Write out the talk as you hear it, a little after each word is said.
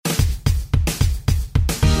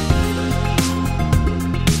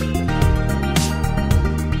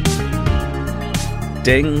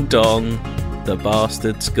Ding dong, the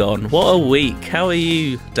bastard's gone. What a week. How are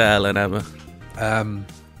you, Dale and Emma?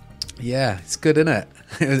 Yeah, it's good, isn't it?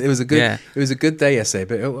 It was a good. Yeah. It was a good day yesterday.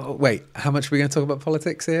 But wait, how much are we going to talk about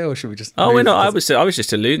politics here, or should we just? Oh, we're not. I was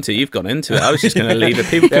just alluding to. You've gone into it. I was just going to leave it.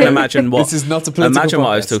 People can imagine what. This is not a political. Imagine podcast. what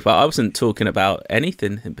I was talking about. I wasn't talking about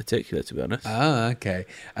anything in particular, to be honest. Ah, okay.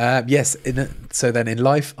 Yes. So then, in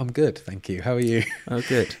life, I'm good. Thank you. How are you? Oh,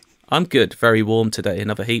 good. I'm good. Very warm today.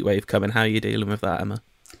 Another heat wave coming. How are you dealing with that, Emma?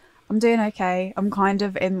 I'm doing okay. I'm kind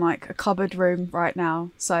of in like a cupboard room right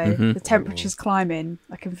now, so the temperature's climbing.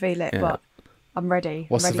 I can feel it, but I'm ready.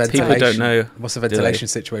 What's I'm the ready to ventilation? People don't know. What's the ventilation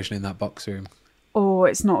situation in that box room? Oh,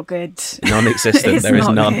 it's not good. Non-existent. It's There is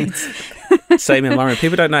not none. good. Same environment.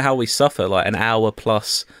 People don't know how we suffer. Like an hour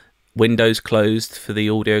plus, windows closed for the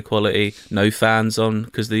audio quality, no fans on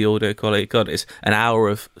because of the audio quality. God, it's an hour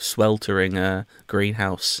of sweltering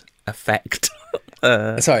greenhouse effect.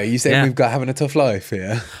 Sorry, you saying we've got having a tough life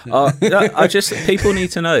here? People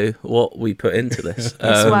need to know what we put into this.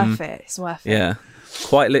 It's worth it. It's worth it. Yeah,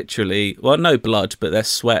 quite literally. Well, no blood, but there's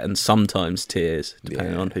sweat and sometimes tears,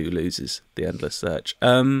 depending on who loses the endless search.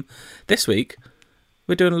 This week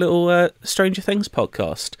we're doing a little Stranger Things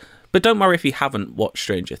podcast. But don't worry if you haven't watched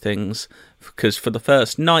Stranger Things, because for the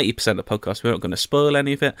first 90% of the podcast, we're not going to spoil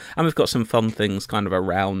any of it. And we've got some fun things kind of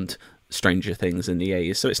around Stranger Things in the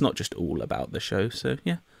 80s, so it's not just all about the show. So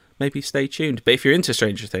yeah, maybe stay tuned. But if you're into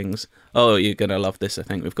Stranger Things, you're gonna love this. I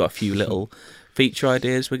think we've got a few little feature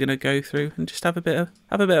ideas we're gonna go through and just have a bit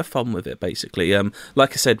of fun with it. Basically,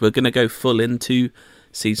 like I said, we're gonna go full into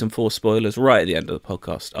season 4 spoilers right at the end of the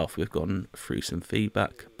podcast after we've gone through some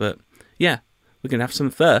feedback. But yeah, we're gonna have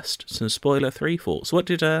some spoiler 3 thoughts. What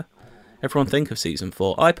did everyone think of season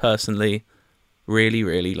 4? I personally really,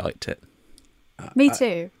 really liked it. Me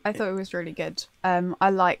too. I thought it was really good. I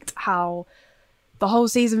liked how the whole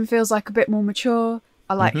season feels like a bit more mature.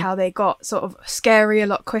 I like how they got sort of scary a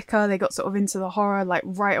lot quicker. They got sort of into the horror like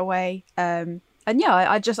right away. And yeah,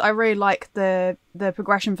 I really like the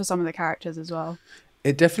progression for some of the characters as well.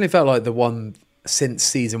 It definitely felt like the one since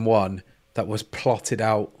season 1 that was plotted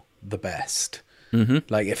out the best.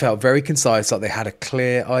 Like it felt very concise, like they had a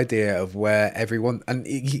clear idea of where everyone, and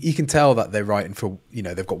you can tell that they're writing for,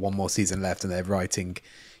 they've got one more season left and they're writing,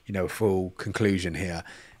 a full conclusion here.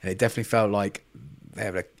 And it definitely felt like they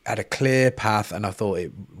had a clear path. And I thought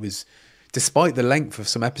it was, despite the length of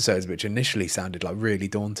some episodes, which initially sounded like really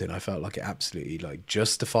daunting, I felt like it absolutely like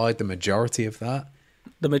justified the majority of that.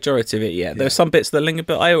 The majority of it, yeah. There's some bits that linger,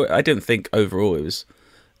 but I didn't think overall it was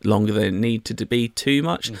longer than it needed to be too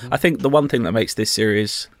much. I think the one thing that makes this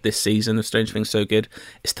season of Stranger Things so good,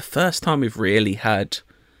 it's the first time we've really had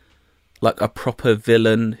like a proper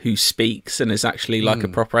villain who speaks and is actually like a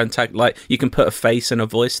proper antagonist. Like you can put a face and a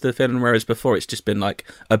voice to the villain, whereas before it's just been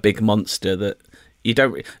like a big monster that you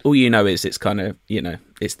don't. All you know is it's kind of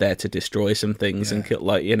it's there to destroy some things and kill,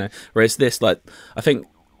 Whereas this, like, I think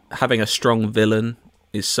having a strong villain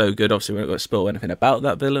is so good. Obviously, we're not going to spoil anything about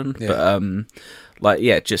that villain,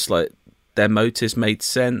 but just like their motives made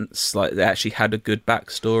sense. Like they actually had a good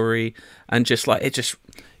backstory, and just like it just,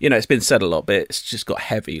 it's been said a lot, but it's just got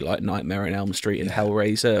heavy like Nightmare on Elm Street and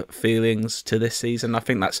Hellraiser feelings to this season. I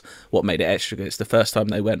think that's what made it extra good. It's the first time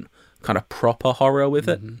they went kind of proper horror with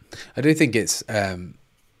it. I do think it's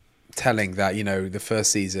telling that the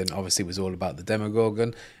first season obviously was all about the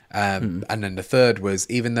Demogorgon. And then the third was,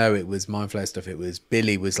 even though it was Mind Flayer stuff, it was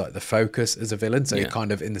Billy was like the focus as a villain, so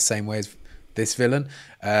kind of in the same way as this villain.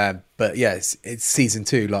 But yeah, it's season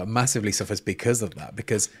 2 like massively suffers because of that.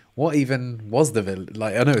 Because what even was the villain?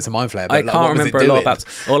 Like I know it's a Mind Flayer, but I can't remember a lot about.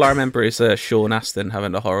 All I remember is Sean Astin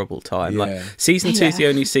having a horrible time. Like season 2 is the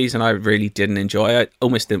only season I really didn't enjoy. I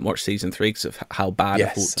almost didn't watch season 3 because of how bad I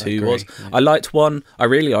thought 2 was. I liked 1. I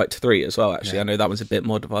really liked 3 as well. Actually, I know that was a bit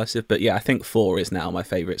more divisive, but yeah, I think 4 is now my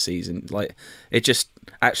favourite season. Like it just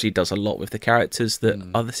actually does a lot with the characters that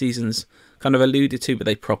other seasons kind of alluded to, but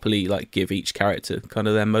they properly like give each character kind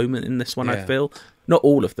of their moment in this one. I feel not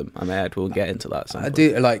all of them. I mean, we'll get into that. I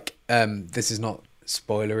do like. This is not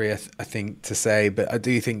spoilery, I think, to say, but I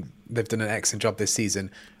do think they've done an excellent job this season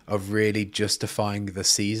of really justifying the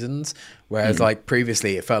seasons. Whereas like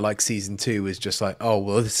previously, it felt like season 2 was just like, oh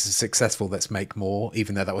well, this is successful, let's make more,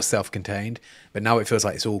 even though that was self-contained. But now it feels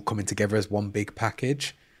like it's all coming together as one big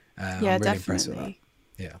package. I'm really impressed with that.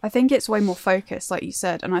 Yeah, I think it's way more focused, like you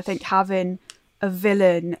said, and I think having a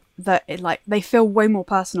villain that they feel way more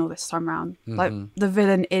personal this time around. Like the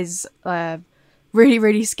villain is really,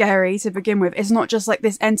 really scary to begin with. It's not just like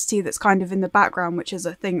this entity that's kind of in the background, which is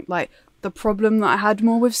I think like the problem that I had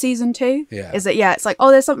more with season 2 is that it's like,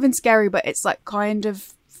 oh, there's something scary, but it's like kind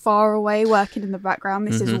of far away working in the background.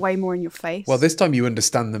 This is way more in your face. Well, this time you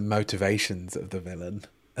understand the motivations of the villain,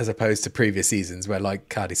 as opposed to previous seasons where, like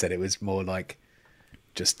Cardi said, it was more like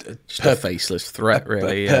just a faceless threat,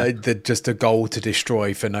 really. Just a goal to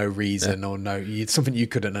destroy for no reason or something you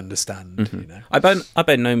couldn't understand. You know, I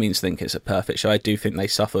by no means think it's a perfect show. I do think they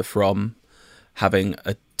suffer from having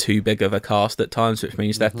too big of a cast at times, which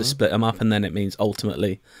means they have to split them up, and then it means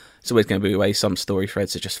ultimately it's always going to be a way some story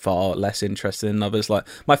threads are just far less interesting than others. Like,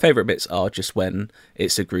 my favourite bits are just when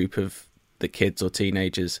it's a group of the kids or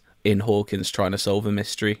teenagers in Hawkins trying to solve a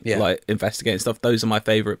mystery, like investigating stuff. Those are my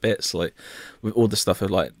favourite bits, like with all the stuff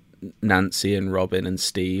of like Nancy and Robin and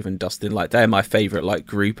Steve and Dustin, like they're my favourite like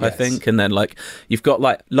group, I think. And then like you've got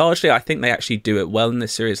like, largely I think they actually do it well in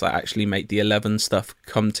this series, like actually make the 11 stuff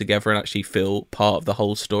come together and actually feel part of the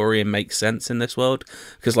whole story and make sense in this world.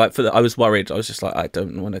 Because like I was worried, I was just like, I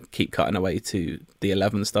don't want to keep cutting away to the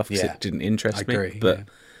 11 stuff because it didn't interest me, but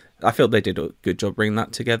I feel they did a good job bringing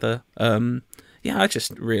that together. I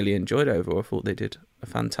just really enjoyed it overall. I thought they did a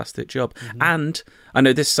fantastic job. And I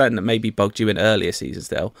know this is something that maybe bugged you in earlier seasons,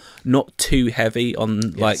 Dale, not too heavy on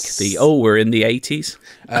like we're in the 80s.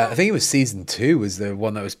 I think it was season 2 was the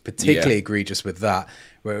one that was particularly egregious with that,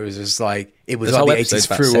 where it was just like, it was like the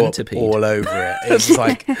 80s threw up all over it. It was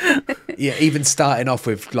like, even starting off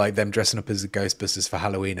with like them dressing up as the Ghostbusters for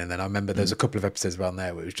Halloween. And then I remember there was a couple of episodes around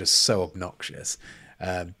there where it was just so obnoxious.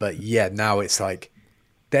 But yeah, now it's like,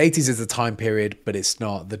 the 80s is the time period, but it's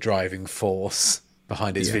not the driving force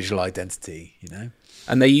behind its visual identity, you know?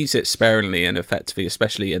 And they use it sparingly and effectively,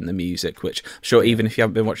 especially in the music, which I'm sure even if you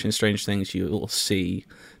haven't been watching Strange Things, you'll see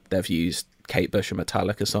they've used Kate Bush and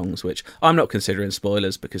Metallica songs, which I'm not considering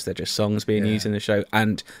spoilers because they're just songs being used in the show,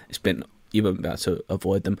 and you wouldn't be able to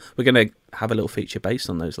avoid them. We're going to have a little feature based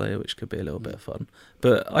on those later, which could be a little bit of fun.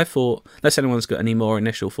 But I thought, unless anyone's got any more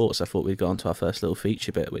initial thoughts, I thought we'd go on to our first little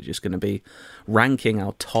feature bit, which is going to be ranking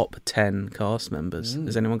our top 10 cast members.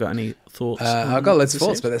 Has anyone got any thoughts? I've got loads of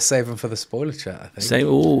thoughts, but let's save them for the spoiler chat, I think.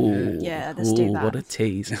 Let's do that. What a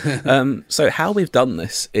tease. So how we've done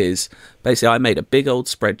this is, basically I made a big old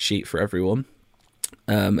spreadsheet for everyone,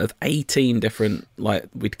 of 18 different, like,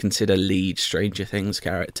 we'd consider lead Stranger Things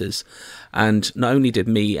characters. And not only did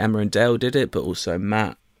me, Emma and Dale did it, but also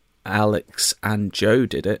Matt, Alex and Joe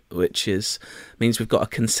did it, which means we've got a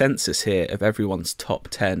consensus here of everyone's top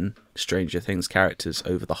 10 Stranger Things characters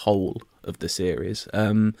over the whole of the series.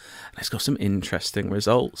 It's got some interesting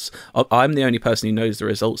results. I'm the only person who knows the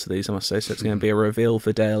results of these, I must say, so it's going to be a reveal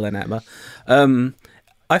for Dale and Emma.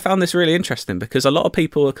 I found this really interesting because a lot of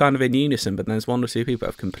people are kind of in unison, but there's one or two people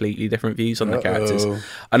who have completely different views on the characters.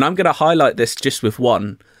 And I'm going to highlight this just with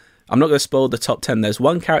one. I'm not going to spoil the top 10. There's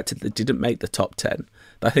one character that didn't make the top 10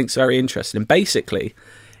 that I think is very interesting. Basically,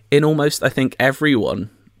 in almost, I think, everyone,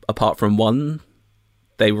 apart from one,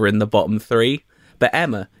 they were in the bottom 3. But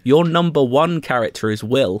Emma, your number 1 character is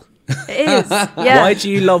Will. It is, yeah. Why do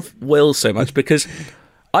you love Will so much? Because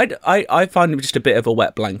I find him just a bit of a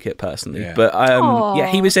wet blanket personally, but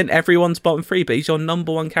he was in everyone's bottom 3, but he's your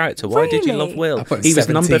number 1 character. Why did you love Will? He was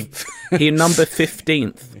number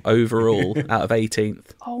 15th overall out of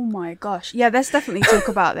 18th. Oh my gosh, yeah, let's definitely talk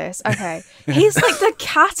about this. Okay, he's like the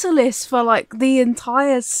catalyst for like the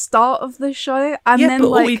entire start of the show, and then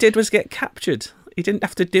all he did was get captured. He didn't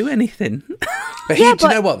have to do anything. But do you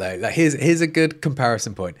know what though? Like, here's a good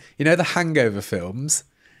comparison point. You know the Hangover films.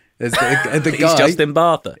 There's the guy, he's Justin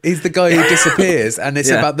Bartha. He's the guy who disappears, and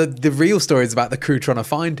it's about the real story is about the crew trying to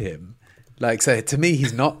find him. Like, so to me,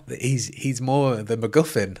 he's more the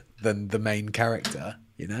MacGuffin than the main character.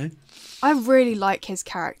 You know, I really like his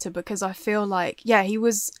character because I feel like he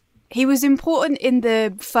was important in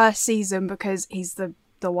the first season because he's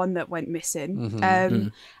the one that went missing.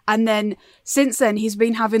 And then since then, he's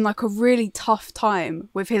been having like a really tough time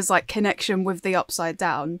with his like connection with the Upside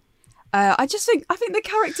Down. I think the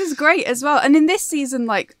character's great as well. And in this season,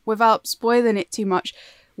 like, without spoiling it too much,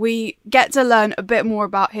 we get to learn a bit more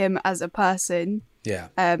about him as a person. Yeah.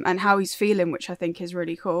 And how he's feeling, which I think is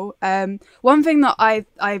really cool. One thing that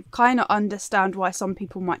I kind of understand why some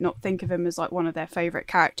people might not think of him as like one of their favourite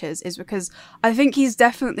characters is because I think he's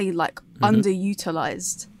definitely like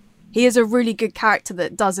underutilized. He is a really good character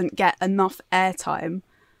that doesn't get enough airtime.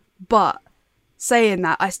 But saying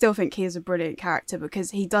that, I still think he is a brilliant character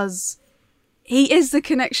because he is the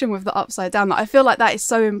connection with the Upside Down. Like, I feel like that is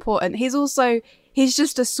so important. He's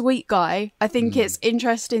just a sweet guy. I think it's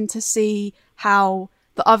interesting to see how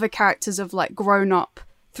the other characters have like grown up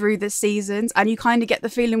through the seasons, and you kind of get the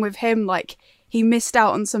feeling with him like he missed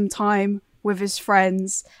out on some time with his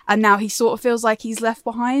friends and now he sort of feels like he's left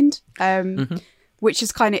behind, which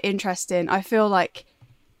is kind of interesting. I feel like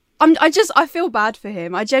I feel bad for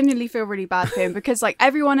him. I genuinely feel really bad for him because like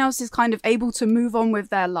everyone else is kind of able to move on with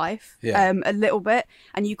their life a little bit,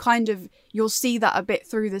 and you'll see that a bit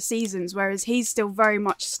through the seasons, whereas he's still very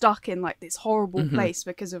much stuck in like this horrible place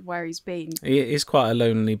because of where he's been. He's quite a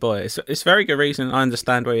lonely boy. It's very good reason. I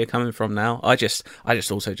understand where you're coming from now. I just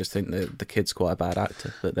also just think that the kid's quite a bad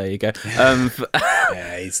actor, but there you go.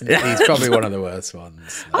 Yeah, he's probably one of the worst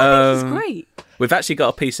ones. I think he's great. We've actually got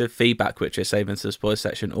a piece of feedback which we're saving to the spoiler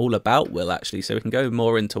section all about Will, actually, so we can go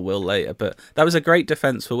more into Will later. But that was a great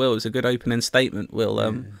defence for Will. It was a good opening statement.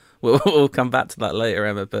 We'll come back to that later,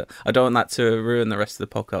 Emma, but I don't want that to ruin the rest of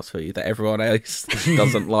the podcast for you, that everyone else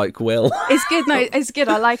doesn't like Will. It's good. No, it's good.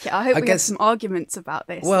 I like it. I hope we have some arguments about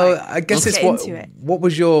this. Well, I guess it's what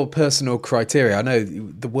was your personal criteria? I know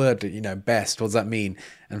the word, best, what does that mean?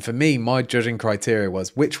 And for me, my judging criteria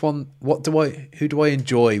was who do I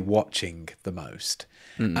enjoy watching the most?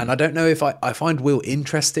 And I don't know if I find Will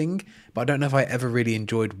interesting, but I don't know if I ever really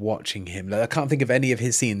enjoyed watching him. Like, I can't think of any of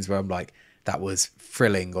his scenes where I'm like, that was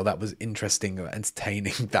thrilling or that was interesting or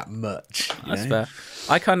entertaining that much. That's fair.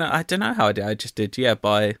 I don't know how I did. I just did,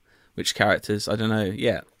 by which characters, I don't know.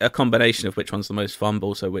 Yeah, a combination of which one's the most fun, but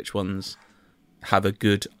also which ones have a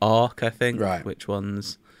good arc, I think. Right. Which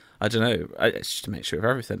ones, I don't know. It's just a mixture of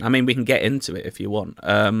everything. I mean, we can get into it if you want.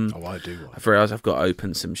 I do. I've realised I've got to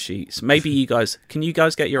open some sheets. Maybe can you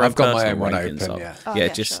guys get your own I've got my personal own one rankings open, up? yeah.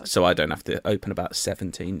 Just sure. So I don't have to open about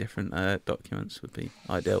 17 different documents would be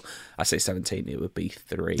ideal. I say 17, it would be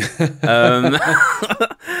 3.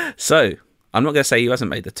 So I'm not going to say he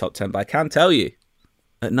hasn't made the top 10, but I can tell you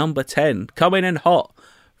at number 10, coming in hot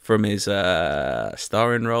from his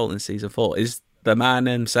starring role in season 4, is the man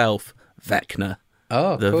himself, Vecna.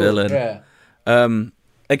 Oh, the cool. villain. Yeah.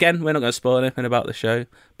 Again, we're not going to spoil anything about the show,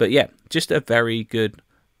 but yeah, just a very good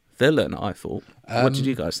villain, I thought. What did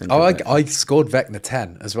you guys think? I scored Vecna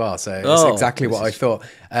 10 as well, so it's exactly what I thought.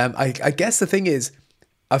 I guess the thing is,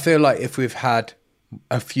 I feel like if we've had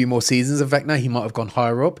a few more seasons of Vecna, he might have gone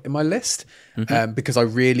higher up in my list because I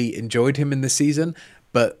really enjoyed him in this season,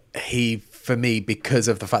 but for me, because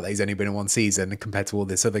of the fact that he's only been in one season compared to all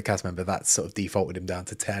this other cast member, that sort of defaulted him down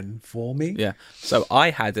to 10 for me. Yeah. So I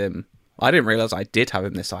had him. I didn't realise I did have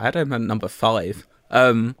him this. I had him at number 5.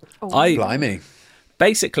 Blimey.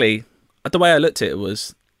 Basically, the way I looked at it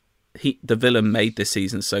was the villain made this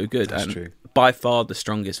season so good. That's true. By far the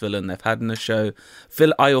strongest villain they've had in the show.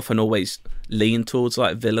 I often always lean towards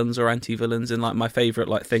like villains or anti-villains in like my favourite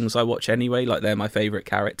like things I watch anyway. Like they're my favourite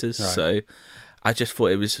characters. Right. So I just thought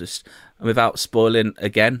it was just, without spoiling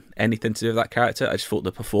again anything to do with that character, I just thought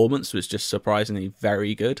the performance was just surprisingly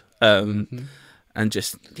very good. And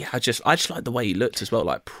just I just like the way he looked as well,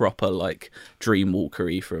 like proper like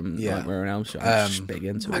Dreamwalker-y from Nightmare on Elm Street. I'm just big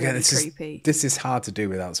into it. Again, this is hard to do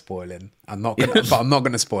without spoiling. I'm not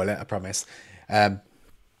going to spoil it, I promise.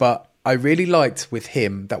 But I really liked with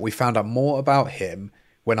him that we found out more about him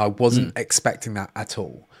when I wasn't expecting that at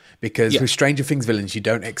all. Because with Stranger Things villains, you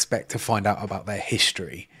don't expect to find out about their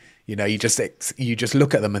history. You just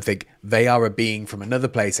look at them and think they are a being from another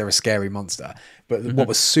place. They're a scary monster. But what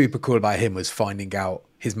was super cool about him was finding out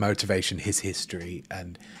his motivation, his history,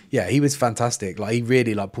 and he was fantastic. Like he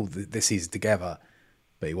really pulled this season together.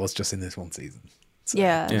 But he was just in this one season. So.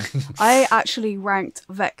 Yeah. I actually ranked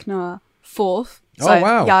Vecna 4th. So,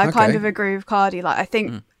 wow! Yeah, I kind of agree with Cardi. Like I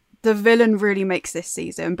think the villain really makes this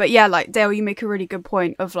season. But yeah, like Dale, you make a really good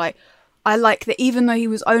point of like, I like that even though he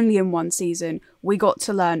was only in one season, we got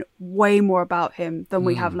to learn way more about him than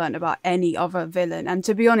we have learned about any other villain. And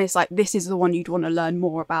to be honest, like this is the one you'd want to learn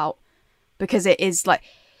more about because it is like,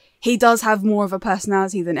 he does have more of a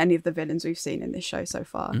personality than any of the villains we've seen in this show so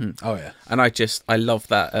far. Oh yeah. And I love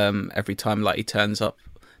that every time like he turns up,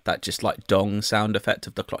 that just like dong sound effect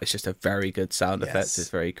of the clock. It's just a very good sound effect. It's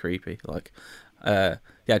very creepy. Like, I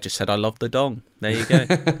just said I love the dong. There you go.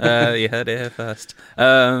 You heard it here first.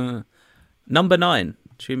 Number 9.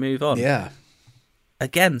 Should we move on? Yeah.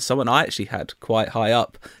 Again, someone I actually had quite high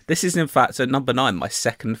up. This is, in fact, at number 9, my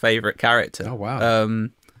second favourite character. Oh, wow.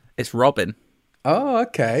 It's Robin. Oh,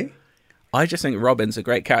 okay. I just think Robin's a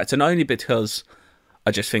great character, not only because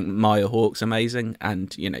I just think Maya Hawke's amazing,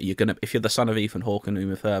 and, if you're the son of Ethan Hawke and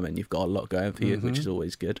Uma Thurman, you've got a lot going for you, which is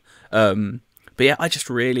always good. But yeah, I just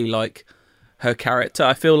really like her character.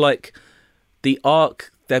 I feel like the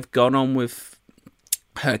arc they've gone on with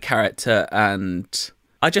her character, and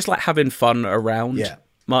I just like having fun around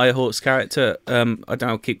Maya Hawke's character. I don't know,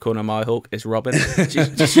 I'll keep calling her Maya Hawke. It's Robin.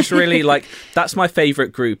 She's just really like, that's my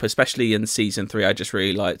favourite group, especially in season 3. I just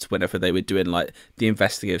really liked whenever they were doing like the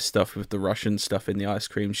investigative stuff with the Russian stuff in the ice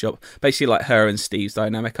cream shop. Basically like her and Steve's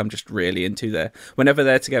dynamic, I'm just really into there. Whenever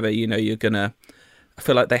they're together, you're gonna I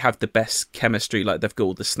feel like they have the best chemistry. Like they've got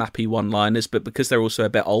all the snappy one-liners, but because they're also a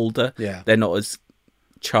bit older, they're not as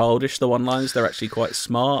childish. The one-liners, they're actually quite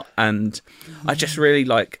smart, and I just really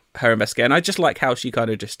like her and Veska. And I just like how she kind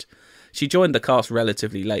of she joined the cast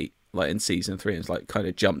relatively late, like in season 3, and it's like kind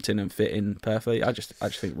of jumped in and fit in perfectly. I just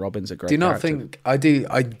think Robin's a great. Do you not character. think I do?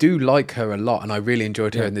 I do like her a lot, and I really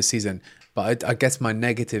enjoyed her in this season. But I guess my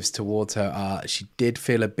negatives towards her are she did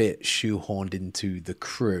feel a bit shoehorned into the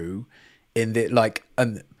crew, in the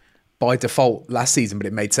and by default last season, but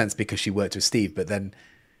it made sense because she worked with Steve. But then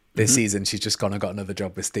this season, she's just gone and got another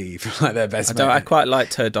job with Steve, like their best mate. I quite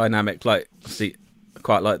liked her dynamic. Like, I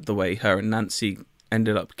quite liked the way her and Nancy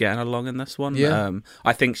ended up getting along in this one. Yeah.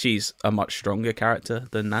 I think she's a much stronger character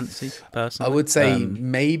than Nancy, personally. I would say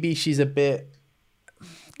maybe she's a bit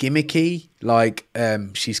gimmicky. Like,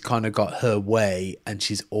 she's kind of got her way, and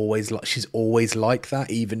she's always like that,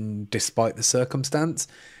 even despite the circumstance.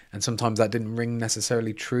 And sometimes that didn't ring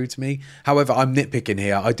necessarily true to me. However, I'm nitpicking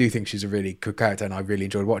here. I do think she's a really good character, and I really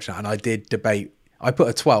enjoyed watching her. And I did debate. I put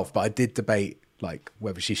her 12th, but I did debate like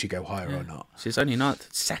whether she should go higher or not. She's only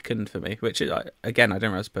second for me, which is, again, I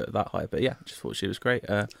didn't realize put her that high, but yeah, I just thought she was great.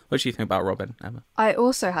 What do you think about Robin, Emma? I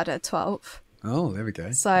also had her 12th. Oh, there we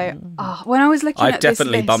go. So when I was looking I've at this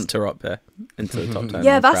definitely list, bumped her up here into the top 10.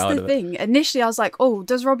 yeah, I'm that's proud the of it. thing. Initially, I was like, "Oh,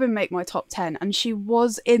 does Robin make my top 10?" And she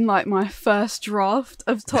was in like my first draft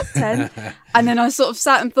of top 10. And then I sort of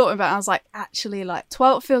sat and thought about it. And I was like, actually, like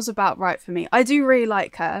 12 feels about right for me. I do really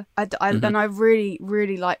like her. And I really,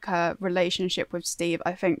 really like her relationship with Steve.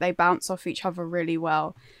 I think they bounce off each other really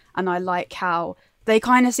well, and I like how they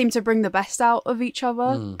kind of seem to bring the best out of each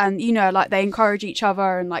other, and like they encourage each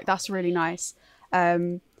other, and like that's really nice.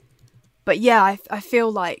 But yeah, I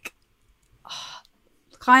feel like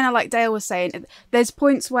kind of like Dale was saying, there's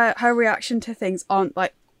points where her reaction to things aren't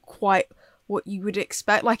like quite what you would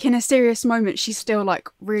expect. Like in a serious moment, she's still like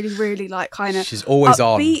really, really like kind of she's always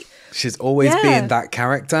upbeat. on. She's always being that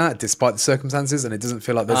character despite the circumstances, and it doesn't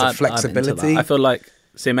feel like there's a flexibility. I feel like,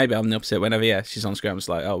 see, maybe I'm the opposite. Whenever she's on screen, I'm just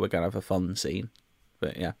like, oh, we're gonna have a fun scene.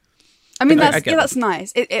 But yeah, I mean, that's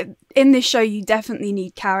nice. In this show, you definitely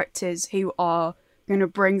need characters who are going to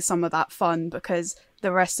bring some of that fun, because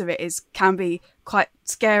the rest of it can be quite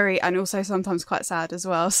scary and also sometimes quite sad as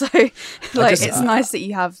well. So it's nice that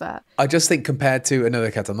you have that. I just think compared to another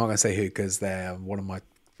character, I'm not going to say who because they're they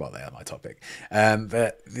are my topic.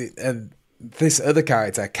 But this other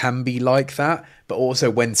character can be like that, but also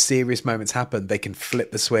when serious moments happen, they can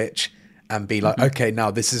flip the switch and be like, okay, now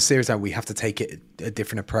this is a serious time. We have to take it a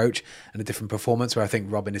different approach and a different performance, where I think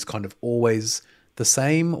Robin is kind of always the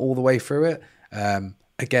same all the way through it.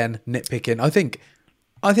 Again, nitpicking. I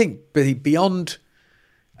think beyond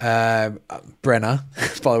Brenner,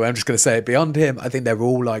 by the way, I'm just going to say it, beyond him, I think they're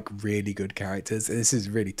all like really good characters. This is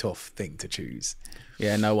a really tough thing to choose.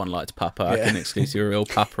 Yeah, no one liked Papa. I can exclude real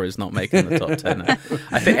Papa is not making the top 10. I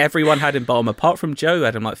think everyone had him bottom, apart from Joe,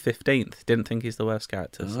 had him like 15th. Didn't think he's the worst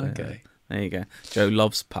character. So, okay. There you go. Joe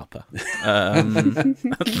loves Papa.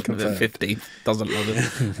 15th, doesn't love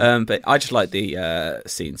him. But I just like the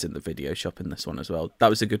scenes in the video shop in this one as well. That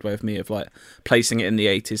was a good way of me of like placing it in the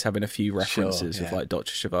 80s, having a few references of like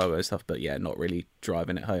Dr. Zhivago and stuff, but yeah, not really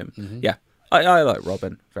driving it home. Yeah, I like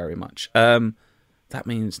Robin very much. That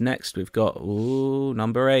means next we've got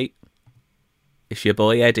number 8. It's your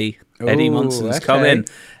boy Eddie. Eddie Munson's come in.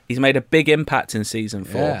 He's made a big impact in season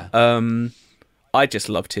 4. Yeah. I just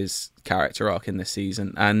loved his character arc in this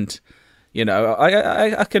season, and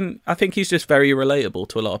I think he's just very relatable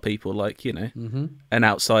to a lot of people, like an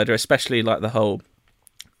outsider, especially like the whole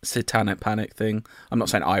satanic panic thing. I'm not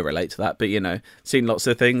saying I relate to that, but seen lots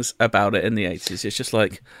of things about it in the 80s. It's just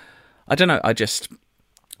like, I don't know, I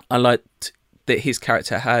liked that his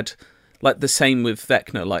character had, like, the same with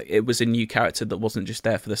Vecna, like it was a new character that wasn't just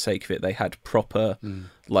there for the sake of it. They had proper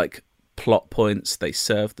like plot points, they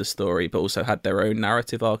served the story, but also had their own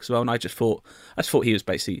narrative arc as well. And I just thought he was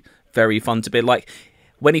basically very fun to be like.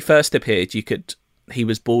 When he first appeared, he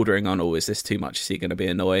was bordering on, is this too much? Is he going to be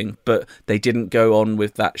annoying? But they didn't go on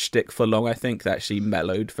with that shtick for long. I think they actually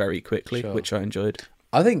mellowed very quickly, which I enjoyed.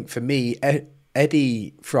 I think for me,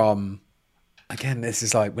 Eddie from, again, this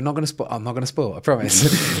is like, I'm not going to spoil, I promise.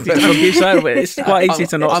 But it's quite easy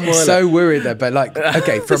to not spoil. I'm so worried there, but like,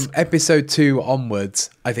 okay, from episode 2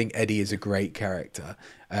 onwards, I think Eddie is a great character.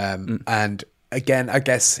 And again, I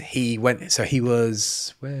guess he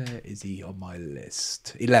was, where is he on my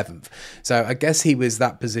list? 11th. So I guess he was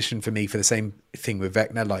that position for me for the same thing with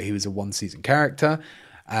Vecna, like he was a 1-season character,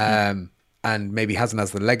 and maybe hasn't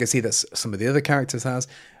has the legacy that some of the other characters has.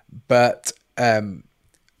 But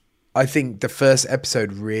I think the first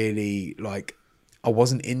episode really, like, I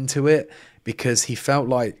wasn't into it because he felt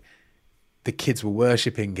like the kids were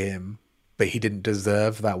worshipping him, but he didn't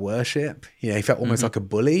deserve that worship. You know, he felt almost like a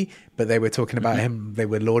bully, but they were talking about him, they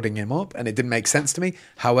were lauding him up, and it didn't make sense to me.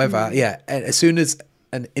 However, as soon as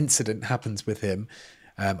an incident happens with him,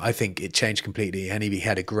 I think it changed completely, and he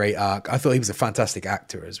had a great arc. I thought he was a fantastic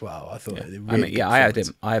actor as well. I thought,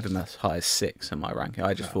 I have him as high as 6 in my ranking.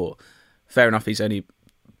 I just thought, fair enough, he's only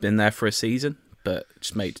been there for a season, but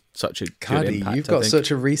just made such a good impact. You've got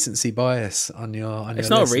such a recency bias on your. It's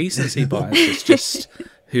not a recency bias. It's just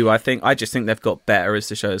who I think. I just think they've got better as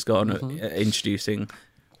the show has gone, introducing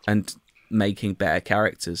and making better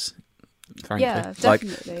characters. Frankly, yeah,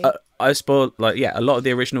 definitely. I spoiled a lot of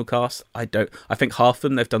the original cast. I think half of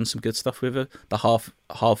them they've done some good stuff with her. The half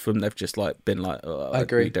of them they've just been I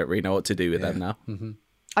agree. We don't really know what to do with them now. Mm-hmm.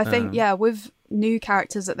 I think with new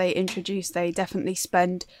characters that they introduce, they definitely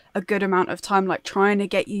spend a good amount of time trying to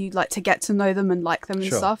get you to get to know them and like them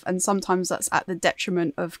and stuff. And sometimes that's at the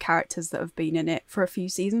detriment of characters that have been in it for a few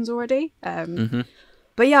seasons already.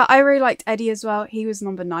 But yeah, I really liked Eddie as well. He was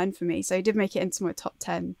number 9 for me, so he did make it into my top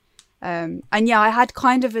 10. And yeah, I had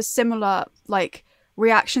kind of a similar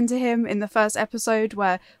reaction to him in the first episode,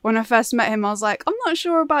 where when I first met him I was like, I'm not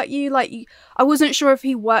sure about you. I wasn't sure if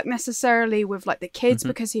he worked necessarily with the kids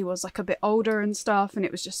because he was a bit older and stuff, and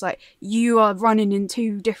it was just you are running in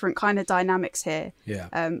 2 different kind of dynamics here.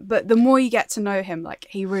 But the more you get to know him,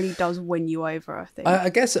 he really does win you over, I think. I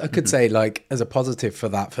guess I could say as a positive for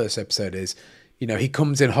that first episode is, you know, he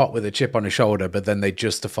comes in hot with a chip on his shoulder, but then they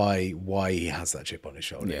justify why he has that chip on his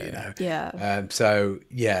shoulder, you know? Yeah. So,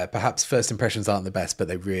 yeah, perhaps first impressions aren't the best, but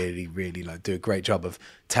they really, really do a great job of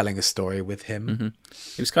telling a story with him.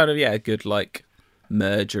 It was kind of, a good,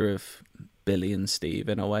 merger of Billy and Steve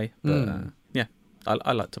in a way. But,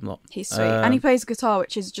 I liked him a lot. He's sweet. And he plays guitar,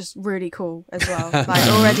 which is just really cool as well.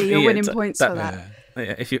 Already you're winning points for that.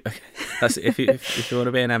 Yeah, if you want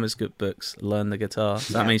to be in Emma's good books, learn the guitar.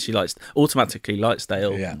 So that means she automatically likes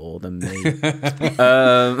Dale more than me.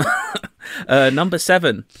 Number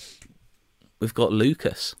 7, we've got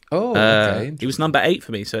Lucas. Oh, okay. He was number 8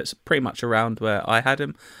 for me, so it's pretty much around where I had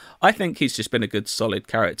him. I think he's just been a good, solid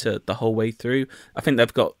character the whole way through. I think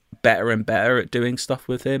they've got better and better at doing stuff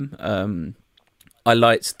with him. I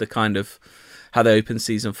liked the kind of how they open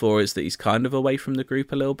season 4 is that he's kind of away from the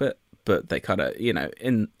group a little bit, but they kind of,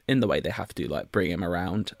 in the way they have to bring him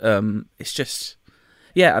around. It's just,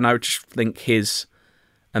 and I just think his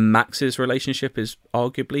and Max's relationship is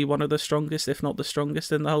arguably one of the strongest, if not the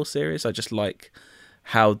strongest, in the whole series. I just like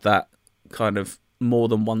how that kind of more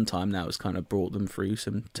than one time now has kind of brought them through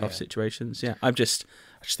some tough situations. Yeah, I just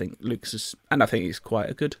think Lucas is, and I think he's quite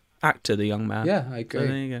a good actor, the young man. Yeah, I agree. So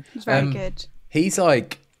there you go. He's very good. He's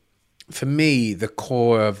for me, the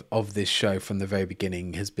core of this show from the very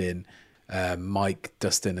beginning has been Mike,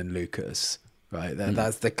 Dustin, and Lucas. Right,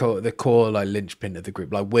 that's the core linchpin of the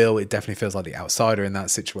group. Will, it definitely feels like the outsider in that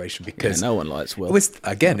situation because no one likes Will. It's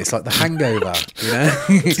like the Hangover. You know,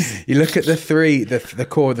 you look at the 3, the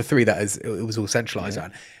core of the 3 it was all centralized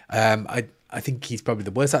on. I think he's probably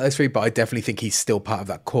the worst out of those 3, but I definitely think he's still part of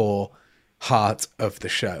that core heart of the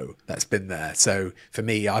show that's been there. So for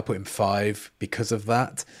me, I put him 5 because of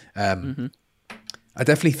that. I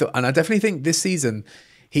definitely think this season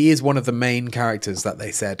he is one of the main characters that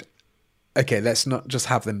they said, okay, let's not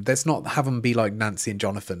have them be like Nancy and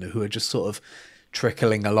Jonathan, who are just sort of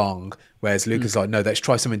trickling along, whereas Lucas no, let's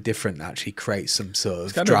try something different and actually create some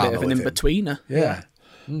sort of drama. A bit of an in-betweener. Yeah.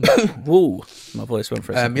 Whoa, my voice went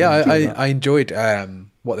for a second. I enjoyed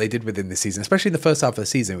what they did within this season, especially the first half of the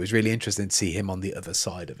season. It was really interesting to see him on the other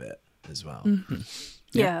side of it as well.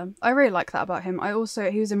 Yeah, I really like that about him.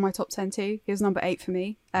 He was in my top 10 too. He was number 8 for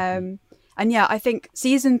me. And yeah, I think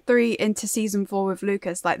season 3 into season 4 with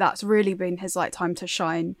Lucas, that's really been his time to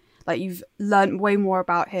shine. You've learned way more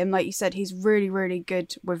about him. Like you said, he's really, really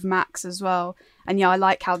good with Max as well. And yeah, I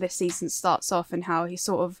like how this season starts off and how he's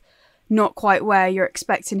sort of not quite where you're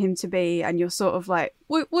expecting him to be, and you're sort of like,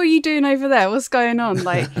 what are you doing over there? What's going on?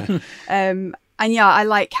 And yeah, I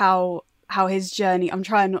like how his journey, I'm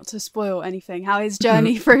trying not to spoil anything, how his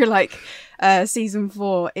journey through season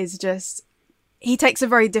 4 is just, he takes a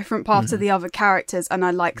very different path to the other characters, and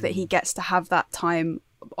I like that he gets to have that time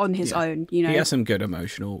on his own, you know. He has some good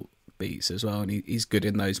emotional beats as well, and he's good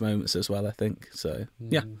in those moments as well, I think. So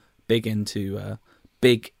yeah, big into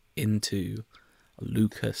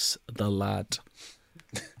Lucas the lad.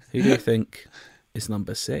 Who do you think is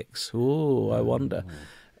number 6? Oh, I wonder.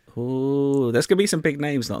 Oh, there's going to be some big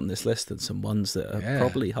names not on this list, and some ones that are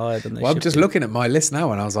probably higher than they should I'm just be. looking at my list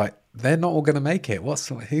now, and I was like, they're not all going to make it.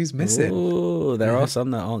 Who's missing? Oh, there are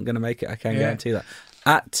some that aren't going to make it. I can guarantee that.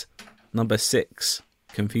 At Number 6,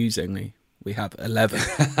 confusingly, we have 11.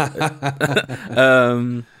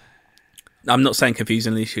 I'm not saying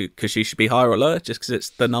confusingly because she should be higher or lower, just because it's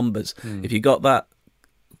the numbers. If you got that,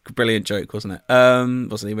 brilliant joke, wasn't it?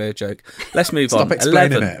 Wasn't even a joke. Let's move on. Stop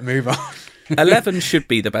explaining it. Move on. 11 should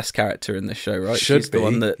be the best character in this show, right? She's the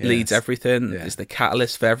one that leads everything, Yeah. is the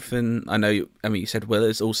catalyst for everything. I know, you said Will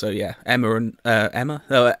is also, Eleven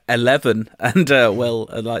and Will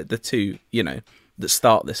are like the two, that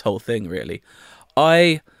start this whole thing, really.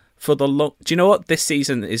 Do you know what? This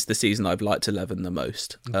season is the season I've liked 11 the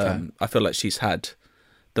most. Okay. I feel like she's had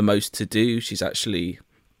the most to do. She's actually,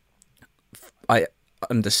 I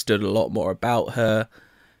understood a lot more about her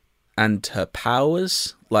and her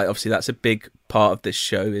powers. Like, obviously that's a big part of this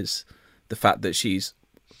show, is the fact that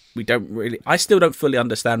I still don't fully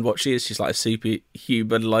understand what she is. She's like a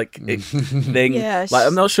superhuman thing. Yeah, like,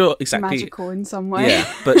 I'm not sure exactly. Magical in some way.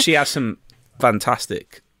 Yeah, but she has some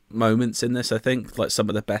fantastic moments in this, I think. Like, some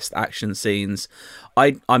of the best action scenes.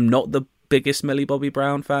 I'm not the biggest Millie Bobby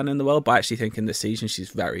Brown fan in the world, but I actually think in this season she's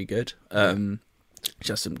very good. She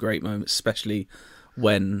has some great moments, especially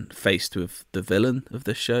when faced with the villain of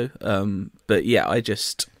the show. But yeah,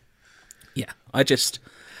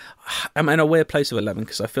 I'm in a weird place of 11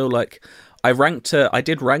 because I feel like I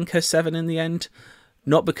did rank her 7 in the end,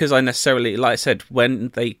 not because I necessarily, like I said,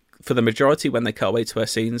 for the majority, when they cut away to her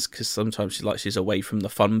scenes, because sometimes she's away from the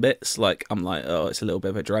fun bits, like, I'm like, oh, it's a little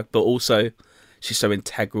bit of a drag, but also she's so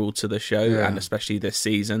integral to the show, and especially this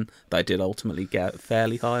season, that I did ultimately get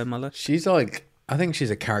fairly high in my list. She's like, I think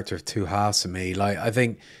she's a character of two halves for me. Like, I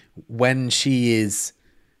think when she is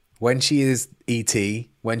E.T.,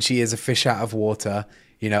 when she is a fish out of water,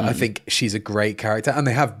 I think she's a great character. And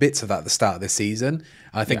they have bits of that at the start of the season.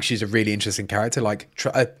 I think she's a really interesting character. Like,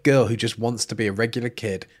 a girl who just wants to be a regular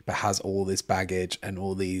kid, but has all this baggage and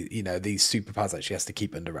all the, these superpowers that she has to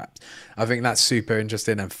keep under wraps. I think that's super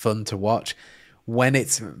interesting and fun to watch. When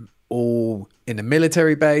it's all in a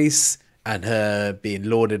military base and her being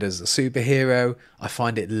lauded as a superhero, I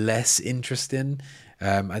find it less interesting.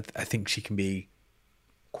 I think she can be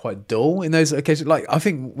quite dull in those occasions. Like, I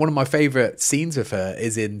think one of my favourite scenes of her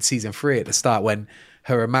is in season 3 at the start, when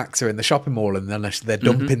her and Max are in the shopping mall and then they're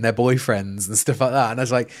dumping their boyfriends and stuff like that. And I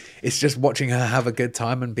was like, it's just watching her have a good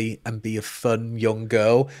time and be a fun young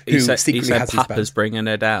girl who secretly has Papa's bringing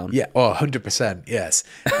her down. Yeah, 100%, yes.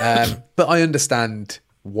 But I understand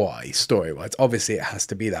why, story-wise. Obviously, it has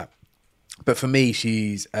to be that. But for me,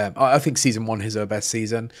 she's... I think season 1 is her best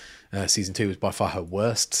season. Season 2 was by far her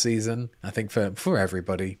worst season, I think, for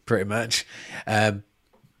everybody, pretty much.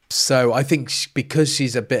 So I think because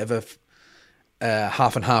she's a bit of a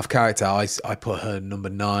half and half character, I put her number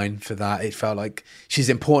 9 for that. It felt like she's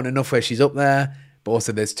important enough where she's up there, but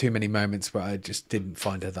also there's too many moments where I just didn't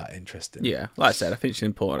find her that interesting. Yeah, like I said, I think she's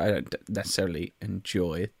important. I don't necessarily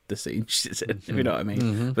enjoy the scenes she's in, if you know what I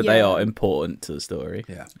mean. But they are important to the story.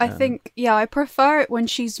 Yeah, I think, I prefer it when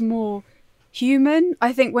she's more human.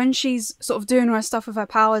 I think when she's sort of doing her stuff with her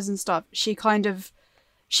powers and stuff, she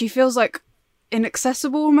feels like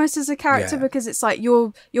inaccessible almost as a character, because it's like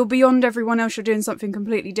you're beyond everyone else, you're doing something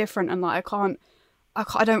completely different, and like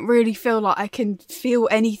I don't really feel like I can feel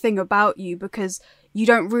anything about you, because you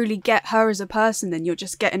don't really get her as a person, then you're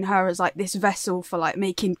just getting her as like this vessel for like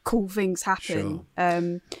making cool things happen.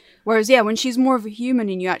 Sure. Whereas when she's more of a human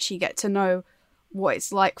and you actually get to know what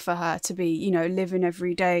it's like for her to be, living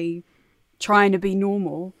every day trying to be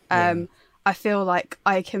normal, I feel like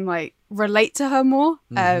I can like relate to her more.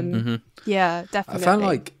 Yeah, definitely. I found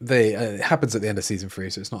like it happens at the end of season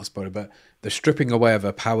 3, so it's not a spoiler, but the stripping away of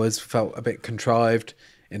her powers felt a bit contrived,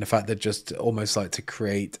 in the fact that just almost like to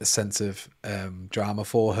create a sense of drama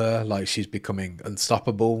for her, like she's becoming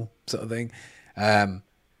unstoppable sort of thing.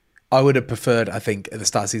 I would have preferred, I think, at the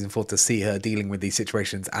start of season 4 to see her dealing with these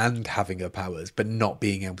situations and having her powers, but not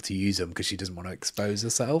being able to use them because she doesn't want to expose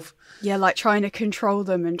herself. Yeah, like trying to control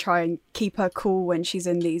them and try and keep her cool when she's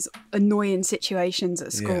in these annoying situations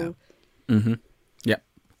at school. Yeah.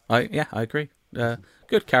 I agree.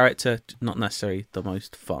 Good character, not necessarily the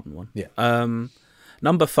most fun one. Yeah.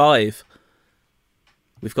 Number 5.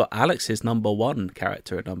 We've got Alex's number 1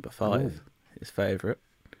 character at number 5. Ooh. His favourite.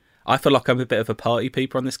 I feel like I'm a bit of a party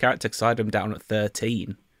pooper on this character because I had him down at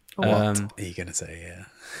 13. What are you going to say? Yeah,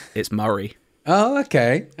 it's Murray. Oh,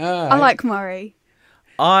 okay. All right. I like Murray.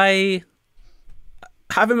 I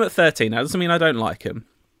have him at 13. That doesn't mean I don't like him.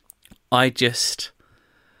 I get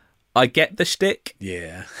the shtick.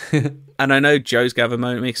 Yeah. And I know Joe's going to have a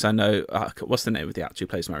moment at me because I know... what's the name of the actor who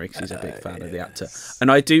plays Murray? Because he's a big fan of the actor.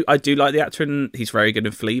 And I do like the actor, and he's very good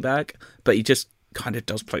in Fleabag, but he just kind of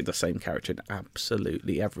does play the same character in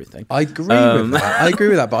absolutely everything. I agree with that. I agree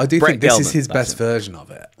with that, but I do Brett think this is Gelman, his that's best it. version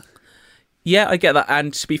of it. Yeah, I get that.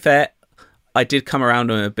 And to be fair, I did come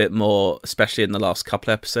around on him a bit more, especially in the last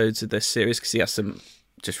couple episodes of this series, because he has some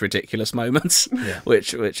just ridiculous moments,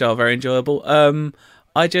 which are very enjoyable.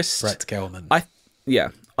 I just Brett Gelman.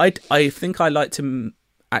 I think I liked him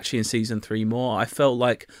actually in season 3 more. I felt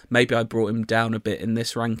like maybe I brought him down a bit in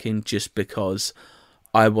this ranking just because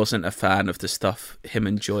I wasn't a fan of the stuff him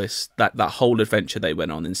and Joyce, that whole adventure they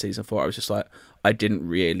went on in season 4. I was just like, I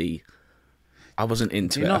wasn't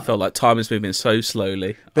into it. I felt like time was moving so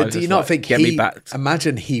slowly. But do you not think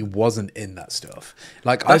imagine he wasn't in that stuff?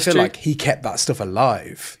 Like, I feel like he kept that stuff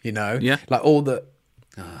alive, you know? Yeah. Like all the...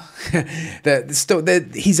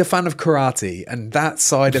 he's a fan of karate, and that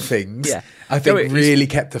side of things, I think, really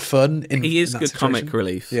kept the fun in. He is in that good situation. comic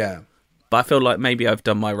relief. Yeah. But I feel like maybe I've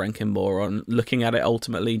done my ranking more on looking at it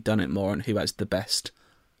ultimately, done it more on who has the best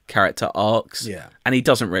character arcs. Yeah. And he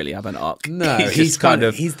doesn't really have an arc. No, he's the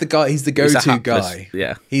guy. He's the go-to guy.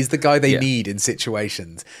 Yeah. He's the guy they need in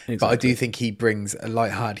situations. Exactly. But I do think he brings a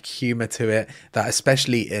light-hearted humour to it that,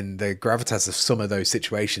 especially in the gravitas of some of those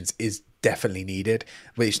situations, is definitely needed.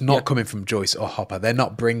 But it's not coming from Joyce or Hopper. They're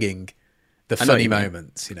not bringing the funny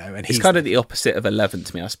moments, you know. And he's kind of the opposite of 11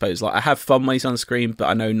 to me, I suppose. Like, I have fun when he's on screen, but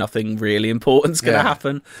I know nothing really important's going to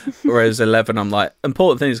happen. Whereas 11, I'm like,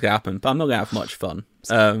 important things going to happen, but I'm not going to have much fun.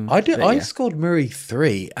 I scored Murray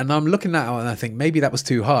 3, and I'm looking at it and I think maybe that was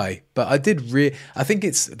too high. But I think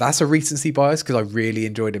that's a recency bias, because I really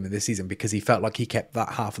enjoyed him in this season because he felt like he kept that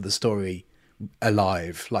half of the story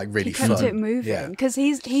alive, like really fun. He kept it moving, because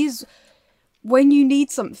he's when you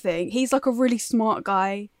need something, he's like a really smart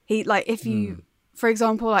guy. He, like, if you, for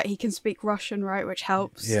example, like, he can speak Russian, right, which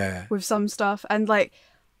helps with some stuff. And, like,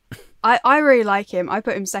 I really like him. I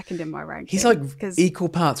put him second in my ranking. He's like equal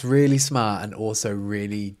parts really smart and also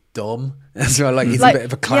really dumb as well. Like, he's a bit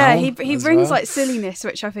of a clown. Yeah, he brings like silliness,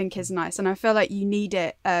 which I think is nice, and I feel like you need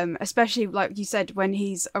it, especially like you said, when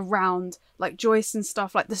he's around like Joyce and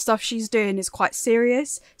stuff. Like, the stuff she's doing is quite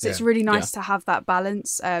serious, so it's really nice to have that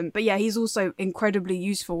balance. But yeah, he's also incredibly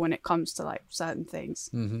useful when it comes to like certain things.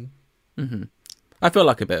 I feel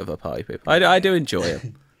like a bit of a party pooper. I do enjoy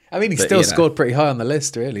him. I mean, he still scored pretty high on the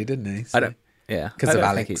list, really, didn't he? So. I don't. Yeah, because of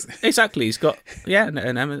Alex. Exactly, he's got and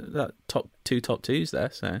Emma, top twos there.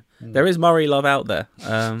 So there is Murray love out there.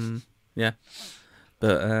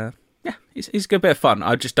 But he's a good bit of fun.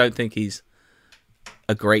 I just don't think he's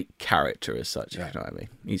a great character as such. You know what I mean?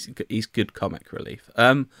 He's good comic relief.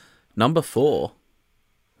 Number 4,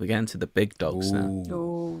 we're getting to the big dogs now.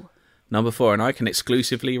 Ooh. Number 4, and I can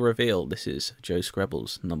exclusively reveal this is Joe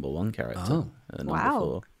Scrabble's number 1 character.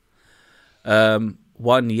 Number 4.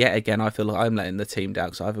 1, yet again, I feel like I'm letting the team down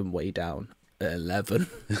because I have him way down at 11,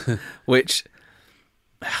 which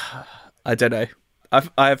I don't know.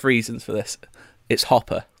 I have reasons for this. It's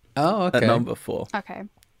Hopper. Oh, okay. At number 4. Okay.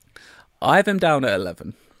 I have him down at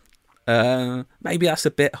 11. Maybe that's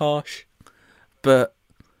a bit harsh, but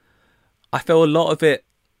I feel a lot of it.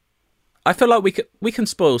 I feel like we can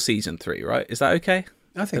spoil season 3, right? Is that okay?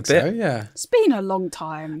 I think so, yeah. It's been a long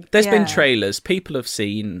time. There's been trailers. People have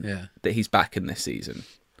seen that he's back in this season.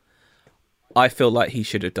 I feel like he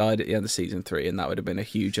should have died at the end of season 3, and that would have been a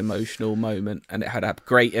huge emotional moment, and it had a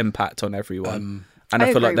great impact on everyone. And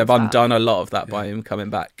I feel like they've undone a lot of that by him coming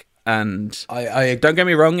back. And I don't get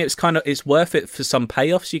me wrong, it's worth it for some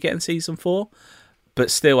payoffs you get in season 4,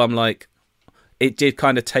 but still, I'm like, it did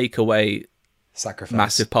kind of take away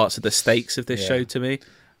massive parts of the stakes of this show to me.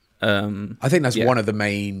 I think that's one of the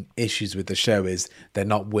main issues with the show is they're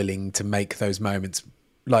not willing to make those moments.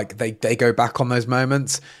 Like, they go back on those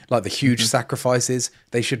moments, like the huge sacrifices.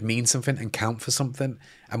 They should mean something and count for something.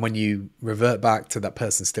 And when you revert back to that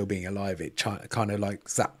person still being alive, it kind of like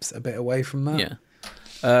zaps a bit away from that.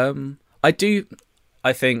 Yeah.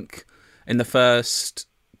 I think in the first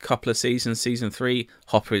couple of seasons, season 3,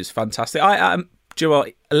 Hopper is fantastic. Do you know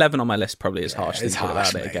what? 11 on my list probably is harsh. It's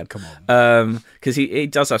harsh, mate. Again. Come on. Because he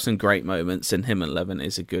does have some great moments, and him and 11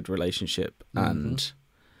 is a good relationship. And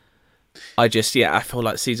I feel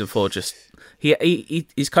like season 4 just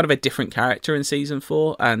he's kind of a different character in season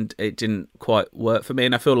 4, and it didn't quite work for me.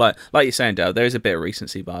 And I feel like you're saying, Dale, there is a bit of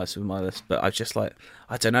recency bias with my list, but I just I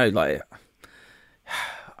don't know,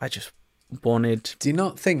 I just wanted. Do you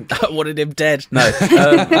not think I wanted him dead? No.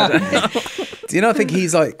 Do you not think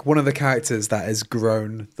he's like one of the characters that has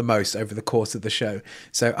grown the most over the course of the show?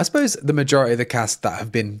 So I suppose the majority of the cast that have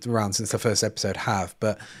been around since the first episode have,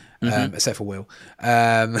 but except for Will.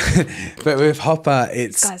 But with Hopper,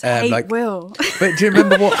 it's guys hate Will. But do you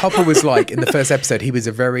remember what Hopper was like in the first episode? He was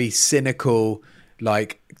a very cynical,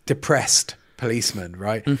 like depressed policeman,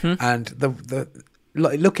 right? And the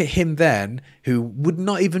look at him then, who would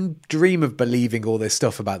not even dream of believing all this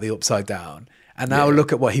stuff about the Upside Down, and now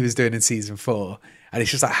look at what he was doing in season 4, and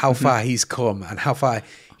it's just like how far he's come and how far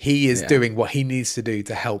he is doing what he needs to do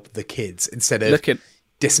to help the kids instead of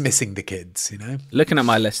dismissing the kids. You know, looking at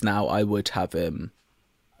my list now, I would have him.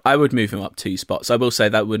 I would move him up 2 spots. I will say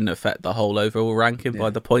that wouldn't affect the whole overall ranking by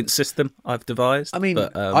the point system I've devised. I mean,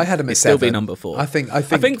 but, I had him at 7. Still be number 4. I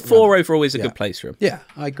think 4 overall is a good place for him. Yeah,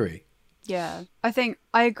 I agree. Yeah,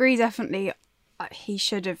 I agree definitely. He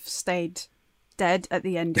should have stayed dead at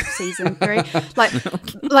the end of season 3.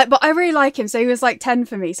 But I really like him. So he was like 10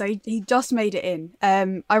 for me. So he just made it in.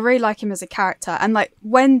 I really like him as a character. And like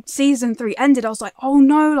when season 3 ended, I was like, oh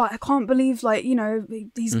no, like I can't believe like, you know,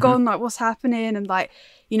 he's gone, like what's happening? And like,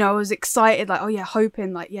 you know, I was excited, like, oh yeah,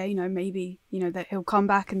 hoping like, yeah, you know, maybe, you know, that he'll come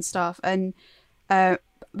back and stuff. And but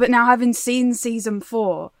now having seen season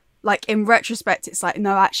 4, like in retrospect, it's like,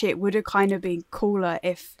 no, actually it would have kind of been cooler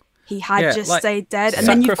if he had just stayed dead. And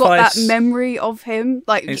then you've got that memory of him,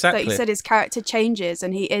 like you said, his character changes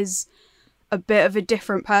and he is a bit of a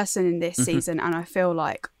different person in this season. And I feel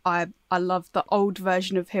like I love the old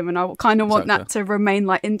version of him, and I kind of want that to remain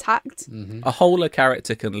like intact. A wholer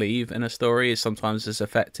character can leave in a story is sometimes as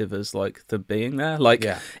effective as like the being there. Like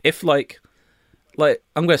if like I'm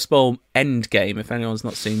going to spoil Endgame if anyone's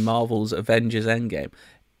not seen Marvel's Avengers Endgame.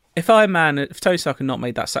 If Tony Stark had not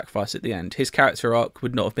made that sacrifice at the end, his character arc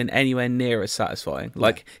would not have been anywhere near as satisfying.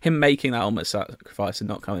 Like him making that ultimate sacrifice and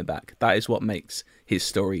not coming back, that is what makes his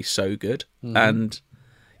story so good. And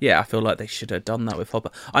yeah, I feel like they should have done that with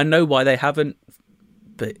Hopper. I know why they haven't,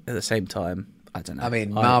 but at the same time, I don't know. I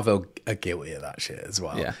mean, Marvel are guilty of that shit as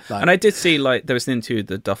well. Yeah, and I did see like there was an interview with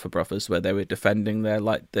the Duffer Brothers where they were defending their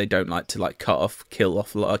like they don't like to like kill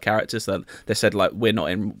off a lot of characters. That they said like we're not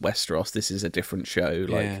in Westeros. This is a different show.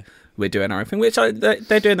 Like we're doing our own thing, which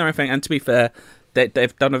they're doing their own thing. And to be fair,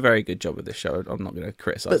 they've done a very good job with this show. I'm not going to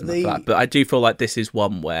criticise them for that, but I do feel like this is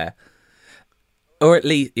one where, or at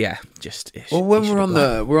least Well, when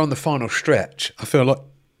we're on the final stretch, I feel like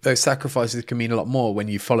those sacrifices can mean a lot more when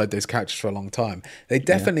you followed those characters for a long time. They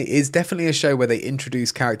is definitely a show where they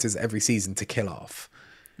introduce characters every season to kill off.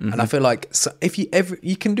 And I feel like if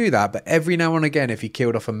you can do that, but every now and again, if you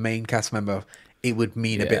killed off a main cast member, it would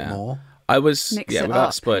mean a bit more. I was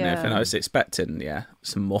without spoiling anything, I was expecting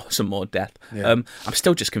some more death. I'm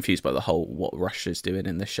still just confused by the whole what Russia's doing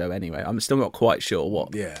in this show anyway. I'm still not quite sure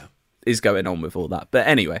what is going on with all that. But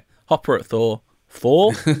anyway, Hopper at Thor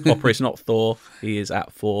 4. Hopper is not Thor. He is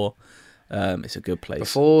at 4. It's a good place.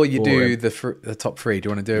 Before you do the top 3, do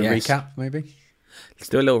you want to do a recap maybe? Let's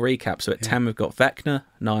do a little recap. So at 10 we've got Vecna,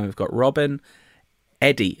 9 we've got Robin,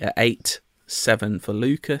 Eddie at 8, 7 for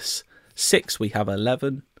Lucas, 6 we have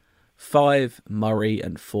 11, 5 Murray,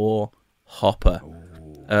 and 4 Hopper.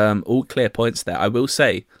 All clear points there. I will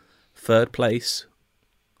say, 3rd place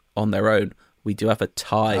on their own. We do have a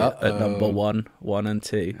tie at number 1 and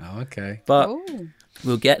 2. Oh, okay. But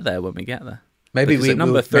we'll get there when we get there. Maybe we'll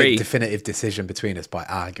make a definitive decision between us by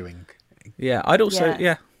arguing. Yeah, I'd also...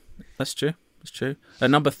 Yeah, that's true. That's true.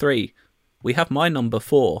 At number 3, we have my number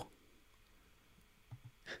 4.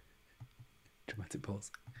 Dramatic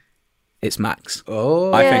pause. It's Max.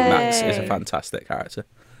 Oh, I think Max is a fantastic character.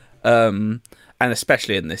 And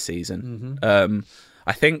especially in this season.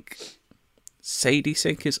 I think Sadie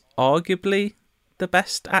Sink is arguably the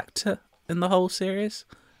best actor in the whole series.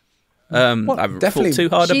 I haven't thought too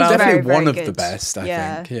hard about it. Definitely one of the best,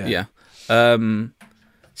 I think. Yeah.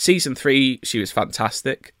 Season 3, she was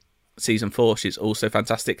fantastic. Season 4, she's also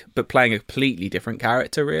fantastic, but playing a completely different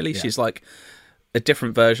character, really. She's like a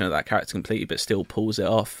different version of that character completely, but still pulls it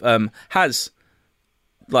off. Has,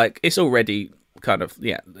 like, it's already kind of,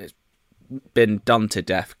 it's been done to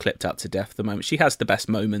death, clipped out to death at the moment. She has the best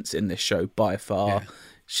moments in this show by far.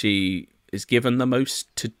 She is given the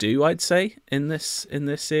most to do, I'd say, in this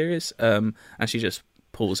series, and she just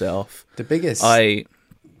pulls it off. The biggest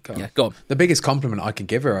go on. The biggest compliment I can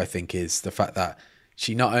give her, I think, is the fact that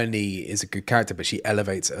she not only is a good character, but she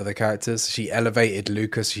elevates other characters. She elevated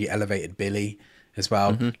Lucas, she elevated Billy as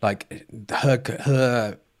well. Like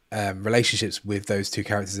her relationships with those two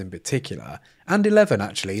characters in particular, and 11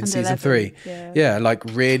 actually in season 3, like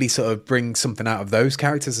really sort of bring something out of those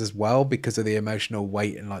characters as well, because of the emotional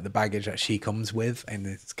weight and like the baggage that she comes with and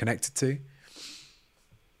it's connected to.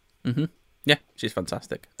 Yeah, she's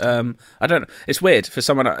fantastic. I don't know. It's weird for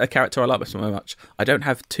a character I like so much. I don't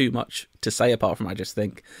have too much to say apart from I just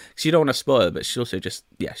think, because you don't want to spoil her, but she's also just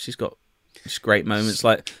she's got just great moments,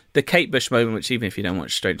 like the Kate Bush moment, which even if you don't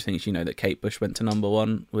watch Stranger Things, you know that Kate Bush went to number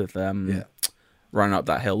 1 with running up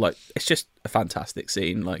that hill. Like, it's just a fantastic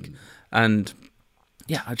scene. Like, and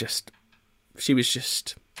yeah, she was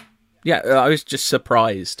just, I was just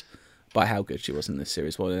surprised by how good she was in this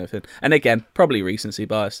series more than anything. And again, probably recency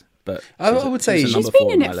bias, but I would say she's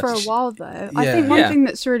been in it for a while though. I think one thing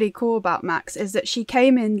that's really cool about Max is that she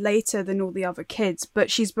came in later than all the other kids,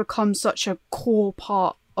 but she's become such a core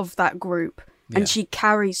part of that group. And she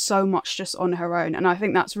carries so much just on her own. And I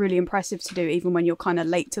think that's really impressive to do, even when you're kind of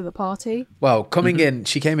late to the party. Well,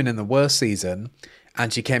 she came in the worst season,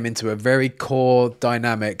 and she came into a very core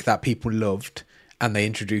dynamic that people loved. And they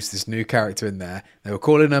introduced this new character in there. They were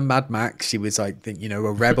calling her Mad Max. She was like,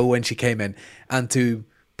 a rebel when she came in. And to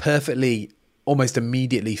perfectly, almost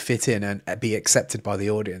immediately fit in and be accepted by the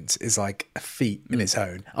audience is like a feat in its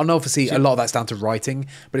own. And obviously a lot of that's down to writing,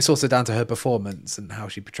 but it's also down to her performance and how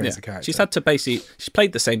she portrays the character. She's had to she's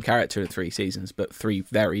played the same character in 3 seasons, but 3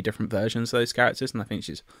 very different versions of those characters, and I think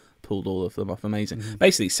she's pulled all of them off amazing. Mm-hmm.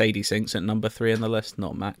 Basically, Sadie Sink's at number 3 on the list,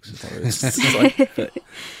 not Max. But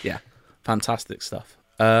yeah, fantastic stuff.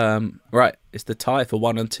 Right, it's the tie for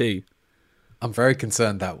 1 and 2. I'm very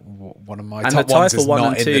concerned that one of my and top the tie ones for is 1 not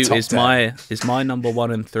and in 2 the top is 10. is my number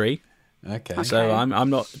 1 and 3. Okay. So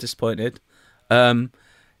I'm not disappointed. Emma,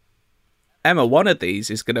 one of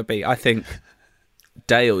these is going to be, I think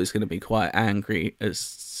Dale is going to be quite angry.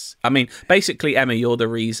 Basically, Emma, you're the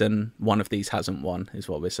reason one of these hasn't won, is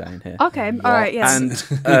what we're saying here. Okay, all right,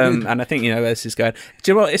 yes. And I think where this is going.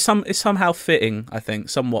 Do you know what? It's somehow fitting, I think,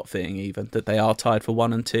 somewhat fitting even, that they are tied for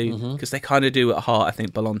 1 and 2, because they kind of do at heart, I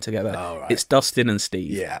think, belong together. Oh, right. It's Dustin and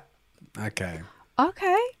Steve. Yeah. Okay.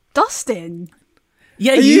 Dustin.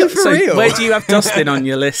 Yeah, Are you for real? Where do you have Dustin on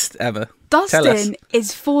your list, Emma? Dustin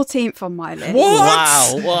is 14th on my list. What?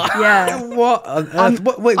 Wow. What? Yeah. What on earth?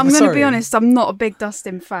 I'm going to be honest, I'm not a big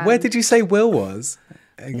Dustin fan. Where did you say Will was?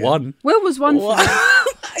 Again. 1. Will was 1 for me.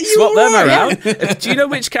 Swap them around. Do you know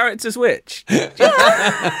which character's which?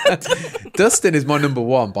 Dustin is my number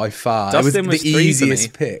 1 by far. Dustin it was the 3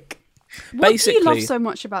 easiest pick. What do you love so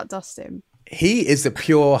much about Dustin? He is the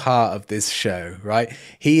pure heart of this show, right?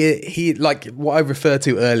 He like what I referred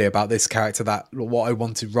to earlier about this character, that what I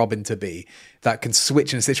wanted Robin to be, that can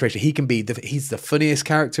switch in a situation. He can be he's the funniest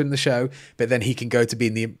character in the show, but then he can go to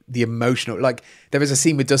being the emotional. Like, there is a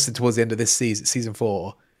scene with Dustin towards the end of this season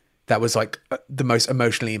 4, that was like the most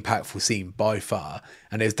emotionally impactful scene by far,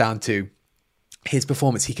 and it's down to his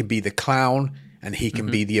performance. He can be the clown and he can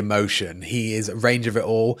be the emotion. He is a range of it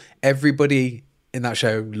all. Everybody in that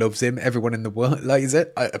show loves him. Everyone in the world, like, is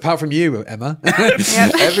it? Apart from you, Emma.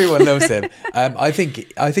 Everyone loves him. I think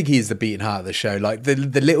he is the beating heart of the show. Like the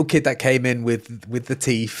little kid that came in with the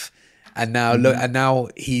teeth, and now now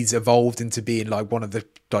he's evolved into being like one of the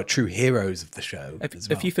true heroes of the show.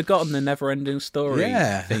 Have you forgotten the never-ending story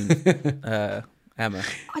thing, Emma?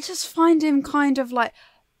 I just find him kind of like,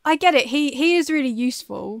 I get it. He is really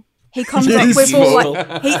useful. He comes up with all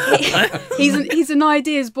like he's an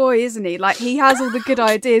ideas boy, isn't he? Like, he has all the good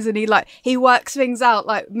ideas, and he works things out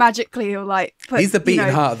like magically, or like he's the beating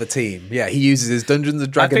heart of the team. Yeah, he uses his Dungeons and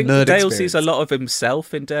Dragons nerd Dale experience. sees a lot of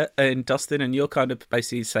himself in Dustin, and you're kind of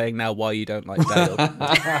basically saying now why you don't like Dale.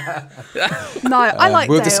 No, I like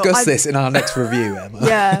We'll Dale. discuss this in our next review, Emma.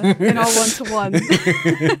 Yeah, in our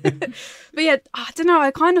 1-to-1. But yeah, I don't know.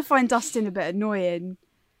 I kind of find Dustin a bit annoying.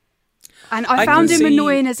 And I found him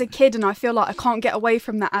annoying as a kid, and I feel like I can't get away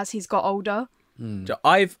from that as he's got older.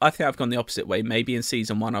 I think I've gone the opposite way. Maybe in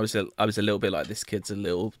season 1, I was a little bit like, this kid's a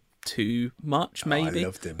little too much, maybe. I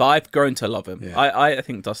loved him. But I've grown to love him. Yeah. I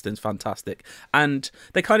think Dustin's fantastic. And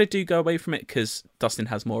they kind of do go away from it because Dustin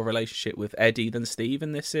has more relationship with Eddie than Steve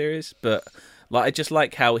in this series. But like, I just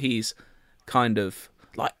like how he's kind of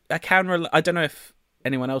like, I don't know if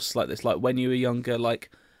anyone else is like this. Like, when you were younger,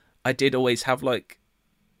 like, I did always have like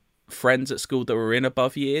friends at school that were in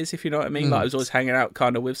above years, if you know what I mean. Like, I was always hanging out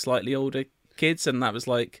kind of with slightly older kids, and that was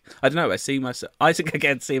like, I don't know, I think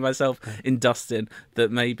again see myself in Dustin,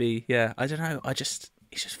 that maybe, I don't know, he's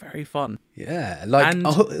just very fun. Yeah,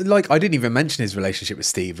 like I didn't even mention his relationship with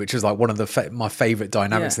Steve, which is like one of my favorite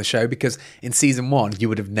dynamics of the show, because in season 1 you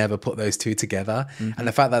would have never put those two together, and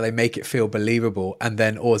the fact that they make it feel believable and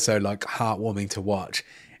then also like heartwarming to watch.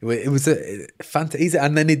 It was a fantasy,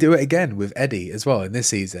 and then they do it again with Eddie as well in this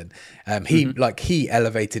season. He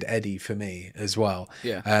elevated Eddie for me as well.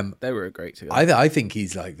 Yeah, they were great together. I think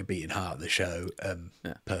he's like the beating heart of the show,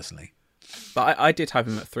 personally. But I did have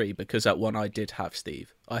him at 3 because at 1 I did have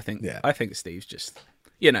Steve. I think Steve's just,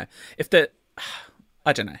 if the,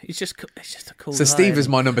 I don't know, he's just a cool So guy. Steve is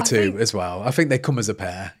my number 2 as well. I think they come as a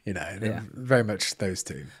pair, very much those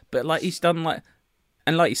two. But like, he's done like.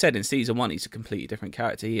 And like you said, in season 1, he's a completely different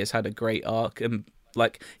character. He has had a great arc, and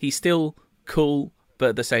like, he's still cool, but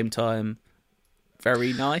at the same time,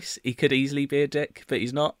 very nice. He could easily be a dick, but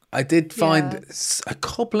he's not. I did find a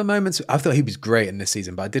couple of moments. I thought he was great in this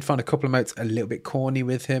season, but I did find a couple of moments a little bit corny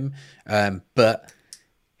with him. But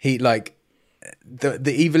he like the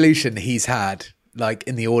evolution he's had, like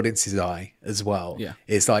in the audience's eye as well,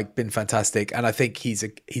 is like been fantastic. And I think he's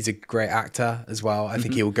a great actor as well. I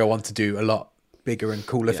think he will go on to do a lot bigger and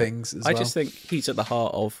cooler things as well. I just think he's at the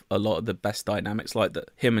heart of a lot of the best dynamics, like that.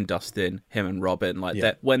 Him and Dustin, him and Robin, like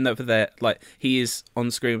that. When they're there, like he is on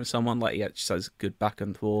screen with someone, like he actually says good back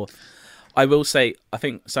and forth. I will say, I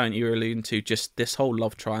think something you were alluding to, just this whole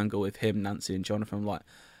love triangle with him, Nancy, and Jonathan.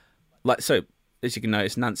 Like so, as you can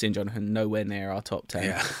notice, Nancy and Jonathan nowhere near our top 10.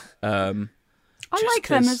 Yeah. I like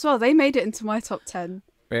them as well. They made it into my top 10.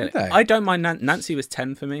 Really? I don't mind. Nancy was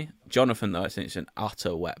 10 for me. Jonathan, though, I think it's an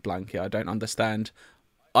utter wet blanket. I don't understand.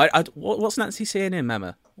 What's Nancy seeing in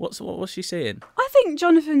Emma? What's she seeing? I think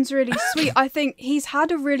Jonathan's really sweet. I think he's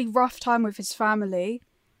had a really rough time with his family.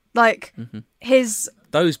 Like,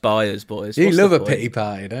 Those buyers, boys. You love a pity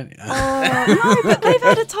party, don't you? No, but they've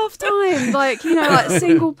had a tough time. Like, you know, like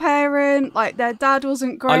single parent, like their dad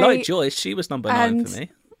wasn't great. I like Joyce. She was number 9 for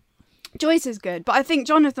me. Joyce is good. But I think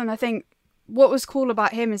Jonathan, what was cool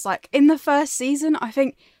about him is like in the first season, I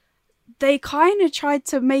think they kind of tried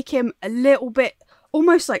to make him a little bit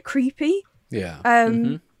almost like creepy. Yeah.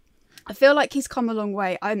 I feel like he's come a long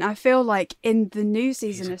way. And I feel like in the new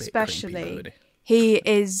season, especially, he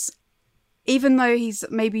is, even though he's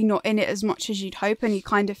maybe not in it as much as you'd hope, and he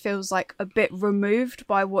kind of feels like a bit removed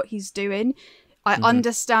by what he's doing. I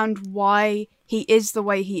understand why he is the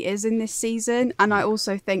way he is in this season. And I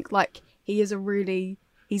also think like he is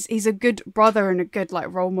he's a good brother and a good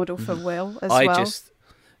like role model for Will as well.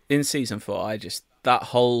 In season 4, that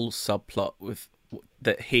whole subplot with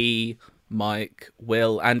that he, Mike,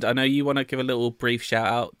 Will, and I know you want to give a little brief shout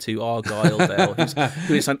out to Argyle there,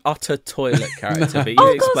 who is an utter toilet character. But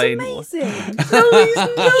you explain amazing. No, he's not.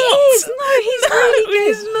 He is. No, he's really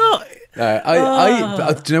good. He's not.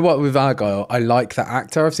 Do you know what, with Argyle, I like that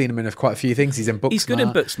actor. I've seen him in quite a few things. He's in Booksmart. He's good in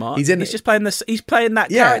Booksmart. He's just playing this. He's playing that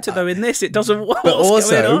character though. In this, it doesn't work. But what's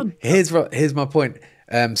going also, on? here's my point.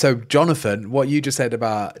 So Jonathan, what you just said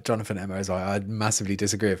about Jonathan, Emma, is I massively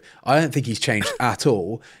disagree with. I don't think he's changed at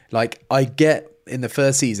all. Like, I get in the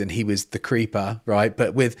first season he was the creeper, right?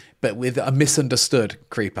 But with a misunderstood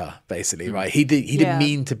creeper, basically, right? He didn't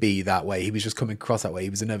mean to be that way. He was just coming across that way. He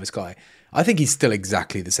was a nervous guy. I think he's still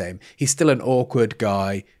exactly the same. He's still an awkward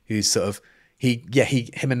guy who's sort of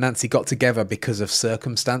him and Nancy got together because of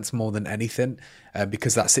circumstance more than anything,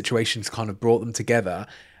 because that situation's kind of brought them together.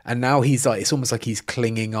 And now he's like, it's almost like he's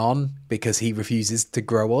clinging on because he refuses to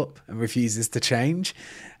grow up and refuses to change.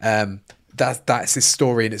 That's his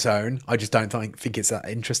story in its own. I just don't think it's that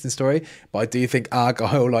interesting story. But I do think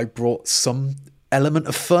Argyle like brought some element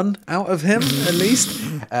of fun out of him at least.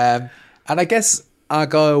 And I guess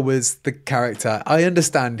Argyle was the character. I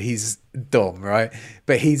understand he's dumb, right?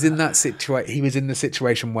 But he's in that situation. He was in the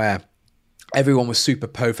situation where everyone was super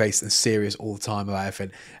po-faced and serious all the time about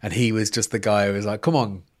everything, and he was just the guy who was like, "Come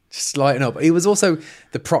on, just lighten up." He was also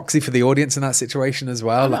the proxy for the audience in that situation as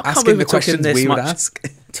well, like asking the questions we would ask.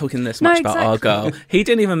 Talking this much about Argyle, he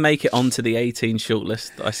didn't even make it onto the 18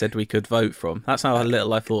 shortlist that I said we could vote from. That's how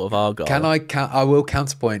little I thought of Argyle. I will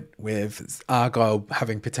counterpoint with Argyle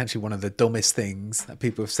having potentially one of the dumbest things that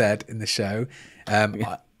people have said in the show.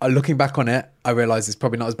 Looking back on it, I realise it's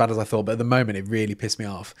probably not as bad as I thought, but at the moment it really pissed me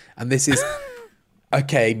off. And this is,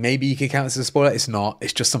 okay, maybe you could count this as a spoiler. It's not.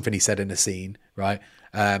 It's just something he said in a scene, right?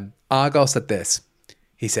 Argyle said this.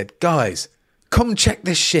 He said, "Guys, come check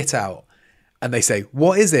this shit out." And they say,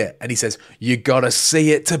 "What is it?" And he says, "You gotta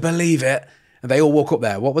see it to believe it." And they all walk up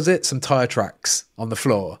there. What was it? Some tyre tracks on the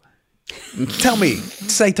floor. Tell me,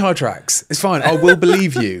 say tyre tracks. It's fine. I will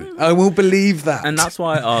believe you. I will believe that. And that's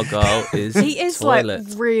why Argyle is. He is toilet.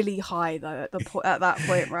 like really high though at that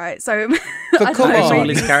point, right? So but come on, all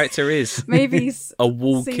his character is maybe he's a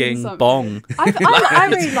walking bong. I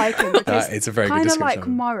really like him because it's a very good kind of description. like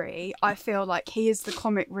Murray. I feel like he is the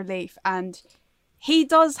comic relief, and he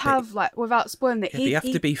does have like, without spoiling it, you have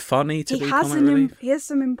to be funny to be has comic relief. He has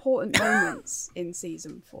some important moments in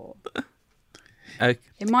season 4.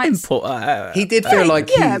 It might he did feel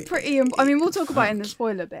like pretty. I mean, we'll talk about it in the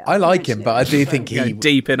spoiler bit. I like him, but I do think he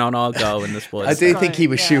deep in on Argyle in the spoilers. I do think he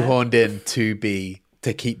was shoehorned in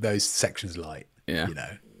to keep those sections light. Yeah, you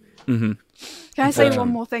know. Mm-hmm. Can I say one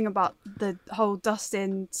more thing about the whole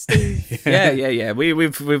Dustin, Steve? Yeah.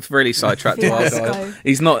 We've really sidetracked Argyle.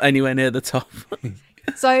 He's not anywhere near the top.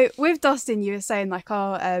 So with Dustin, you were saying like,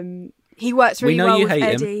 he works really know well you with hate him.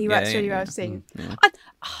 Eddie. He works really well with Steve.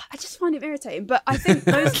 I just find him irritating. But I think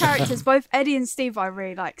those characters, both Eddie and Steve, I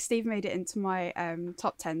really like. Steve made it into my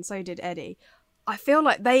top 10, so did Eddie. I feel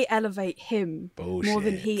like they elevate him more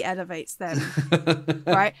than he elevates them,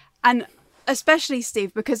 right? And especially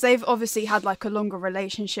Steve, because they've obviously had like a longer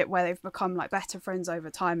relationship where they've become like better friends over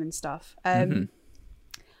time and stuff. I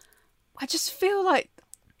just feel like,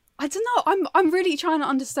 I don't know. I'm really trying to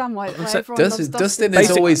understand why everyone loves Dustin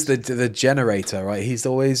is always the generator, right? He's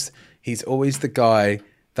always the guy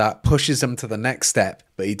that pushes them to the next step,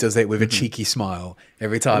 but he does it with a cheeky smile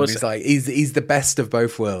every time. He's like he's the best of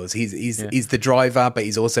both worlds. He's the driver, but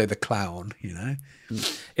he's also the clown. You know.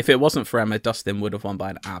 If it wasn't for Emma, Dustin would have won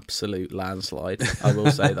by an absolute landslide. I will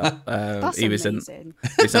say that. He was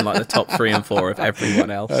in like the top 3 and 4 of everyone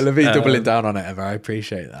else. I love you doubling down on it, Emma. I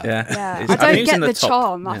appreciate that. Yeah. I don't get the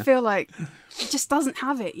charm. I feel like he just doesn't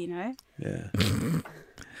have it, you know? Yeah.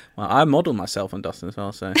 Well, I model myself on Dustin as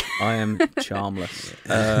well, so I am charmless.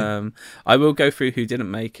 I will go through who didn't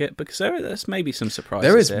make it, because there's maybe some surprises.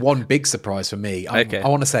 There is here. one big surprise for me. I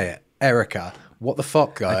want to say it. Erica. What the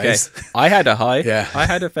fuck, guys? Okay. I had a high. Yeah. I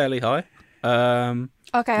had a fairly high. I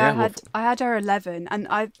had her 11, and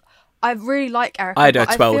I really like Erica. I had her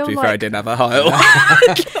 12, to be fair. I didn't have a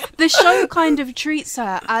high. The show kind of treats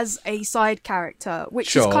her as a side character,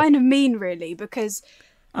 which is kind of mean, really, because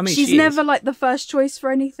she's never like the first choice for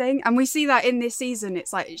anything. And we see that in this season.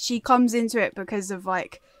 It's like she comes into it because of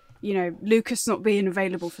like, you know, Lucas not being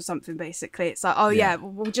available for something, basically. It's like,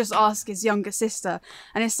 we'll just ask his younger sister.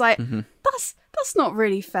 And it's like, that's not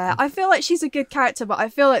really fair. I feel like she's a good character, but I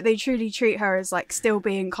feel like they truly treat her as like still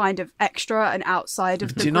being kind of extra and outside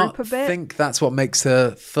of the group a bit. Do you not think that's what makes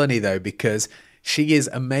her funny, though? Because she is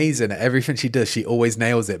amazing at everything she does. She always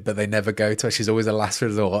nails it, but they never go to her. She's always a last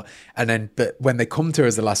resort. But when they come to her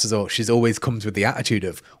as a last resort, she's always comes with the attitude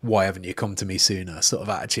of, why haven't you come to me sooner, sort of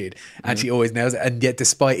attitude. And she always nails it. And yet,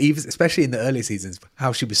 despite, even especially in the early seasons,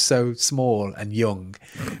 how she was so small and young,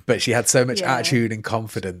 but she had so much attitude and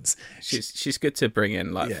confidence. She's good to bring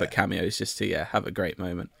in for cameos, just to have a great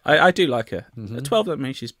moment. I do like her. 12 doesn't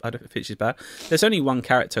mean I don't think she's bad. There's only one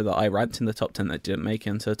character that I ranked in the top 10 that didn't make it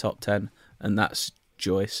into the top 10. And that's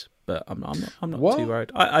Joyce, but I'm not too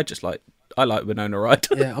worried. I like Winona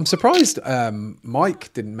Ryder. Yeah, I'm surprised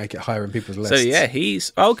Mike didn't make it higher in people's lists. So yeah,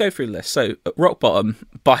 I'll go through the list. So rock bottom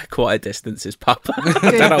by quite a distance is Papa.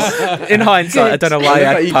 I don't know, in hindsight, I don't know why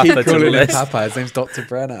I had Papa to the list. Papa, his name's Dr.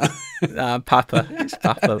 Brenner. Papa, it's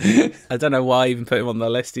Papa. I don't know why I even put him on the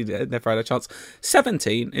list. He never had a chance.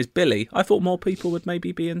 17 is Billy. I thought more people would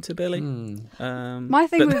maybe be into Billy. My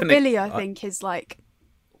thing with Billy, I think, is like,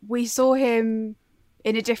 we saw him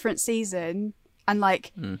in a different season, and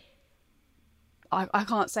like I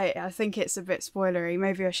can't say it. I think it's a bit spoilery.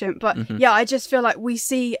 Maybe I shouldn't. But I just feel like we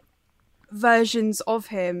see versions of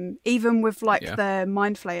him, even with like the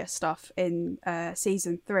Mind Flayer stuff in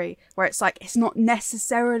season 3, where it's like it's not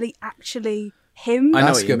necessarily actually him. I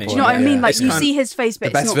know what you mean. Do you know what I mean? Like, you see his face, but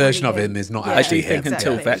the best it's not version really of him is not I actually do think him.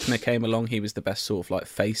 until Vecna came along, he was the best sort of like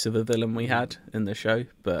face of a villain we had in the show.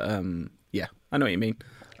 But I know what you mean.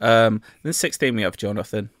 Then 16 we have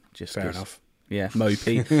Jonathan. Fair enough. Yeah,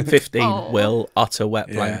 mopey. 15 Will, utter wet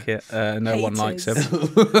blanket. No one likes him.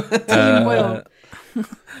 Will.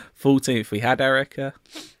 14th we had Erica.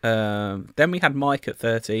 Then we had Mike at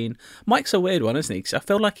 13. Mike's a weird one, isn't he? 'Cause I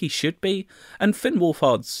feel like he should be. And Finn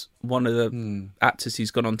Wolfhard's one of the actors who's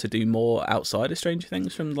gone on to do more outside of Stranger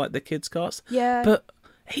Things from like the kids cast. Yeah. But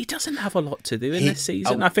he doesn't have a lot to do in this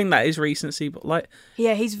season. I think that is recency, but like,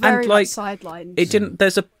 he's very like sidelined. It didn't.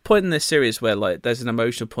 There's a point in this series where like there's an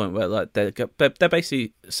emotional point where like they're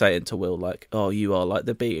basically saying to Will like, "Oh, you are like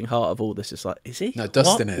the beating heart of all this." It's like, is he? No,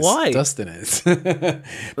 Dustin what? is. Why? Dustin is. But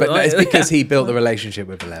no, it's because he built the relationship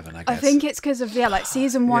with 11. I guess. I think it's because of like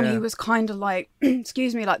season 1. He was kind of like,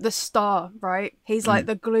 excuse me, like the star, right? He's like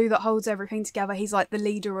the glue that holds everything together. He's like the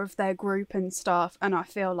leader of their group and stuff. And I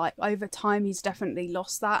feel like over time he's definitely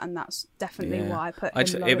lost that, and that's definitely why I put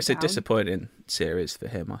him it was down. a disappointing series for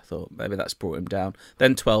him. I thought maybe that's brought him down.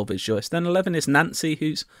 Then 12 is Joyce. Then 11 is Nancy,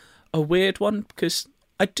 who's a weird one because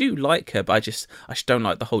I do like her, but I just don't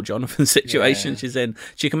like the whole Jonathan situation she's in.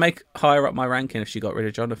 She can make higher up my ranking if she got rid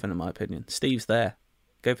of Jonathan, in my opinion. Steve's there.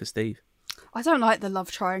 Go for Steve. I don't like the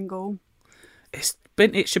love triangle.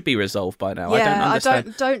 It should be resolved by now. Yeah, I don't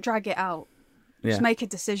understand. Don't drag it out. Just make a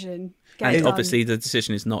decision. And obviously the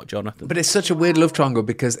decision is not Jonathan. But it's such a weird love triangle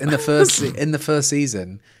because in the first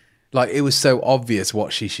season, like it was so obvious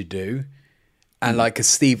what she should do. And like a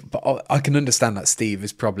Steve, but I can understand that Steve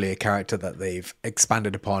is probably a character that they've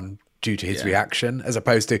expanded upon due to his reaction, as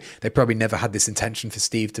opposed to they probably never had this intention for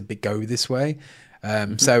Steve to go this way.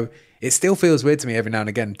 So it still feels weird to me every now and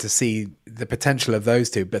again to see the potential of those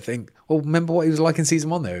two, but think, well, remember what he was like in season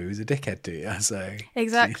 1 though? He was a dickhead to you, so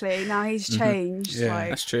Exactly. Now he's changed. Yeah. Like,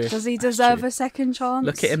 That's true. Does he That's deserve true. a second chance?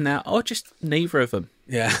 Look at him now. Oh, just neither of them.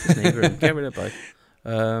 yeah. Neither of them. Get rid of both.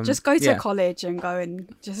 Just go to yeah. college and go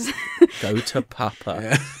and just. Go to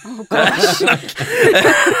Papa. Oh gosh!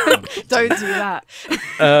 Don't do that.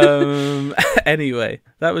 Anyway,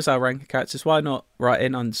 that was our ranking characters. Why not write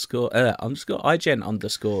in IGN_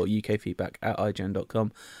 UK feedback at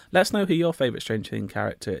IGN.com. Let us know who your favourite Stranger Things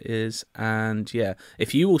character is. And yeah,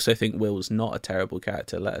 if you also think Will's not a terrible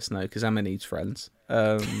character, let us know, because Emma needs friends.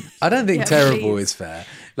 I don't think Yeah, terrible please. is fair.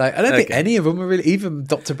 Like, I don't think any of them are really, even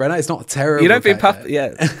Dr. Brenner, it's not terrible. You don't think character. Papa?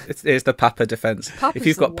 Yeah, it's the Papa defense. Papa's If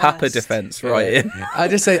you've got the Papa worst. defense, right in. I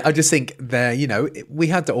just think they're, we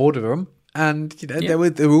had to order them, and they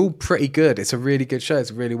were all pretty good. It's a really good show.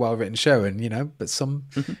 It's a really well written show, and but some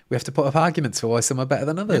we have to put up arguments for why some are better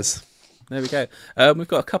than others. There we go. We've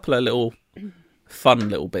got a couple of little fun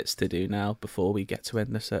little bits to do now before we get to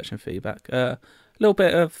end the search and feedback. A little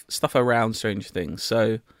bit of stuff around Stranger Things.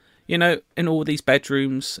 So, in all these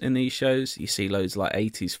bedrooms in these shows, you see loads of like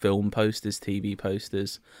 80s film posters, TV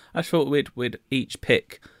posters. I thought we'd each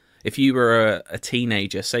pick, if you were a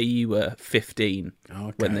teenager, say you were 15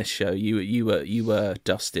 when this show, you were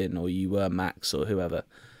Dustin or you were Max or whoever.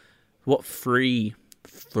 What three?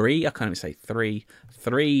 I can't even say three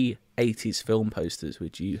 80s film posters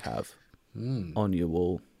would you have on your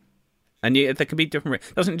wall? And there can be different.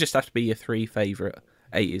 It doesn't just have to be your 3 favourite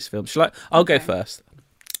 80s films. I'll go first.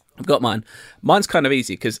 I've got mine. Mine's kind of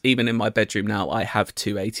easy because even in my bedroom now, I have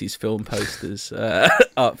 2 80s film posters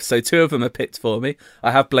up. So 2 of them are picked for me.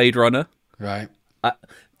 I have Blade Runner. Right. Do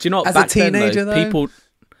you know what? As back a teenager, then, though?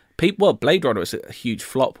 Well, Blade Runner was a huge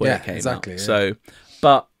flop when it came exactly, out. yeah. So,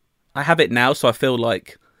 but I have it now, so I feel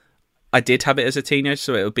like I did have it as a teenager,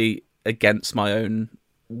 so it would be against my own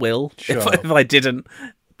will if I didn't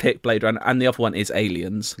pick Blade Runner. And the other one is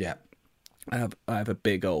Aliens. Yeah. I have a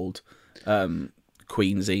big old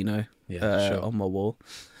Queen Xeno on my wall.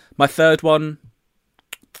 My third one,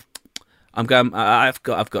 I've got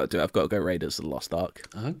to go Raiders of the Lost Ark.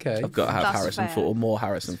 Okay. I've got to have That's Harrison fair. Ford, or more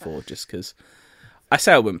Harrison Ford, just because I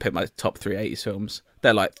say I wouldn't pick my top 3 80s films.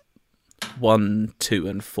 They're like 1, 2,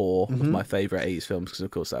 and 4 of my favourite 80s films, because of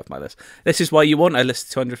course I have my list. This is why you want a list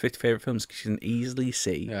of 250 favourite films, because you can easily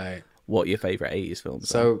see what your favourite 80s films are.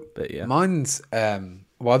 So But yeah. mine's,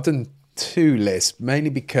 I've done 2 lists, mainly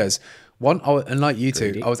because one, unlike you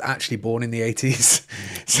two, I was actually born in the 80s.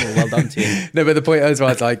 So, Well done to you. No, but the point is,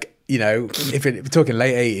 was like, if we're talking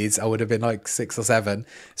late 80s, I would have been like 6 or 7.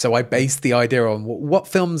 So I based the idea on what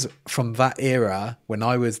films from that era, when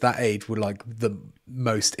I was that age, were like the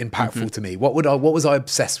most impactful to me. What was I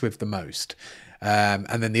obsessed with the most?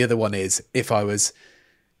 And then the other one is if I was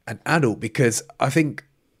an adult, because I think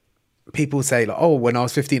people say like, oh, when I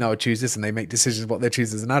was 15, I would choose this, and they make decisions what they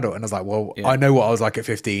choose as an adult. And I was like, well, I know what I was like at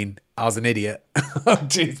 15. I was an idiot. I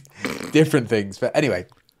choose different things. But anyway,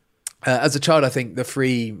 as a child, I think the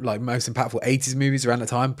 3 like most impactful 80s movies around the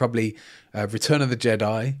time, probably Return of the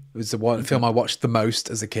Jedi was the one film I watched the most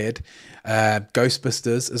as a kid.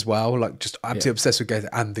 Ghostbusters as well, like just absolutely obsessed with Ghost,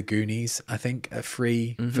 and The Goonies. I think are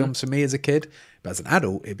 3 films for me as a kid. But as an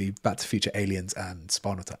adult, it'd be Back to the Future, Aliens, and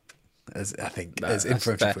Spinal Tap. As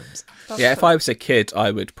influential films. Yeah, if I was a kid,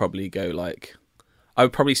 I would probably go I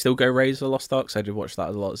would probably still go Raiders of the Lost Ark, because I did watch that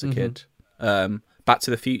a lot as a kid. Back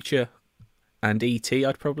to the Future and E.T.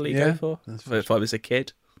 I'd probably go for if I was a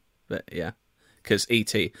kid. But yeah, because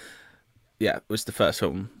E.T. was the first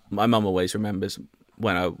film. My mum always remembers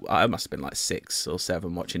when I must have been like 6 or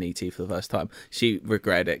 7 watching E.T. for the first time. She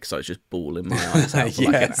regretted it because I was just bawling my eyes out for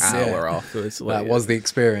like an hour afterwards. That was the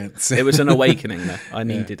experience. It was an awakening though. I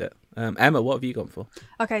needed it. Emma, what have you gone for?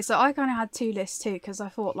 Okay, so I kind of had 2 lists too, because I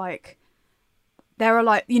thought like there are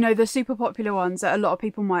like, the super popular ones that a lot of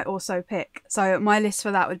people might also pick. So my list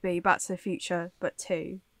for that would be Back to the Future, but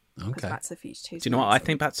 2. Okay. Back to the Future 2. Do you know what I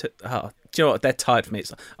think? Do you know what? They're tied for me.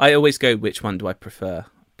 I always go, which one do I prefer?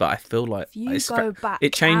 But I feel like If you go back,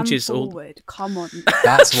 it changes and all. forward. Come on.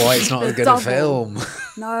 That's why it's not as good a Double. film.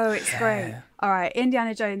 No, it's great. All right,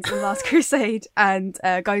 Indiana Jones and the Last Crusade and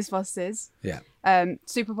Ghostbusters. Yeah.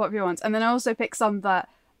 Super popular ones. And then I also picked some that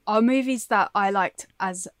are movies that I liked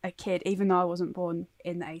as a kid, even though I wasn't born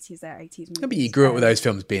in the 80s. They're 80s movies. But you grew up with those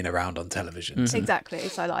films being around on television. So. Exactly.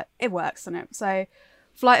 So like it works on it. So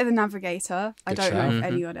Flight of the Navigator. I don't know if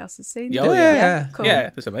anyone else has seen. Oh, yeah. Cool. Yeah,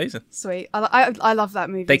 it's amazing. Sweet. I love that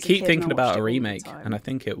movie. They as a keep kid, thinking and I about watched a it all the remake, time. and I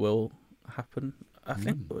think it will happen. I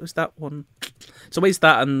think what was that one? It's always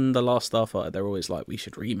that and The Last Starfighter. They're always like, we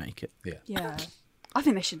should remake it. Yeah. I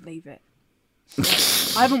think they should leave it.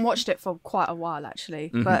 I haven't watched it for quite a while actually,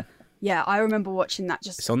 but yeah, I remember watching that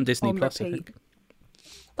just. It's on Disney Plus, I repeat. think.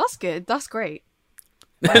 That's good. That's great.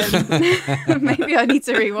 Maybe I need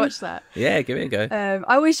to rewatch that. Yeah, give it a go.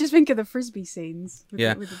 I always just think of the frisbee scenes with,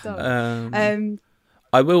 Yeah. with the dog.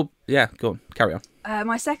 I will. Yeah, go on, carry on.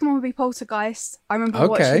 My second one would be Poltergeist. I remember Okay.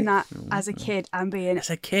 watching that as a kid and being As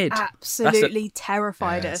a kid, absolutely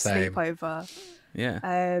terrified at a same. sleepover.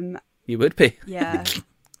 yeah, you would be. Yeah.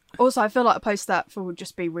 Also, I feel like a poster that would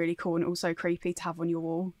just be really cool and also creepy to have on your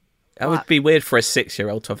wall. That would be weird for a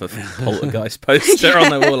 6-year-old to have a Poltergeist poster on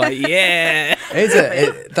the wall. Like, yeah,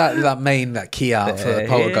 That key art for the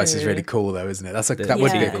Poltergeist is really cool, though, isn't it? That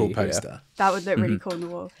would be a cool Yeah. poster. That would look really cool on the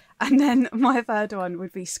wall. And then my third one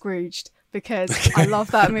would be Scrooged because I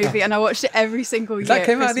love that movie and I watched it every single year. That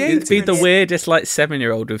came out in the Christmas. it'd be the weirdest like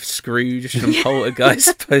 7-year-old with Scrooge and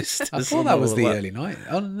Poltergeist posters. I thought that was the early 90s.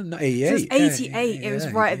 Oh, no, 88. It was 88. It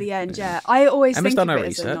was right at the end, yeah. I always Emma's think done of her it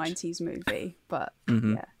as a research. 90s movie, but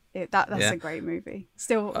yeah, that's Yeah. a great movie.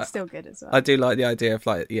 Still good as well. I do like the idea of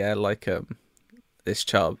this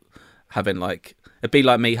child having like it'd be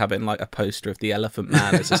like me having like a poster of the Elephant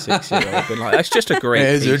Man as a 6-year-old. Being like, that's just a great.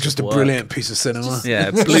 It's piece just of a work. brilliant piece of cinema.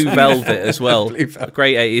 Yeah, Blue Velvet as well. Blue Velvet.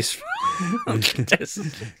 Great 80s.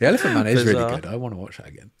 The Elephant Man is really Bizarre. good. I want to watch that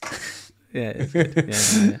again. Yeah, it's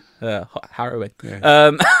good. Yeah. Harrowing.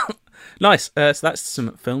 Yeah. Nice. So that's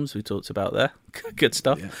some films we talked about there. Good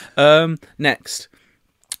stuff. Next,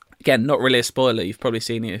 again, not really a spoiler. You've probably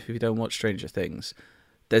seen it if you don't watch Stranger Things.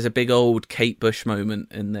 There's a big old Kate Bush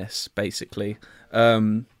moment in this, basically.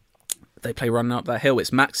 They play Running Up That Hill.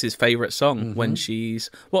 It's Max's favourite song when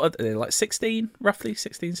she's, what are they, like 16, roughly?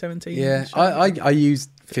 16, 17? Yeah, I use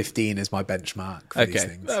 15 as my benchmark for these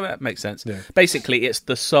things. Well, that makes sense. Yeah. Basically, it's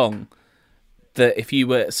the song that if you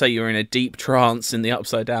were, say you're in a deep trance in the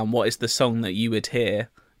Upside Down, what is the song that you would hear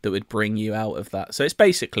that would bring you out of that? So it's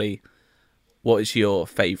basically, what is your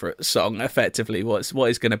favourite song, effectively? What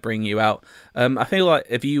is going to bring you out? I feel like,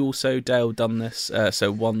 have you also, Dale, done this? So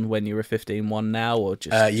one when you were 15, one now, or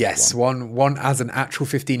just yes, one as an actual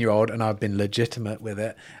 15-year-old, and I've been legitimate with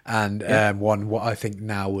it, and one what I think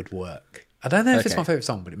now would work. I don't know if it's my favourite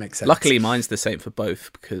song, but it makes sense. Luckily, mine's the same for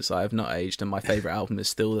both because I have not aged, and my favourite album is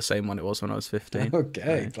still the same one it was when I was 15. Okay,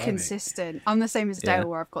 blimey. Consistent. I'm the same as Dale, Yeah.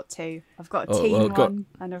 where I've got two. I've got a Oh, teen well, one,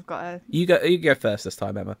 and I've got a You go first this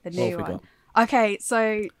time, Emma. the What new have we one. got? Okay,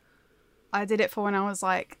 so I did it for when I was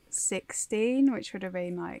like 16, which would have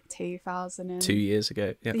been like 2000 and 2 years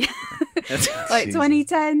ago. Yeah. like Jesus.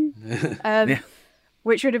 2010,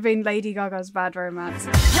 which would have been Lady Gaga's Bad Romance.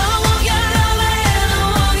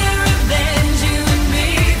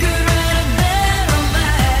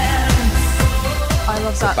 I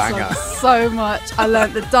love that banger. song so much. I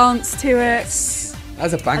learnt the dance to it.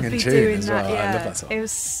 That's a I'd banging be tune doing as that. well. Yeah, I love that song. it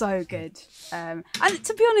was so good. And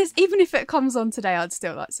to be honest, even if it comes on today, I'd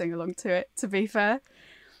still like sing along to it. To be fair,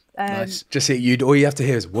 Nice. Just all you have to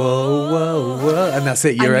hear is whoa, whoa, whoa, and that's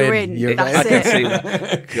it. You're And you're in. in. You're That's I in. can it. see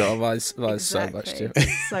that. God, mine's so much too.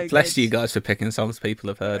 Exactly. So Bless good. you guys for picking songs people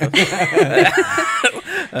have heard of.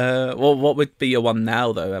 What would be your one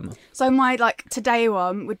now, though, Emma? So my like today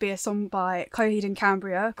one would be a song by Coheed and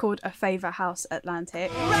Cambria called "A Favourite House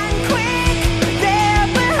Atlantic." Run quick, they're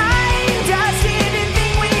behind us. Didn't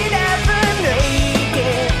think we'd ever make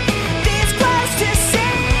it this close to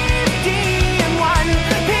safety in one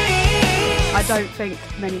piece. I don't think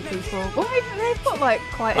many people. Well, they've got like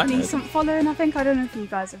quite I a know decent following. I think I don't know if you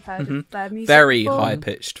guys have heard of their music. Very before. high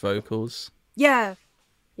pitched vocals. Yeah.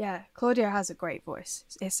 Claudia has a great voice.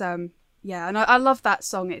 It's and I love that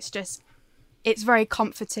song. It's very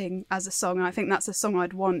comforting as a song, and I think that's a song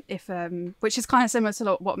I'd want if which is kind of similar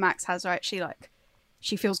to what Max has, right?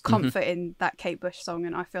 She feels comfort in that Kate Bush song,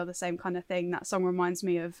 and I feel the same kind of thing. That song reminds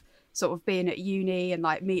me of sort of being at uni and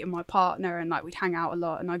like meeting my partner, and like we'd hang out a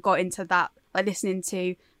lot, and I got into that like listening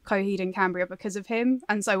to Coheed and Cambria because of him,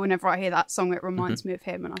 and so whenever I hear that song, it reminds me of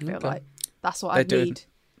him, and I feel like that's what I need.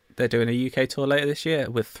 They're doing a UK tour later this year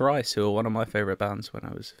with Thrice, who are one of my favourite bands when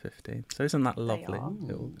I was 15. So isn't that lovely?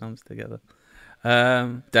 It all comes together.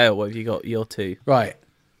 Dale, what have you got? Your two. Right.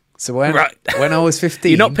 So when I was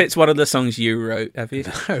 15, You've not picked one of the songs you wrote, have you?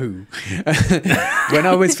 No. when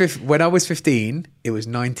I was 15, it was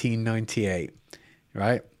 1998,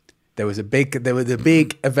 right? There was a big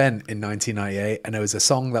event in 1998, and there was a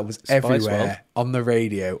song that was everywhere World. on the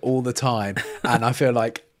radio all the time, and I feel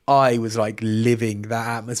like I was like living that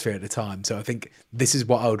atmosphere at the time. So I think this is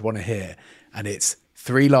what I would want to hear, and it's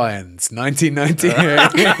Three Lions, 1998.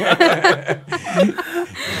 3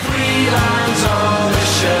 lines on the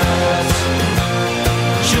shirt.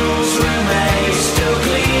 Jewels remain still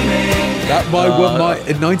gleaming. In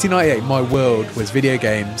 1998, my world was video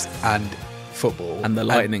games and football And the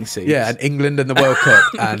lightning seeds. Yeah, and England and the World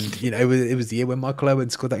Cup, and it was the year when Michael Owen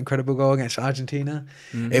scored that incredible goal against Argentina.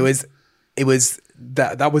 Mm-hmm. It was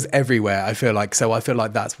that was everywhere. I feel like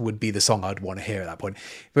that would be the song I'd want to hear at that point.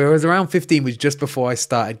 But it was around 15, was just before I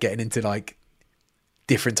started getting into like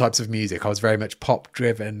different types of music. I was very much pop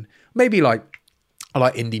driven, maybe like. I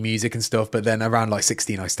like indie music and stuff, but then around like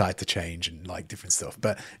 16, I started to change and like different stuff.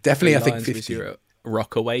 But definitely, I think 15. Your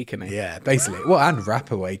rock awakening. Yeah, basically. Well, and rap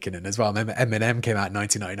awakening as well. I remember Eminem came out in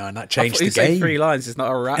 1999. That changed the game. 3 lines is not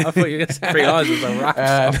a rap. I thought you were going to say 3 lines was a rap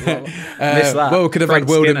song. Miss that. Well, we could have Frank had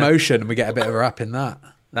World in Skinner. Motion and we get a bit of rap in that.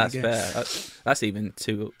 That's fair. That's even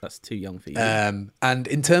too. That's too young for you. And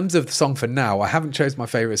in terms of the song for now, I haven't chose my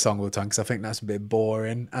favourite song all the time because I think that's a bit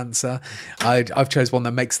boring answer. I've chose one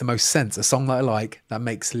that makes the most sense, a song that I like that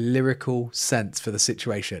makes lyrical sense for the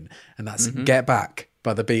situation, and that's "Get Back"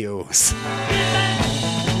 by the Beatles.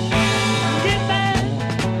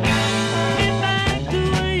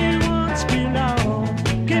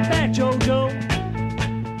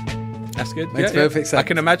 That's good. Makes perfect sense. I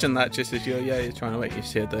can imagine that just as you're trying to wait. You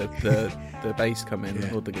hear the bass come in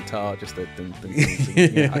or the guitar, just the dun, dun,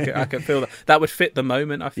 dun, dun. I can feel that. That would fit the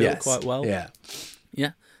moment. I feel quite well. Yeah.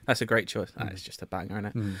 That's a great choice. That is just a banger,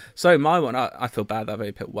 isn't it? So my one, I feel bad that I've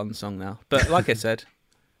only picked one song now, but like I said,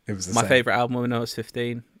 It was the my same. favourite album when I was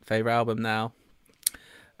 15. Favourite album now.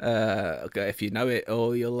 Okay, if you know it,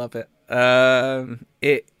 you'll love it.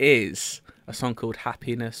 It is a song called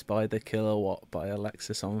 "Happiness" by The Kilowatt by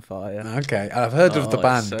Alexis on Fire. Okay, I've heard of the it's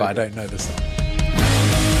band, so but I good. don't know the song.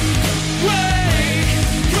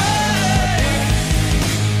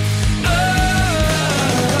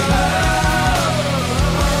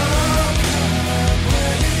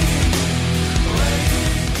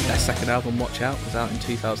 Their second album, Watch Out, was out in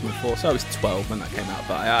 2004, so I was 12 when that came out,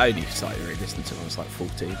 but I only started really listening to it when I was like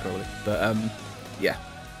 14 probably. But yeah,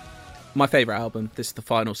 my favourite album. This is the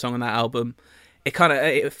final song on that album.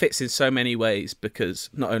 It fits in so many ways because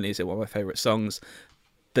not only is it one of my favourite songs,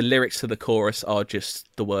 the lyrics to the chorus are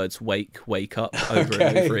just the words "wake, wake up" over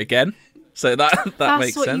and over again. So that That's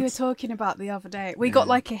makes what sense. you were talking about the other day. We got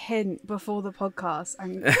like a hint before the podcast,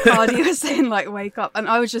 and Cardi was saying like "wake up," and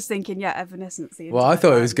I was just thinking, Evanescence. Well, I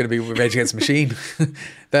thought it was going to be Rage Against the Machine.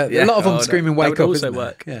 A lot of them screaming "wake that up" would also isn't there?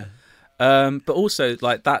 work. Yeah. But also,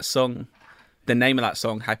 like that song, the name of that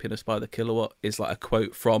song, "Happiness" by The Kilowatt, is like a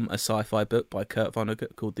quote from a sci-fi book by Kurt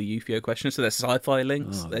Vonnegut called The UFO Question. So there's sci-fi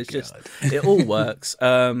links. There's just, it all works.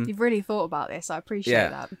 You've really thought about this. I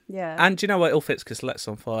appreciate that. Yeah. And do you know what? It all fits because Let's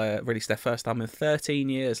on Fire released their first album in 13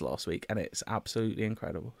 years last week, and it's absolutely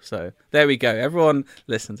incredible. So there we go. Everyone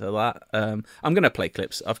listen to that. I'm going to play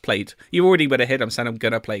clips. You already went ahead. I'm saying I'm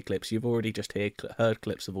going to play clips. You've already just heard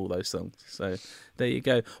clips of all those songs. So there you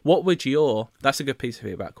go. That's a good piece of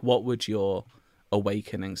feedback. What would your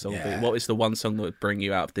awakening song be? What is the one song that would bring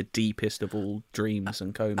you out of the deepest of all dreams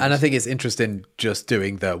and comas? And I think it's interesting just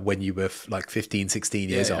doing when you were like 15, 16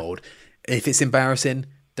 years old. If it's embarrassing,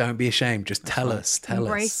 don't be ashamed. Just tell us.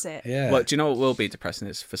 Embrace it. Yeah. Well, do you know what will be depressing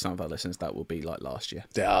is for some of our listeners that will be like last year.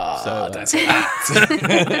 Don't say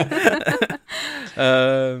that.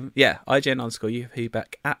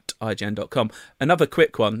 IGN_feedback at IGN.com. Another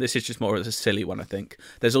quick one. This is just more as a silly one, I think.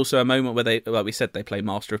 There's also a moment where they play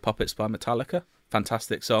Master of Puppets by Metallica.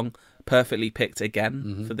 Fantastic song. Perfectly picked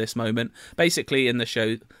again for this moment. Basically, in the show,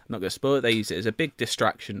 I'm not going to spoil it, they use it as a big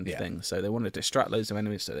distraction thing. So they want to distract loads of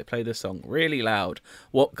enemies, so they play the song really loud.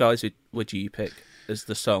 What guys would you pick as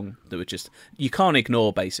the song that would just... You can't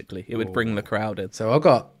ignore, basically. It would bring the crowd in. So I've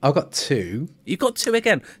got two. You got two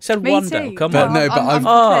again. Said Me one too. down. Come But on. no, but I'm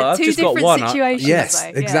I've two just got different one. situations. Yes, though,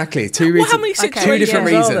 yeah. exactly. Two Well, reasons. how many Two situations different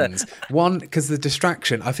are there? reasons. One, because the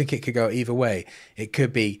distraction, I think it could go either way. It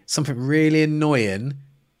could be something really annoying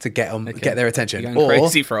to get their attention, You're going or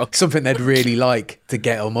crazy frog. something they'd really like to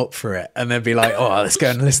get them up for it, and they'd be like, "Oh, let's go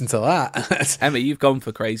and listen to that." Emma, you've gone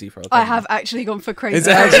for Crazy Frog. I haven't you? have actually gone for crazy. Is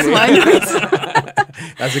it actually? That's my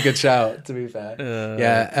notes. That's a good shout, to be fair.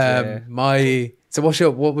 dear. So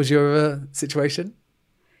what was your situation?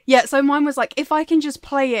 Yeah, so mine was like, if I can just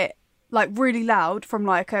play it like really loud from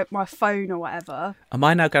like my phone or whatever. Am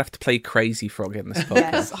I now going to have to play Crazy Frog in this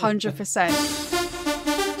podcast? Yes, 100%.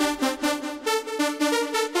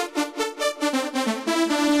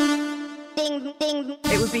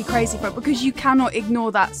 It would be Crazy Frog because you cannot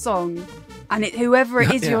ignore that song, and whoever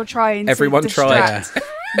it is you're trying Everyone to try distract,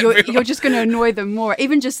 you're just going to annoy them more.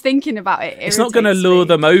 Even just thinking about it, It's not going to irritates lure me.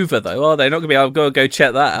 them over, though, are they? Not going to be, I'll go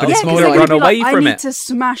check that out. But it's Yeah, more 'cause like- they're run gonna be away like, from I need it. to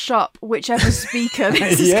smash up whichever speaker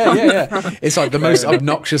this is Yeah. coming from. It's like the most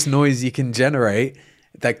obnoxious noise you can generate,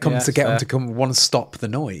 that comes Yeah, to get fair. them to come want to stop the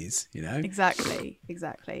noise. You know. Exactly. You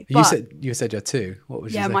But, said you had two. What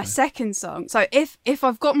was yeah, your my second song. So if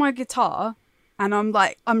I've got my guitar and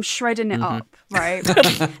I'm shredding it up, right?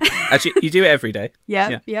 Actually, you do it every day.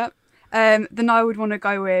 Yeah. Then I would want to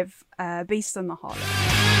go with Beast and the Harlot.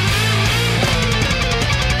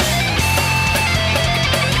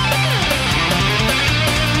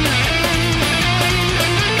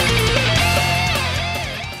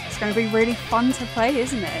 It's going to be really fun to play,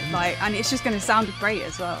 isn't it? And it's just going to sound great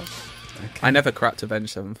as well. I never cracked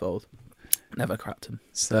Avenged Sevenfold. Never cracked them.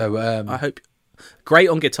 So I hope. Great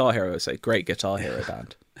on Guitar Hero, I say. Great Guitar Hero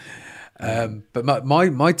band. but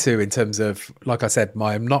my two, in terms of, like I said,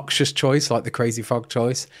 my obnoxious choice, like the Crazy Frog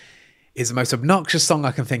choice, is the most obnoxious song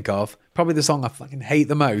I can think of. Probably the song I fucking hate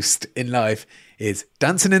the most in life is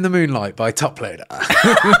 "Dancing in the Moonlight" by Top Loader.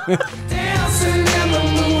 Dancing in the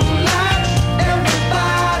moonlight,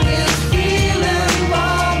 everybody's feeling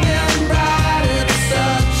warm and bright. It's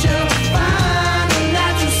such a fine and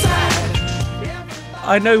natural sight.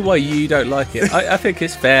 I know why you don't like it. I think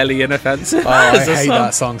it's fairly inoffensive. Oh, I as a hate song.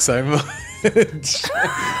 that song so much.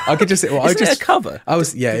 I could just. Well, Isn't it a cover?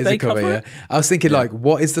 It's Did a they cover. cover Yeah, it? I was thinking like,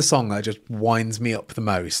 what is the song that just winds me up the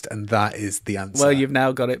most? And that is the answer. Well, you've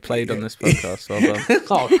now got it played on this podcast. Well done.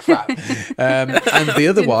 oh crap! And the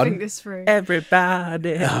other Didn't one, think this through.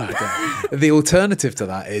 Everybody. the alternative to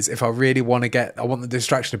that is if I really want to I want the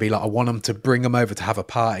distraction to be like, I want them to bring them over to have a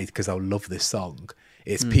party because they'll love this song.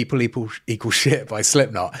 It's "People Equal Shit" by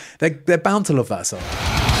Slipknot. They're bound to love that song.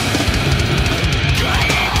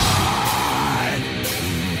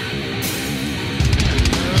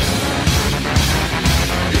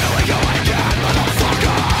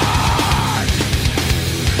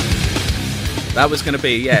 That was going to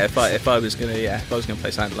be if I was going to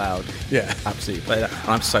play something loud. Yeah. Absolutely play that. And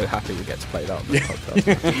I'm so happy we get to play that on the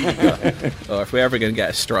podcast. Or if we're ever going to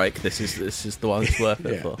get a strike, this is the one it's worth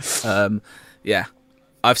it for. Yeah,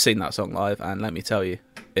 I've seen that song live, and let me tell you,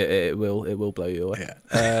 it will blow you away.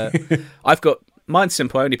 Yeah. I've got mine's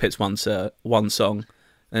simple. I only picked one song, and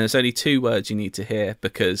there's only 2 words you need to hear,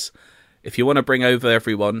 because if you want to bring over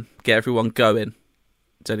everyone, get everyone going,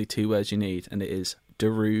 it's only 2 words you need, and it is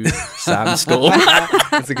Darude Sandstorm.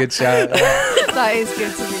 That's a good shout. That is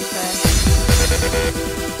good, to be fair.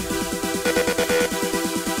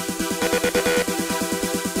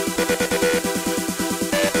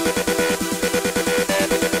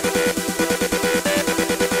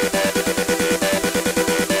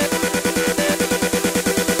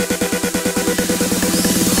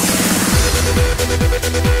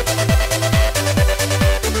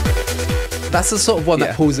 That's the sort of one Yeah.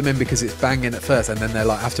 that pulls them in because it's banging at first, and then they're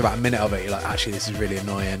like, after about a minute of it, you're like, actually, this is really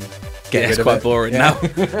annoying. Get It's rid of quite it. boring Yeah.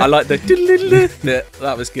 now. I like the diddle-diddle-diddle.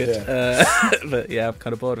 That was good. Yeah. But yeah, I'm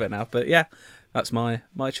kind of bored of it now. But yeah, that's my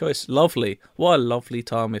choice. Lovely. What a lovely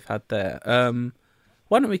time we've had there.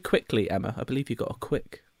 Why don't we quickly, Emma? I believe you got a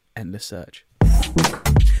quick endless search.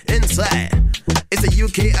 Inside, it's a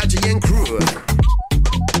UK IGN crew.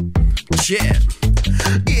 Yeah,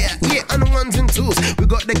 on the ones and twos. We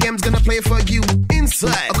got the games gonna play for you.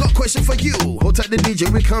 Inside, I got a question for you. Hold tight the DJ,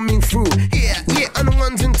 we coming through. Yeah, on the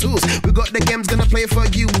ones and twos. We got the games gonna play for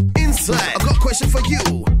you. Inside, I got a question for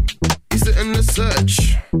you. Is it in the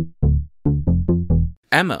search?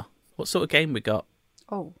 Emma, what sort of game we got?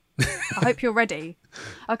 Oh, I hope you're ready.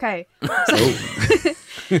 Okay.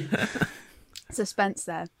 Suspense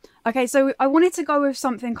there. Okay, so I wanted to go with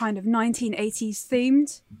something kind of 1980s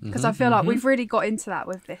themed, because I feel like we've really got into that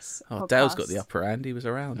with this. Oh, podcast. Dale's got the upper hand. He was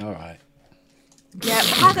around. All right. Yeah,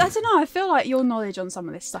 I don't know. I feel like your knowledge on some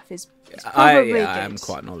of this stuff is probably good. I am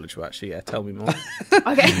quite knowledgeable, actually. Yeah, tell me more.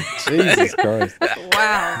 Okay. Jesus Christ.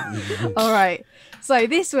 Wow. All right. So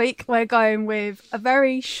this week we're going with a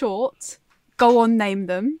very short go on, name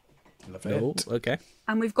them. Love Oh, it. okay.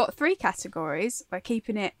 And we've got 3 categories. We're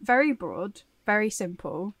keeping it very broad, very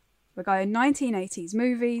simple. We're going 1980s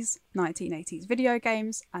movies, 1980s video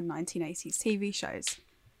games, and 1980s TV shows.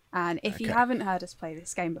 And if you Okay. haven't heard us play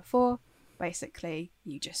this game before, basically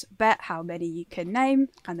you just bet how many you can name,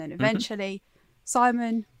 and then eventually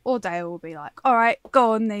Simon or Dale will be like, all right,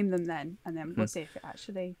 go on, name them then. And then we'll see if it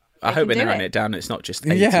actually... I they hope can we're do narrowing it down. It's not just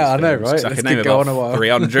 80s Yeah, I know, films, 'cause right? I Let's can name keep going about a while.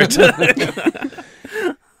 300.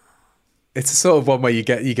 It's a sort of one where you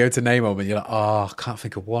go to name them and you're like, oh, I can't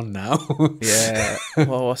think of one now. Yeah.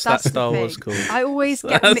 Well, what's that That's the Star Wars thing. called? I always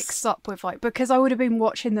get That's- mixed up with because I would have been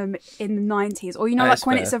watching them in the 90s, or That's like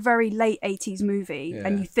when fair. it's a very late 80s movie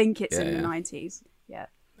and you think it's in Yeah. the 90s. Yeah,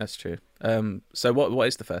 That's true. So what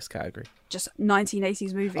is the first category? just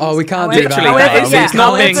 1980s movies. Oh, we can't do that. Literally, However- that is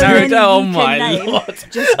not being however narrowed many down. Oh you my can name, lord.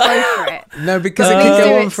 Just go for it. No, because it Please can do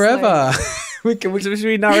go it on forever. Should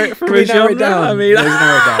we narrow it from Can we a narrow genre? it down? I mean, Let's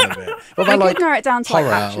narrow it down a bit. What We about could narrow it down to like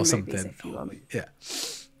horror action or movies something? if you want. Yeah.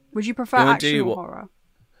 Would you prefer You wanna action do or what? horror?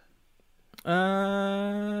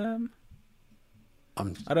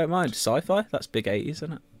 I don't mind sci-fi. That's big 80s,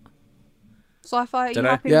 isn't it? Sci-fi? Are you Dunno.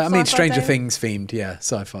 happy Yeah, I with mean sci-fi, Stranger David? Things themed. Yeah,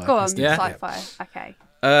 sci-fi. Go on, Yeah. sci-fi. Okay.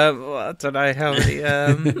 Well, I don't know how many.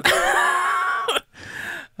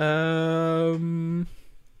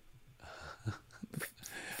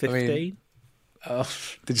 15. Oh,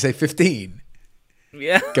 did you say 15?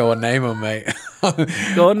 Yeah. Go on, name them, mate.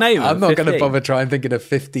 Go on, name I'm it, not going to 15. bother trying thinking of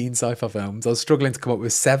 15 sci-fi films. I was struggling to come up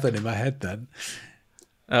with 7 in my head then.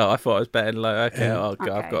 Oh, I thought I was betting like, okay, oh god,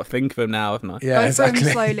 Okay. I've got to think of them now, haven't I? Yeah, Go through them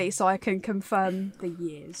exactly. slowly so I can confirm the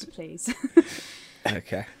years, please.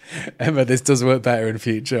 Okay. Emma, this does work better in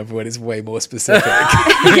future when it's way more specific.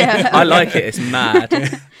 Yeah. I like it. It's mad.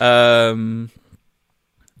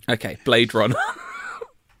 Okay, Blade Runner.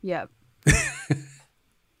 Yep.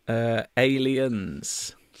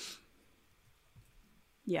 Aliens.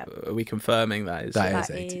 Yep. Are we confirming that is That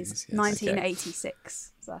That is 80s, is yes.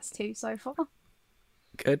 1986. So that's 2 so far.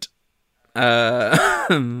 good?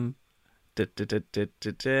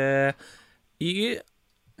 You,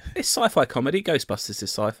 it's sci-fi comedy. Ghostbusters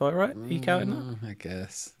is sci-fi, right? Are you counting that? I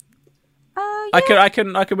guess. Yeah. I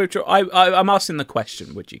can withdraw. I'm asking the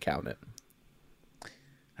question. Would you count it? I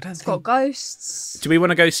don't It's got think ghosts. Do we want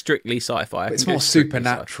to go strictly sci-fi? I it's can go more strictly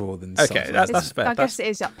supernatural than Okay, sci-fi. that's fair. I guess it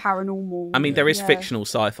is like paranormal. I mean, there is yeah. fictional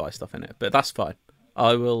sci-fi stuff in it, but that's fine.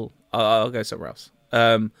 I'll go somewhere else.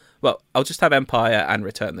 Well, I'll just have Empire and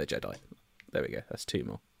Return of the Jedi. There we go. That's 2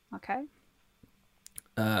 more. Okay.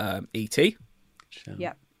 E.T.,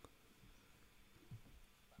 Yep.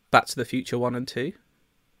 Back to the Future 1 and 2.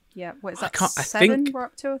 Yep. What is I that? can't- I 7 think- we're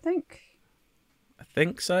up to, I think. I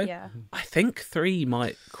think so. Yeah. I think 3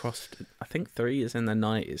 might cross. I think 3 is in the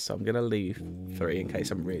 90s, so I'm going to leave 3 in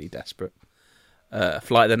case I'm really desperate.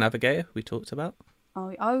 Flight of the Navigator, we talked about.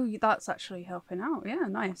 Oh, that's actually helping out. Yeah,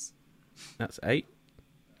 nice. That's 8.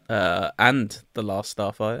 And The Last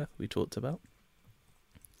Starfire, we talked about.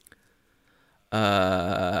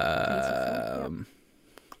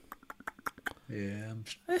 Yeah.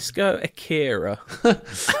 Let's go Akira.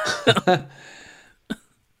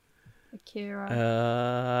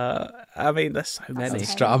 Akira. I mean, there's so many.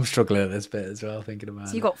 okay. I'm struggling at this bit as well, thinking about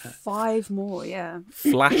So you it. got 5 more, yeah.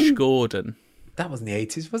 Flash Gordon. That wasn't the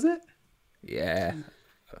 80s, was it? Yeah,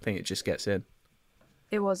 I think it just gets in.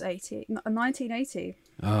 It was 1980.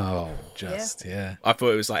 Oh, just, yeah. I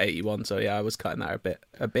thought it was like 81, so yeah, I was cutting that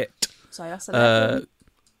a bit. So that's 11.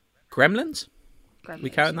 Gremlins? Gremlins, We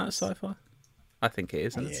counting that yes. as sci-fi? I think it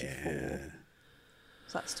is, isn't it? Yeah.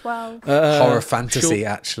 So that's 12. Horror fantasy,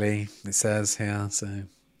 actually, it says here, so...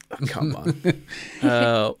 Come on.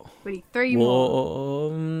 We need 3 more.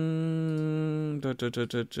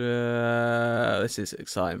 This is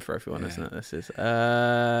exciting for everyone, isn't it? This is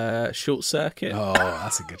Short Circuit. Oh,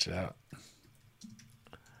 that's a good shout.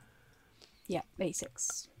 Yeah,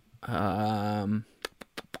 86.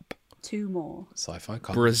 2 more. Sci-fi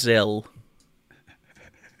comedy. Brazil.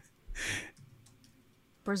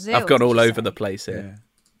 Brazil. I've gone did all you over say? the place here.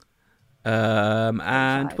 Yeah.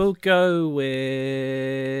 And 5. we'll go with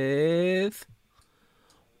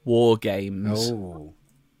War Games. Oh.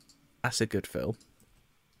 That's a good film.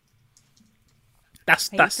 That's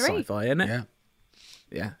 83. sci-fi, isn't it? Yeah.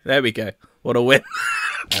 Yeah, there we go. What a win.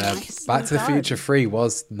 Nice, Back well to the done. Future 3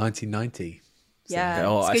 was 1990. Yeah.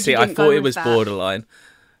 Oh, it's I good see. you I didn't go thought it with was that. borderline.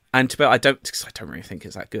 And to be, I don't really think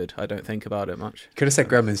it's that good. I don't think about it much. Could have said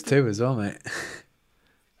Gremlins 2 as well, mate.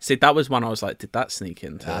 See, that was one I was like, did that sneak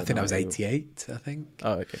into? I think that was 90? 88, I think.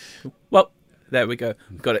 Oh, okay. Cool. Well, there we go.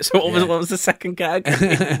 Got it. So what was the second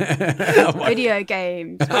category? Video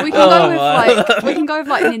games. But we can go with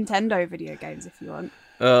like Nintendo video games if you want.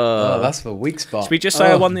 Oh, that's the weak spot. Should we just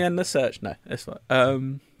say I won the endless search? No, it's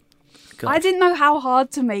fine. God. I didn't know how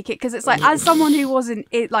hard to make it because it's like, as someone who wasn't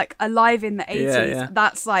like alive in the 80s, yeah.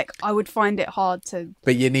 that's like, I would find it hard to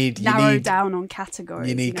But you need down on categories.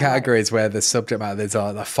 you need know, categories where the subject matter is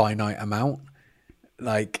a finite amount.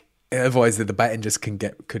 Like otherwise, the betting just could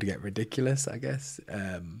get ridiculous. I guess.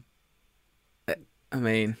 I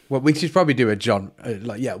mean, Well, we should probably do a John.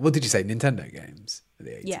 What did you say? Nintendo games. Of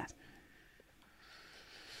the 80s. Yeah.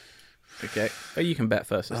 okay. Oh, you can bet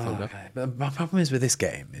first. Let's still go. Okay. But my problem is with this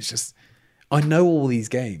game, it's just I know all these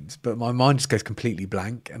games, but my mind just goes completely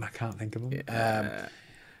blank and I can't think of them.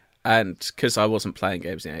 And because I wasn't playing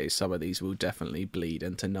games in the 80s, some of these will definitely bleed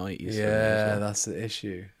into 90s. for me as Yeah, well. that's the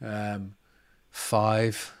issue.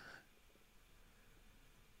 5.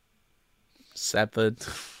 7.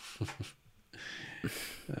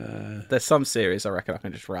 There's some series I reckon I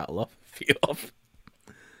can just rattle off. few off.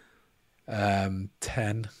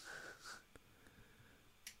 10.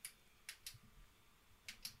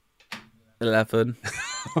 11.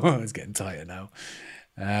 It's getting tighter now.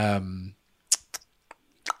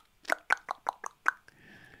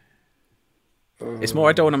 It's more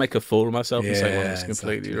I don't want to make a fool of myself and say one that's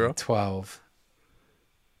exactly. completely wrong. 12.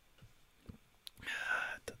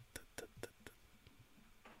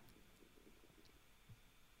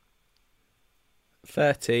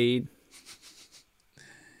 $13.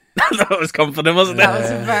 That was confident, wasn't it? That was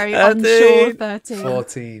a very 13. unsure 13.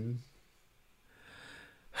 14.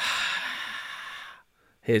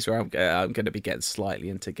 Here's where I'm going to be getting slightly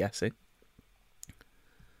into guessing.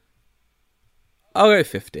 I'll go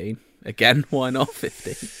 15. Again, why not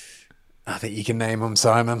 15? I think you can name them,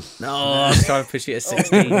 Simon. No, I'm trying to push it at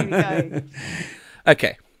 16. Here we go.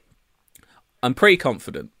 Okay. I'm pretty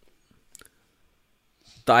confident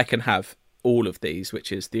that I can have all of these,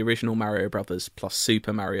 which is the original Mario Brothers plus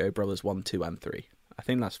Super Mario Brothers 1, 2, and 3. I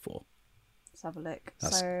think that's 4. Let's have a look.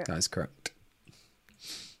 That is correct.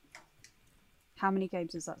 How many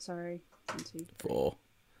games is that? Sorry. 1, 2, 3, 4.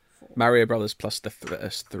 4. Mario Brothers plus the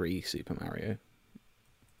first 3 Super Mario.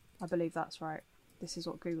 I believe that's right. This is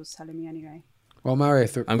what Google's telling me anyway. Well, Mario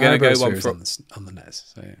I'm going to go one was for... on the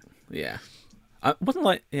NES. So yeah. Yeah. I wasn't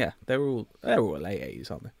like... Yeah, they're all late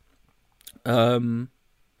 80s, aren't they?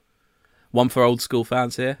 One for old school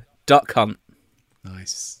fans here. Duck Hunt.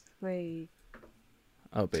 Nice. 3,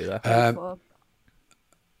 I'll be there. 4.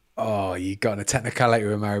 Oh, you got a technicality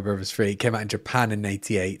with Mario Brothers 3. It came out in Japan in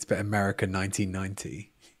 88, but America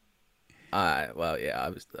 1990. Well, yeah, I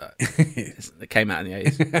was. It came out in the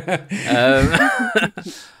 80s.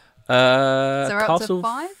 So we're up to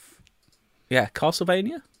 5? Yeah,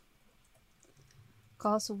 Castlevania.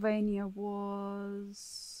 Castlevania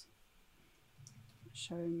was...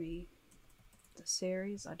 Show me the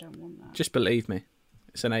series. I don't want that. Just believe me,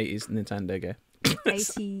 it's an 80s Nintendo game.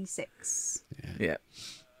 86. Yeah.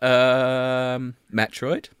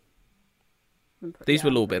 Metroid. These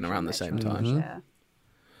will all been around the same time. Yeah.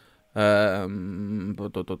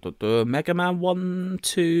 Mega Man 1,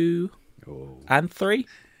 2, and 3.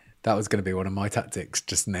 That was going to be one of my tactics.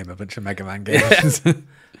 Just name a bunch of Mega Man games.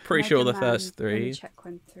 Pretty sure the Mega Man- first Let me 3. check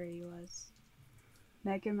when 3 was.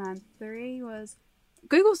 Mega Man 3 was...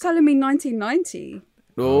 Google's telling me 1990.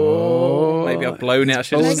 Oh, maybe I've blown it. I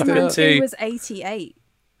should have Mega stuck Man it 2 at 2. was 88.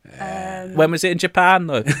 When was it in Japan,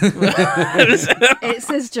 though? It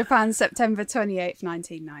says Japan, September 28th,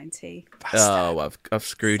 1990. Oh, well, I've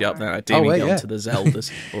screwed up now. I do Oh, need wait, to get yeah. onto the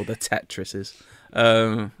Zeldas or the Tetrises.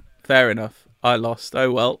 Fair enough. I lost.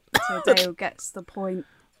 Oh, well. So Dale gets the point.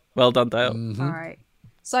 Well done, Dale. All right.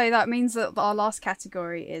 So that means that our last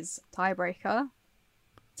category is tiebreaker.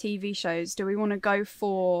 TV shows. Do we want to go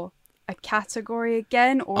for a category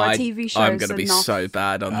again or a TV show? I'm going to be so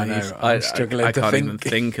bad on I know, these. I'm struggling I to can't think. even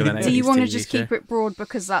think of an 80s Do you want to TV just show. keep it broad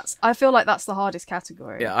because I feel like that's the hardest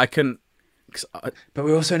category. Yeah, I can... 'cause But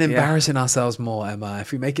we're also embarrassing ourselves more, Emma.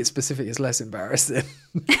 If we make it specific, it's less embarrassing.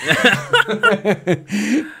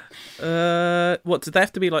 what, did they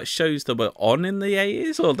have to be like shows that were on in the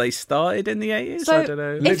 80s or they started in the 80s? So I don't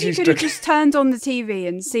know. if you Literally could have just turned on the TV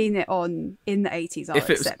and seen it on in the 80s, I'll If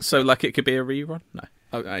it was, accept. so like it could be a rerun? No.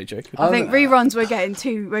 Oh, I'm joking. I think reruns we're getting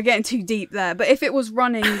too deep there. But if it was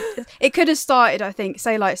running, it could have started. I think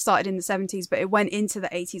say like started in the 70s, but it went into the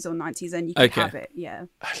 80s or 90s, and you could Okay. have it. Yeah.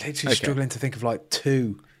 I'm literally struggling to think of like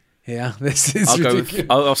 2. Yeah, this is I'll go ridiculous.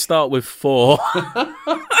 with, I'll start with 4.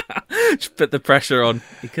 Just put the pressure on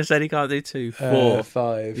because then he can't do 2. 4.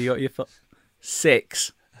 5. You got your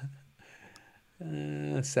 6.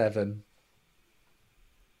 7.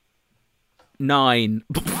 9.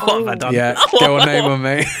 What have I done? Yeah, go on, name one,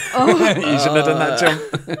 mate. You shouldn't have done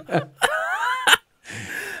that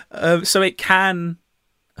jump. So it can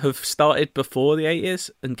have started before the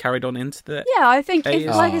 80s and carried on into the... Yeah, I think, if,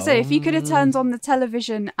 80s. like I said, if you could have turned on the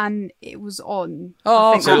television and it was on, Oh,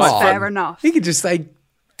 I think so that's like- fair enough. You could just say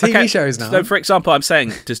TV Okay, shows now. So, for example, I'm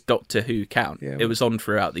saying, does Doctor Who count? Yeah. It was on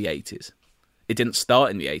throughout the 80s. It didn't start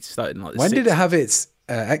in the 80s. It started in like the When 60s. did it have its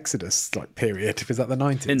Exodus like period? Was that the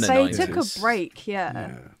 90s? In the They 90s. took a break,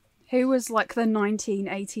 yeah. Who was like the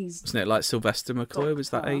 1980s? Wasn't it like Sylvester McCoy? Was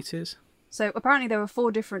that Doctor. 80s? So apparently there were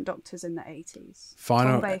 4 different doctors in the 80s.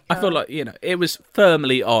 Final- Tom Baker. I feel like, it was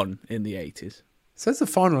firmly on in the 80s. Says the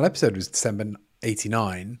final episode was December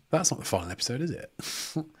 89. That's not the final episode, is it?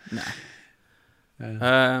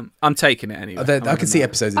 I'm taking it anyway. I can see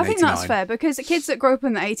episodes in I think 89. that's fair because kids that grew up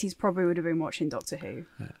in the 80s probably would have been watching Doctor Who.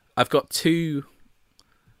 I've got 2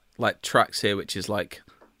 like tracks here, which is like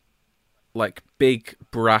big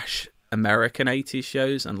brash American 80s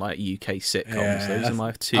shows and like UK sitcoms. Those are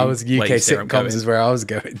my two. I was UK ways here I'm sitcoms going. is where I was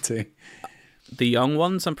going to. The Young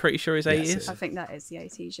Ones, I'm pretty sure is 80s. I think that is the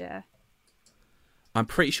 80s, yeah. I'm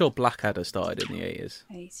pretty sure Blackadder started in the 80s.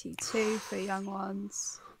 82 for Young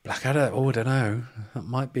Ones. Blackadder. Oh, I don't know. That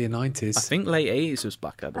might be a 90s. I think late 80s was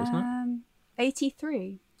Blackadder, wasn't it?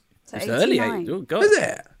 83 to It's 89. early 80s. Oh, God. Is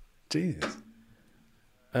it? Jesus.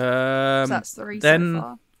 So that's 3 then so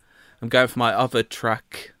far. I'm going for my other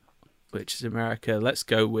track, which is America. Let's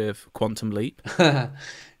go with Quantum Leap. Yeah.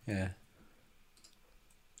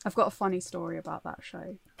 I've got a funny story about that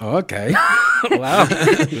show. Oh, okay. Wow.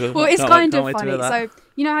 Well, it's Can't kind wait of to funny. hear that. So,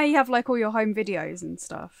 you know how you have like all your home videos and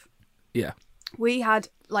stuff? Yeah. We had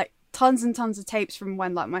like tons and tons of tapes from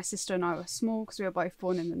when like my sister and I were small because we were both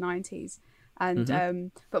born in the 90s.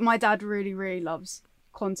 And but my dad really, really loves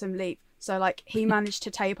Quantum Leap. So like he managed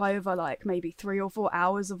to tape over like maybe 3 or 4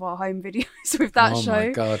 hours of our home videos with that Oh, show. my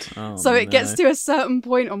God. Oh, So it gets no. to a certain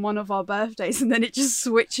point on one of our birthdays and then it just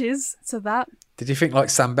switches to that. Did you think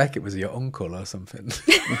like Sam Beckett was your uncle or something?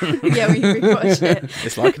 Yeah, we rewatched it.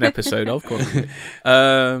 It's like an episode of Quantum Leap.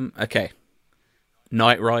 Okay.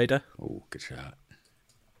 Knight Rider. Oh, good shot.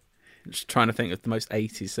 Just trying to think of the most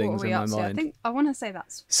 80s What things are we in my up to? I mind. think I want to say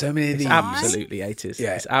that's So many of It's these. absolutely 80s.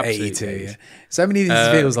 Yeah, It's absolutely 82. 80s. Yeah. So many of these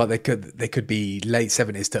feels like they could be late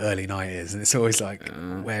 70s to early 90s, and it's always like,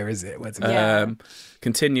 where is it? Where's it? Yeah.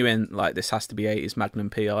 Continuing, like, this has to be 80s Magnum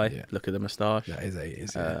PI. Yeah. Look at the moustache. That is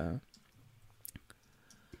 80s. Yeah.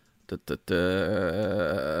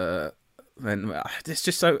 Then it's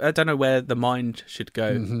just so, I don't know where the mind should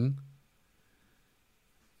go. Mm-hmm.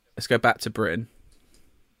 Let's go back to Britain.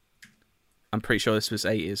 I'm pretty sure this was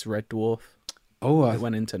 80s Red Dwarf. Oh, I It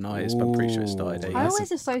went into 90s, but I'm pretty sure it started Ooh. 80s. I That's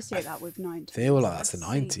always associate that with 90s. feel like that's the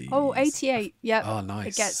Let's see. 90s. Oh, 88. Yep. Oh, nice.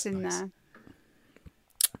 It gets in Nice.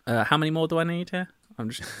 there. How many more do I need here? I'm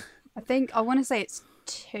just. I think I want to say it's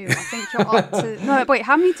 2. I think you're up to no. Wait,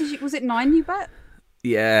 how many did you? Was it 9? You bet.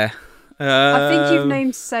 Yeah. I think you've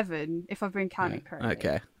named 7, if I've been counting correctly.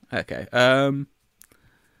 Okay.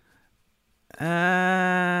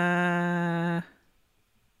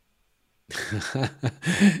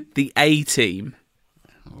 The A Team.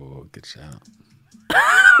 Oh, good shout.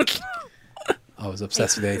 I was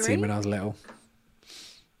obsessed with the 83? 18 when I was little.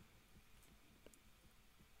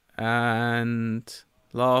 And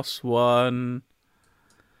last one.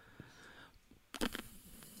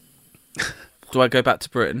 Do I go back to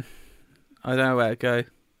Britain? I don't know where to go.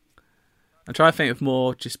 I'm trying to think of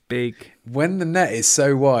more just big. When the net is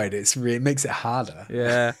so wide, it makes it harder.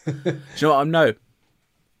 Yeah. Do you know what? No.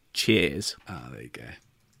 Cheers. Ah, there you go.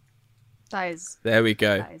 That is. There we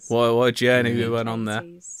go. That is What a journey we went on there.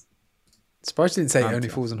 80s. Surprised you didn't say it only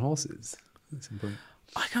Fantastic. falls on horses. That's important.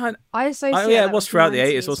 I can't. I associate. Oh, yeah, that it was with throughout the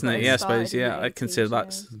 90s, 80s, wasn't but it? Yeah, I started suppose. in Yeah, the I consider 80s,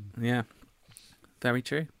 that's. yeah. Yeah. Very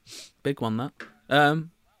true. Big one, that.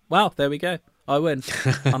 Wow, there we go. I win.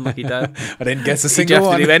 Unlucky Dad. I didn't guess a Did single you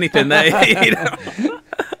have one. to do anything there? You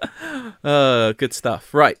know? Good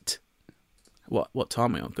stuff. Right. What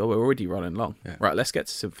time are we on? God, we're already running long. Yeah. Right, let's get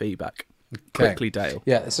to some feedback. Okay. Quickly, Dale.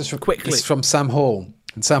 Yeah, this is from, Quickly. This is from Sam Hall.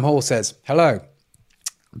 And Sam Hall says, hello.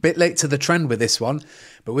 A bit late to the trend with this one,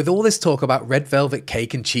 but with all this talk about red velvet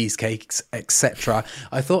cake and cheesecakes, etc.,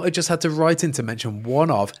 I thought I just had to write in to mention one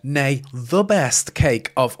of, nay, the best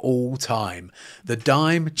cake of all time. The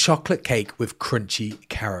Dime chocolate cake with crunchy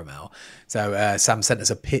caramel. So Sam sent us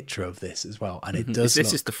a picture of this as well, and it does This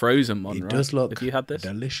look, is the frozen one, it right? does look Have you had this?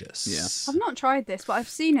 delicious. Yeah. I've not tried this, but I've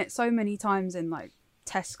seen it so many times in like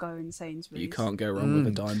Tesco and Sainsbury's. You can't go wrong with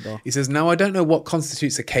a dime bar. He says, now I don't know what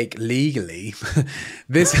constitutes a cake legally.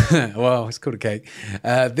 This, well, it's called a cake.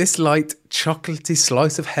 This light chocolatey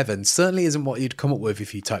slice of heaven certainly isn't what you'd come up with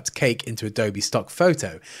if you typed cake into Adobe stock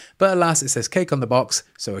photo. But alas, it says cake on the box,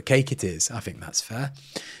 so a cake it is. I think that's fair.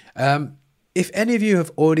 If any of you have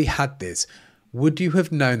already had this, would you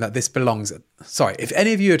have known that this belongs... if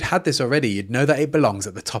any of you had had this already, you'd know that it belongs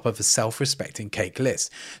at the top of a self-respecting cake list.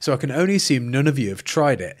 So I can only assume none of you have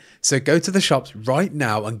tried it. So go to the shops right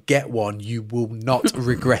now and get one. You will not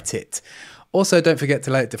regret it. Also, don't forget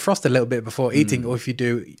to let it defrost a little bit before eating, or if you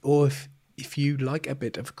do, or if you like a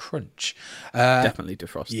bit of crunch. Definitely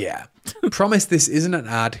defrost. Yeah. Promise this isn't an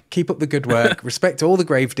ad. Keep up the good work. Respect to all the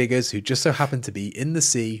grave diggers who just so happen to be in the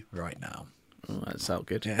sea right now. Oh, that sounds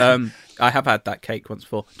good. Yeah. I have had that cake once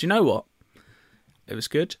before. Do you know what? It was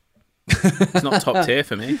good. It's not top tier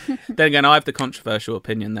for me. Then again, I have the controversial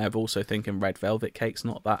opinion there of also thinking red velvet cake's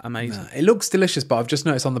not that amazing. It looks delicious, but I've just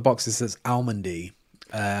noticed on the box it says almondy.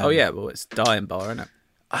 Oh yeah, well it's Dime Bar, isn't it?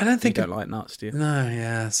 I don't You think don't like nuts, do you? No,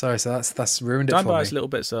 yeah, sorry. So that's ruined it Dime for Bar me. has little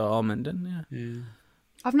bits of almond in, yeah.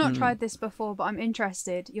 I've not tried this before, but I'm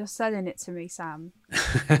interested. You're selling it to me, Sam.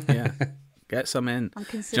 Yeah. Get some in. I'm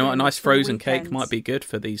Do you know what? A considering nice it for the frozen cake weekend. might be good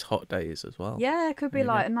for these hot days as well. Yeah, it could be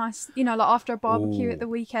like a nice, like after a barbecue at the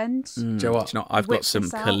weekend. Do you know what? Do you know, I've Whip got some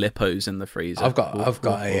this out. Calippos in the freezer. I've got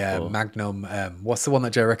a Magnum. What's the one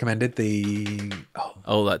that Joe recommended? The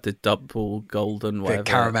like the double golden whatever.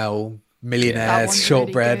 caramel That millionaires one's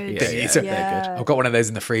shortbread. really good. It's Yeah, a- they're good. I've got one of those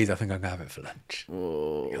in the freezer. I think I'm gonna have it for lunch.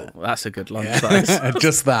 Oh, that's a good lunch size.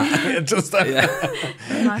 Just that. Just that.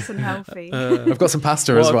 Nice and healthy. I've got some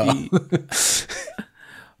pasta as What well.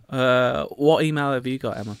 have what email have you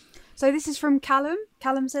got, Emma? So this is from Callum.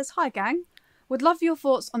 Callum says, "Hi gang. Would love your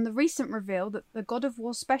thoughts on the recent reveal that the God of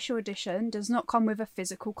War Special Edition does not come with a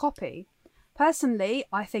physical copy. Personally,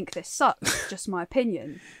 I think this sucks, just my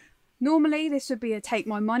opinion. Normally, this would be a take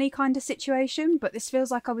my money kind of situation, but this feels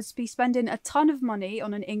like I would be spending a ton of money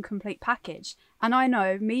on an incomplete package. And I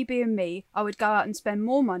know, me being me, I would go out and spend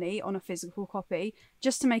more money on a physical copy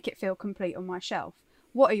just to make it feel complete on my shelf.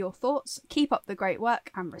 What are your thoughts? Keep up the great work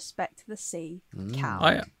and respect the sea.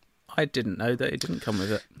 Cal." I didn't know that it didn't come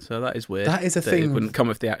with it, so that is weird. That is a It thing- wouldn't come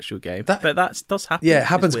with the actual game, That- but that does happen. Yeah, it It's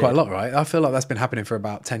happens quite a weird. lot, right? I feel like that's been happening for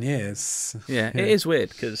about 10 years. Yeah, it is weird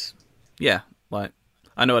because, like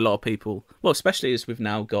I know a lot of people. Well, especially as we've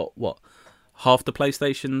now got half the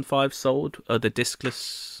PlayStation 5 sold are the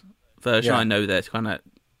discless version. Yeah. I know they're trying to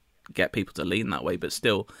get people to lean that way, but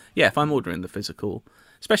still, if I'm ordering the physical,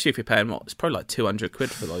 especially if you're paying it's probably like 200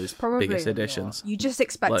 quid for those Probably biggest a editions. You just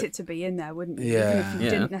expect Like- it to be in there, wouldn't you? Yeah. Even if you Yeah.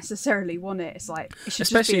 didn't necessarily want it, it's like it should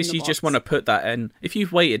Especially just if be in you the just box. want to put that in. If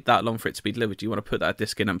you've waited that long for it to be delivered, you want to put that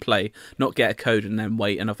disc in and play, not get a code and then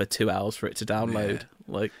wait another 2 hours for it to download.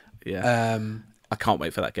 I can't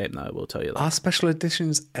wait for that game though, I will tell you that. Are special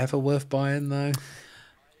editions ever worth buying, though?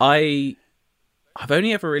 I've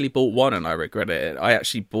only ever really bought one and I regret it. I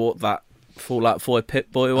actually bought that Fallout 4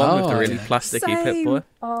 Pip-Boy one with the Oh, really yeah. plasticky Same. Pip-Boy.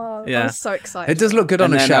 Oh, Yeah. I was so excited. It does look good on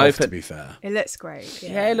And a then shelf, I to opened- be fair. It looks great.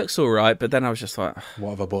 Yeah, it looks alright, but then I was just like,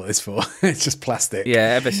 What have I bought this for? It's just plastic.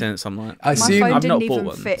 ever since I'm like, I My assume- phone I've didn't not bought even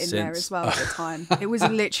one fit in there since. as well at the time. It was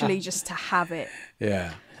literally just to have it.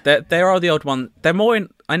 Yeah. There are the odd one. They're more in.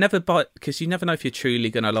 I never buy because you never know if you're truly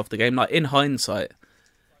gonna love the game. Like in hindsight,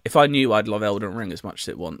 if I knew I'd love Elden Ring as much as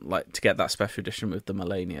it want, like to get that special edition with the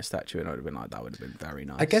Melania statue, and I would have been like, that would have been very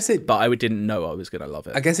nice. I guess it- but I didn't know I was gonna love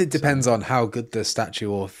it. I guess it depends on how good the statue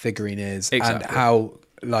or figurine is and Exactly. how,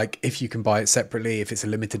 like, if you can buy it separately, if it's a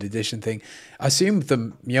limited edition thing. I assume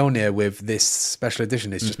the Mjolnir with this special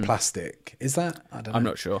edition is just plastic. Is that? I don't know. I'm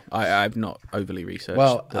not sure. I've not overly researched.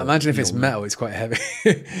 Well, the imagine if it's Mjolnir. metal, it's quite heavy.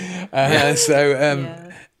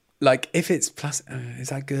 Like, if it's plastic, is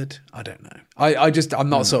that good? I don't know. I'm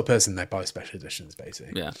not the sort of person that buys special editions,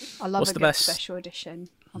 basically. Yeah. I love What's a the good best? special edition.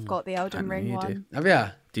 I've got the Elden know Ring you do. one. Oh,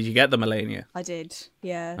 yeah. Did you get the Melania? I did.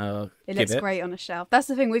 Yeah. Give It looks it. great on a shelf. That's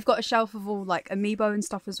the thing. We've got a shelf of all like amiibo and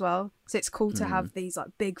stuff as well. So it's cool to have these like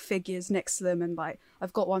big figures next to them. And like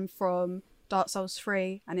I've got one from Dark Souls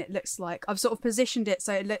 3, and it looks like I've sort of positioned it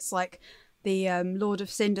so it looks like the Lord of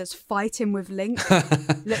Cinders fighting with Link.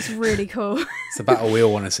 Looks really cool. It's a battle we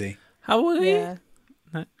all want to see. How old are you?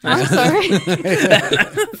 Yeah. I'm sorry.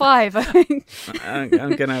 5, I think. I'm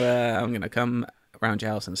gonna come around your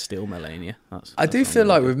house and steal Melania. I do feel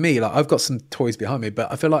like with me, like I've got some toys behind me,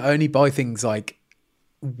 but I feel like I only buy things like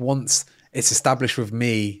once it's established with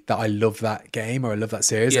me that I love that game or I love that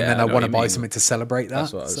series, Yeah, and then I I know want what to you buy mean. something to celebrate that.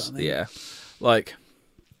 That's what I was. sort of thing. Yeah, like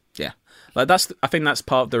that's. I think that's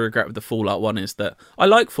part of the regret with the Fallout one is that I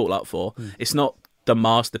like Fallout 4. It's not the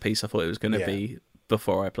masterpiece I thought it was going to Yeah. be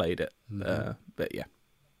before I played it. But yeah.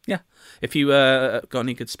 If you got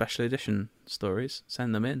any good special edition stories,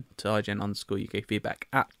 send them in to IGN_UK feedback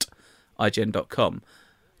at IGN.com.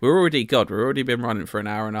 We're already been running for an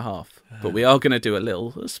hour and a half, but we are going to do a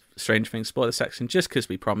little Strange Things spoiler section just because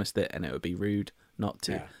we promised it, and it would be rude not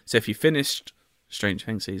to. Yeah. So if you finished Strange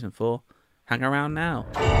Things season 4, hang around now.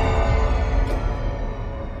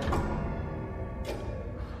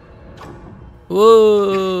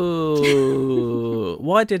 Whoa!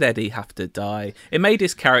 Why did Eddie have to die? It made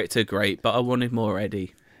his character great, but I wanted more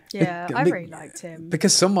Eddie. Yeah, I Be- really liked him.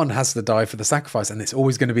 Because someone has to die for the sacrifice, and it's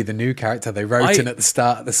always going to be the new character they wrote in at the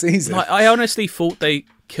start of the season. I honestly thought they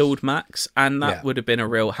killed Max, and that Yeah. would have been a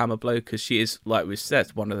real hammer blow because she is, like we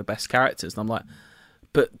said, one of the best characters. And I'm like,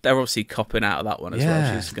 but they're obviously copping out of that one as well.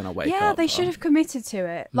 Yeah. She's going to wake Yeah, up. they should have committed to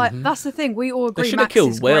it. Like that's the thing. We all agree. They should have Max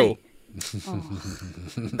killed is Will. great.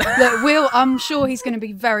 Look, Will, I'm sure he's going to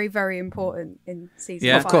be very, very important in season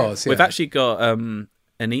Yeah. 5. Of course, We've yeah. actually got a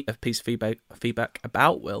piece of feedback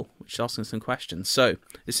about Will, which is asking some questions. So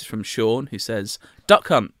this is from Sean, who says, Duck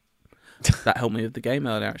Hunt. That helped me with the game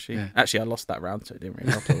earlier, actually. Yeah. Actually, I lost that round, so it didn't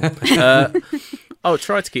really help at all. I'll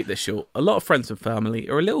try to keep this short. A lot of friends and family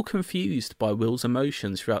are a little confused by Will's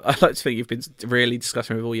emotions throughout. I'd like to think you've been really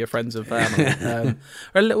discussing with all your friends and family. Are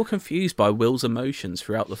a little confused by Will's emotions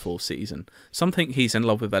throughout the 4th season. Some think he's in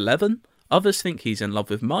love with Eleven. Others think he's in love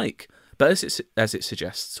with Mike. But as it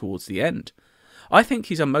suggests towards the end, I think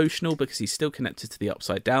he's emotional because he's still connected to the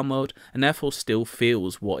Upside Down world and therefore still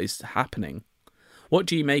feels what is happening. What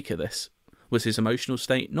do you make of this? Was his emotional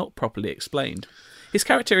state not properly explained? His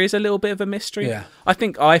character is a little bit of a mystery. Yeah. I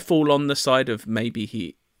think I fall on the side of maybe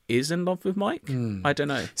he is in love with Mike. I don't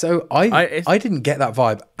know. So I didn't get that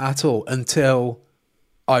vibe at all until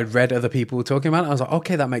I read other people talking about it. I was like,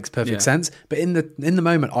 okay, that makes perfect sense. But in the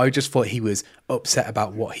moment, I just thought he was upset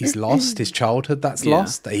about what he's lost, his childhood that's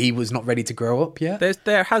lost, that he was not ready to grow up yet.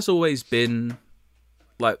 There has always been,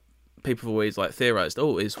 like, people have always like theorized,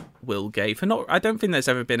 is Will gay? I don't think there's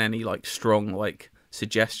ever been any like strong like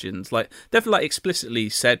suggestions, like definitely like explicitly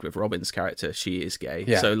said with Robin's character she is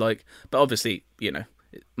gay. So like, but obviously, you know,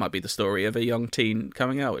 it might be the story of a young teen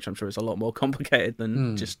coming out, which I'm sure is a lot more complicated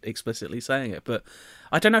than just explicitly saying it. But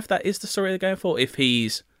I don't know if that is the story they're going for. If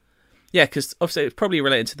he's, because obviously it's probably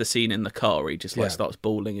related to the scene in the car where he just like starts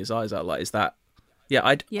bawling his eyes out. Like, is that?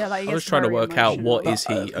 I was trying to work out what is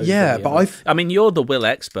he. I mean, you're the Will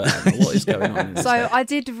expert. Emma. What is going on? So I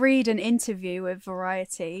did read an interview with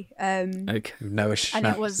Variety. Okay. Noah Schnapp, and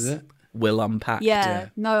it was is it? Will unpacked.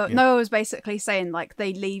 Noah was basically saying like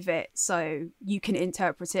they leave it so you can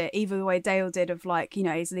interpret it either the way Dale did of like, you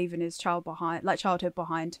know, he's leaving his childhood behind. Not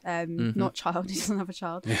child, he doesn't have a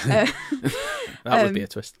child. That would be a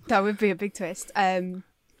twist. That would be a big twist.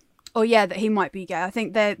 Or that he might be gay. I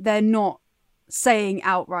think they're not saying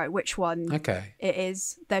outright which one it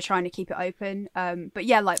is. They're trying to keep it open. But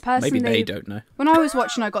like personally, maybe they don't know. When I was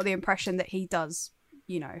watching, I got the impression that he does.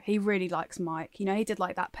 You know, he really likes Mike. You know, he did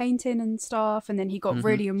like that painting and stuff, and then he got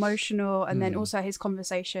really emotional, and then also his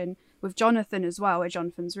conversation with Jonathan as well, where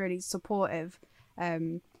Jonathan's really supportive.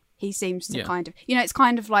 He seems to kind of, you know, it's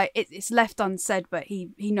kind of like it's left unsaid, but he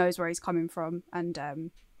knows where he's coming from, and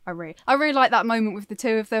I really like that moment with the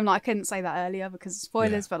two of them. Like, I couldn't say that earlier because of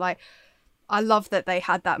spoilers, but like I love that they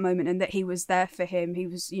had that moment and that he was there for him. He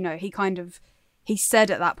was, you know, he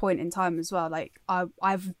said at that point in time as well, like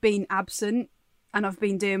I've been absent. And I've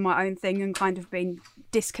been doing my own thing and kind of been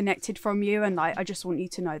disconnected from you. And like, I just want you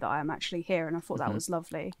to know that I am actually here. And I thought that was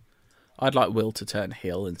lovely. I'd like Will to turn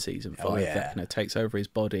heel in season 5. Vecna takes over his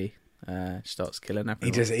body, starts killing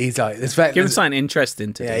everyone. He's like, this Give him something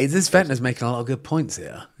interesting to do. This Vecna's making a lot of good points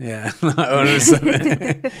here. Yeah. All of a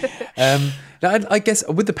sudden. I guess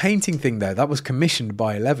with the painting thing though, that was commissioned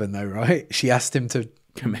by Eleven though, right? She asked him to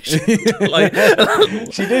commissioned.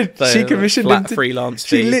 She did. She commissioned him to freelance.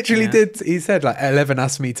 She literally did. He said like 11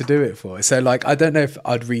 asked me to do it for her. So like I don't know if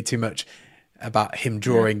I'd read too much about him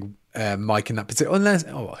drawing Mike in that particular. Unless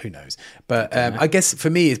who knows? But I guess for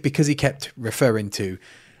me it's because he kept referring to,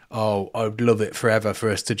 I would love it forever for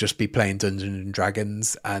us to just be playing Dungeons and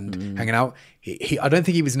Dragons and hanging out. I don't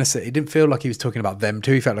think he was necessarily. It didn't feel like he was talking about them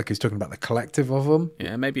too. He felt like he was talking about the collective of them.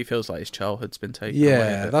 Yeah, maybe he feels like his childhood's been taken away.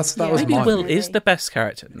 Yeah, that was maybe my Will is the best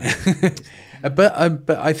character. But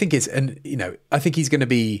I think I think he's going to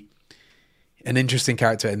be an interesting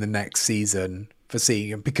character in the next season for seeing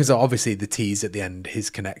him because obviously the tease at the end,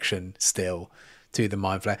 his connection still to the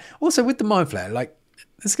Mind Flayer. Also with the Mind Flayer, like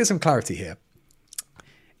let's get some clarity here.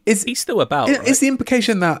 He's still about. Is the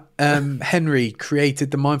implication that Henry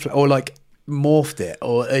created the Mind Flayer or like morphed it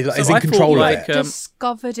or is in control of it?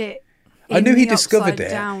 Discovered it. I knew he discovered it,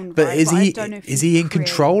 down, but right? is he in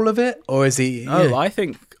control of it or is he? Oh, I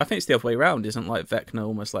think it's the other way around. Isn't like Vecna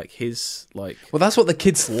almost like his like? Well, that's what the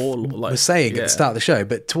kids were saying at the start of the show,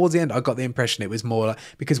 but towards the end, I got the impression it was more like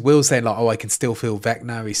because Will's saying like, I can still feel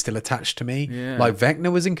Vecna. He's still attached to me. Yeah. Like Vecna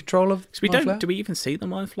was in control of. So do we even see the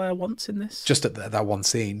Mind Flayer once in this? Just at that one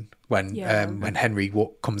scene when Henry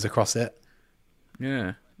comes across it.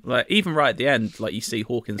 Yeah, like even right at the end, like you see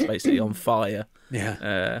Hawkins basically on fire.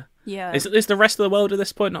 Yeah. Yeah. Is the rest of the world at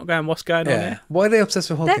this point not going, what's going on here? Why are they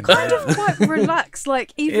obsessed with Hawkins? They're kind of quite relaxed,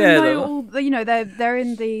 like even though all you know they're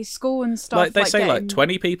in the school and stuff. Like they say, like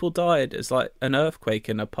 20 people died. It's like an earthquake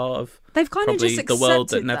in a part of they've kind of just the world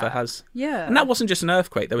that never has. Yeah, and that wasn't just an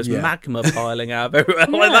earthquake. There was magma piling out of everywhere.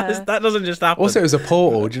 Like that doesn't just happen. Also, it was a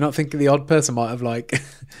portal. Do you not think the odd person might have like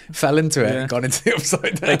fell into it and gone into the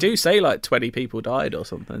upside down? They do say like 20 people died or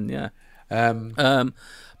something. Yeah.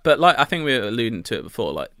 But like I think we were alluding to it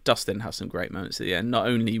before, like Dustin has some great moments at the end. Not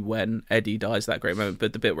only when Eddie dies, that great moment,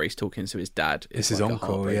 but the bit where he's talking to his dad is his like uncle,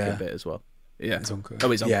 a heartbreaking bit as well. Yeah, his uncle. Oh,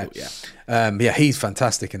 his uncle. Yeah. He's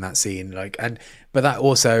fantastic in that scene. Like, but that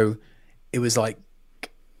also it was like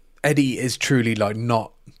Eddie is truly like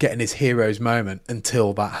not getting his hero's moment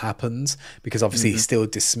until that happens, because obviously he's still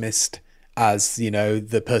dismissed as, you know,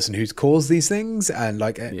 the person who's caused these things and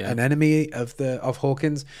like an enemy of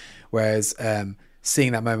Hawkins, whereas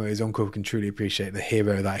seeing that moment, his uncle can truly appreciate the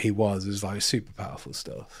hero that he was like super powerful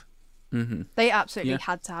stuff. They absolutely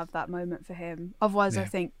had to have that moment for him. Otherwise, I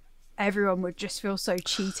think everyone would just feel so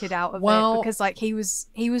cheated out of it, because like he was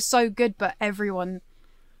so good, but everyone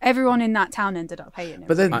in that town ended up hating him.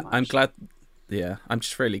 But then I'm glad. Yeah, I'm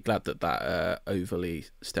just really glad that overly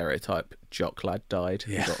stereotype jock lad died.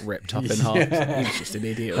 He got ripped up in half. He was just an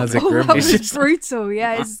idiot. That's a that grim was brutal.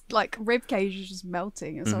 Yeah, his like rib cage is just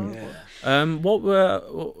melting. It's horrible.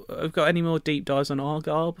 Have got any more deep dives on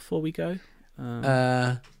Argyle before we go?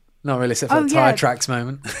 Not really, except for the tire tracks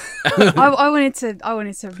moment. I wanted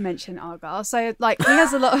to mention Argyle. So like he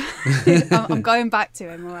has a lot of I'm going back to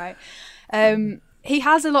him, all right. He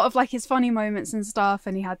has a lot of like his funny moments and stuff,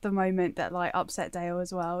 and he had the moment that like upset Dale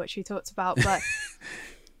as well, which we talked about, but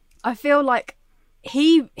I feel like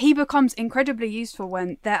he becomes incredibly useful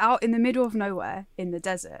when they're out in the middle of nowhere in the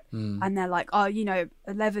desert and they're like, oh, you know,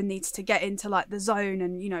 11 needs to get into like the zone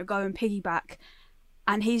and, you know, go and piggyback.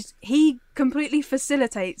 And he completely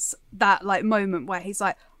facilitates that like moment where he's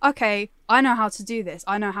like, okay, I know how to do this.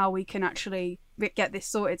 I know how we can actually get this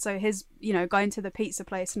sorted. So his, you know, going to the pizza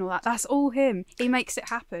place and all that, that's all him. He makes it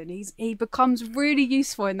happen. He becomes really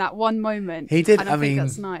useful in that one moment. He did. And I think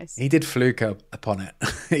that's nice. He did fluke upon it.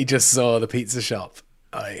 He just saw the pizza shop.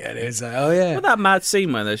 Oh yeah, and it was like, oh yeah. Well, that mad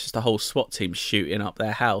scene where there's just a whole SWAT team shooting up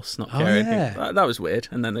their house, not caring. That was weird.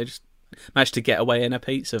 And then they just managed to get away in a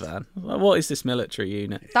pizza van. Like, what is this military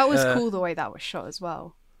unit? That was cool the way that was shot as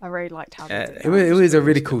well. I really liked how they did it. It was a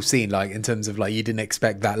really cool scene, like in terms of like you didn't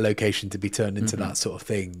expect that location to be turned into that sort of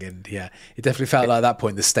thing, and yeah, it definitely felt like at that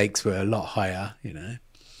point the stakes were a lot higher, you know.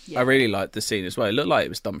 I really liked the scene as well. It looked like it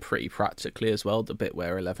was done pretty practically as well. The bit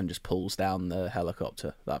where 11 just pulls down the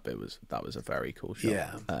helicopter, that was a very cool shot.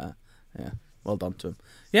 Yeah, well done to him.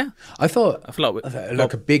 Yeah, I feel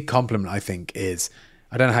like a big compliment, I think, is,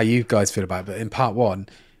 I don't know how you guys feel about it, but in part one,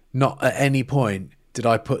 not at any point did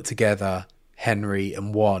I put together Henry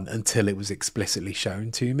and Juan until it was explicitly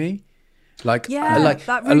shown to me. Like,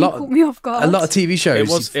 that really caught me off guard. A lot of TV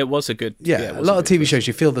shows, it was a good, a lot of TV shows,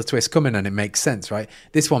 you feel the twist coming and it makes sense, right?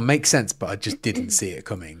 This one makes sense, but I just didn't see it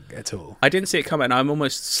coming at all. I didn't see it coming. I'm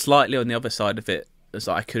almost slightly on the other side of it, as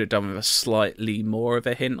I could have done with a slightly more of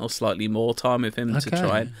a hint or slightly more time with him to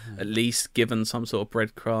try and at least given some sort of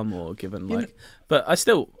breadcrumb or given like. But I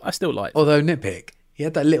still like. Although nitpick, he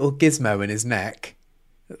had that little gizmo in his neck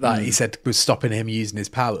that he said was stopping him using his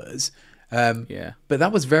powers. But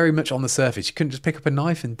that was very much on the surface. You couldn't just pick up a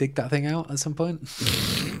knife and dig that thing out at some point.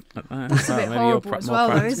 That's a bit horrible as well,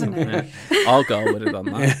 though, isn't it? Yeah. Argyle would have done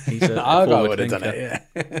that. He's Argyle would have done it,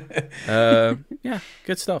 yeah.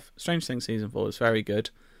 Good stuff. Strange Things season 4 is very good.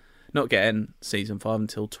 Not getting season 5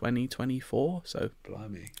 until 2024, so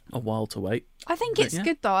blimey, a while to wait. I think it's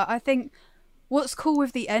good though. I think what's cool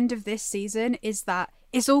with the end of this season is that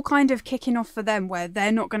it's all kind of kicking off for them where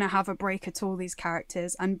they're not going to have a break at all, these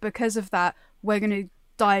characters. And because of that, we're going to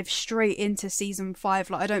dive straight into season 5.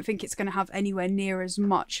 Like, I don't think it's going to have anywhere near as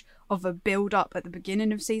much of a build up at the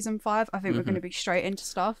beginning of season 5. I think we're going to be straight into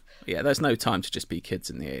stuff. Yeah, there's no time to just be kids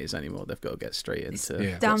in the 80s anymore. They've got to get straight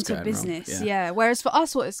into down to business. Yeah. Whereas for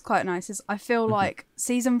us, what is quite nice is I feel like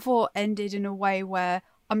season 4 ended in a way where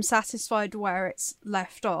I'm satisfied where it's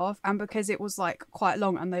left off, and because it was like quite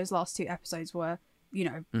long and those last 2 episodes were, you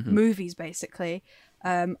know, movies basically,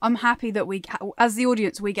 I'm happy that we as the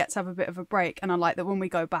audience we get to have a bit of a break, and I like that when we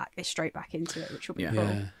go back it's straight back into it, which will be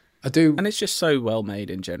cool. I do, and it's just so well made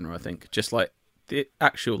in general. I think just like the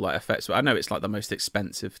actual like effects, I know it's like the most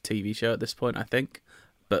expensive TV show at this point, I think,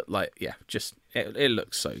 but like just it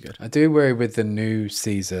looks so good. I do worry with the new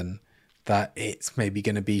season that it's maybe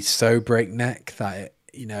going to be so breakneck that it,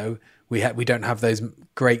 you know, we don't have those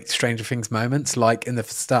great Stranger Things moments like in the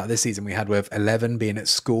start of this season we had with 11 being at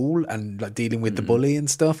school and like dealing with the bully and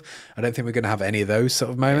stuff. I don't think we're going to have any of those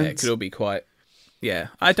sort of moments. Yeah, it could all be quite. Yeah,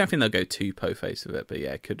 I don't think they'll go too po-faced with it, but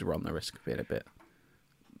yeah, it could run the risk of being a bit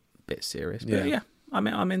serious. But yeah,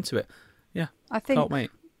 I'm into it. Yeah, I think can't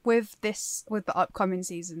wait. With the upcoming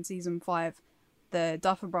season 5. The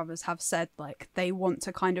Duffer Brothers have said like they want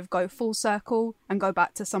to kind of go full circle and go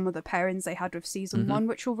back to some of the pairings they had with season 1,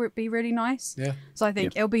 which will be really nice. Yeah. So I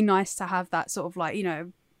think it'll be nice to have that sort of like, you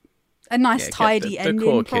know, a nice tidy ending,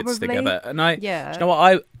 core probably. Kids together. And you know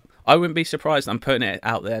what, I wouldn't be surprised. I'm putting it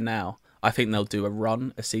out there now. I think they'll do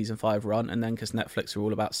a season 5 run, and then because Netflix are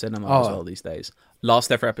all about cinema as Oh. well these days,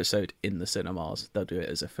 last ever episode in the cinemas. They'll do it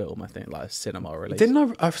as a film, I think, like a cinema release.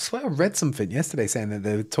 Didn't I swear I read something yesterday saying that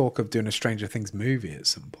they would talk of doing a Stranger Things movie at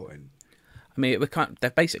some point. I mean, they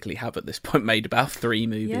basically have at this point made about 3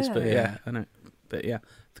 movies, Yeah. but Yeah. yeah, I know. But yeah,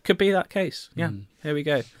 it could be that case. Yeah, here we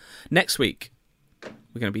go. Next week,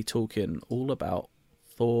 we're going to be talking all about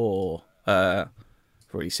Thor. I've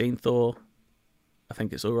already seen Thor. I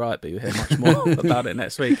think it's all right, but you'll hear much more about it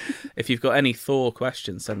next week. If you've got any Thor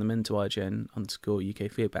questions, send them into IGN_UK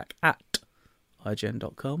feedback at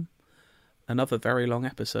IGN.com. Another very long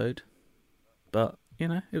episode, but, you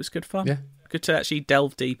know, it was good fun. Yeah. Good to actually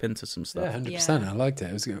delve deep into some stuff. Yeah, 100%. I liked it.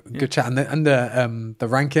 It was a good chat. And the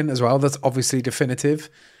ranking as well, that's obviously definitive.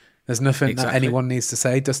 There's nothing that Exactly. anyone needs to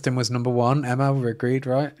say. Dustin was number 1. Emma, we agreed,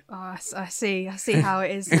 right? Oh, I see how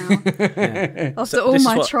it is now. After So all this is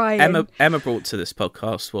my what trying. Emma brought to this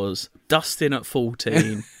podcast was Dustin at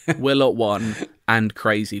 14, Will at 1, and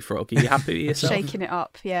Crazy Frog. Are you happy with yourself? Shaking it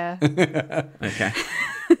up, yeah. Okay.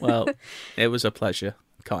 Well, it was a pleasure,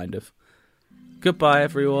 kind of. Goodbye,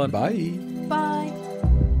 everyone. Bye. Bye.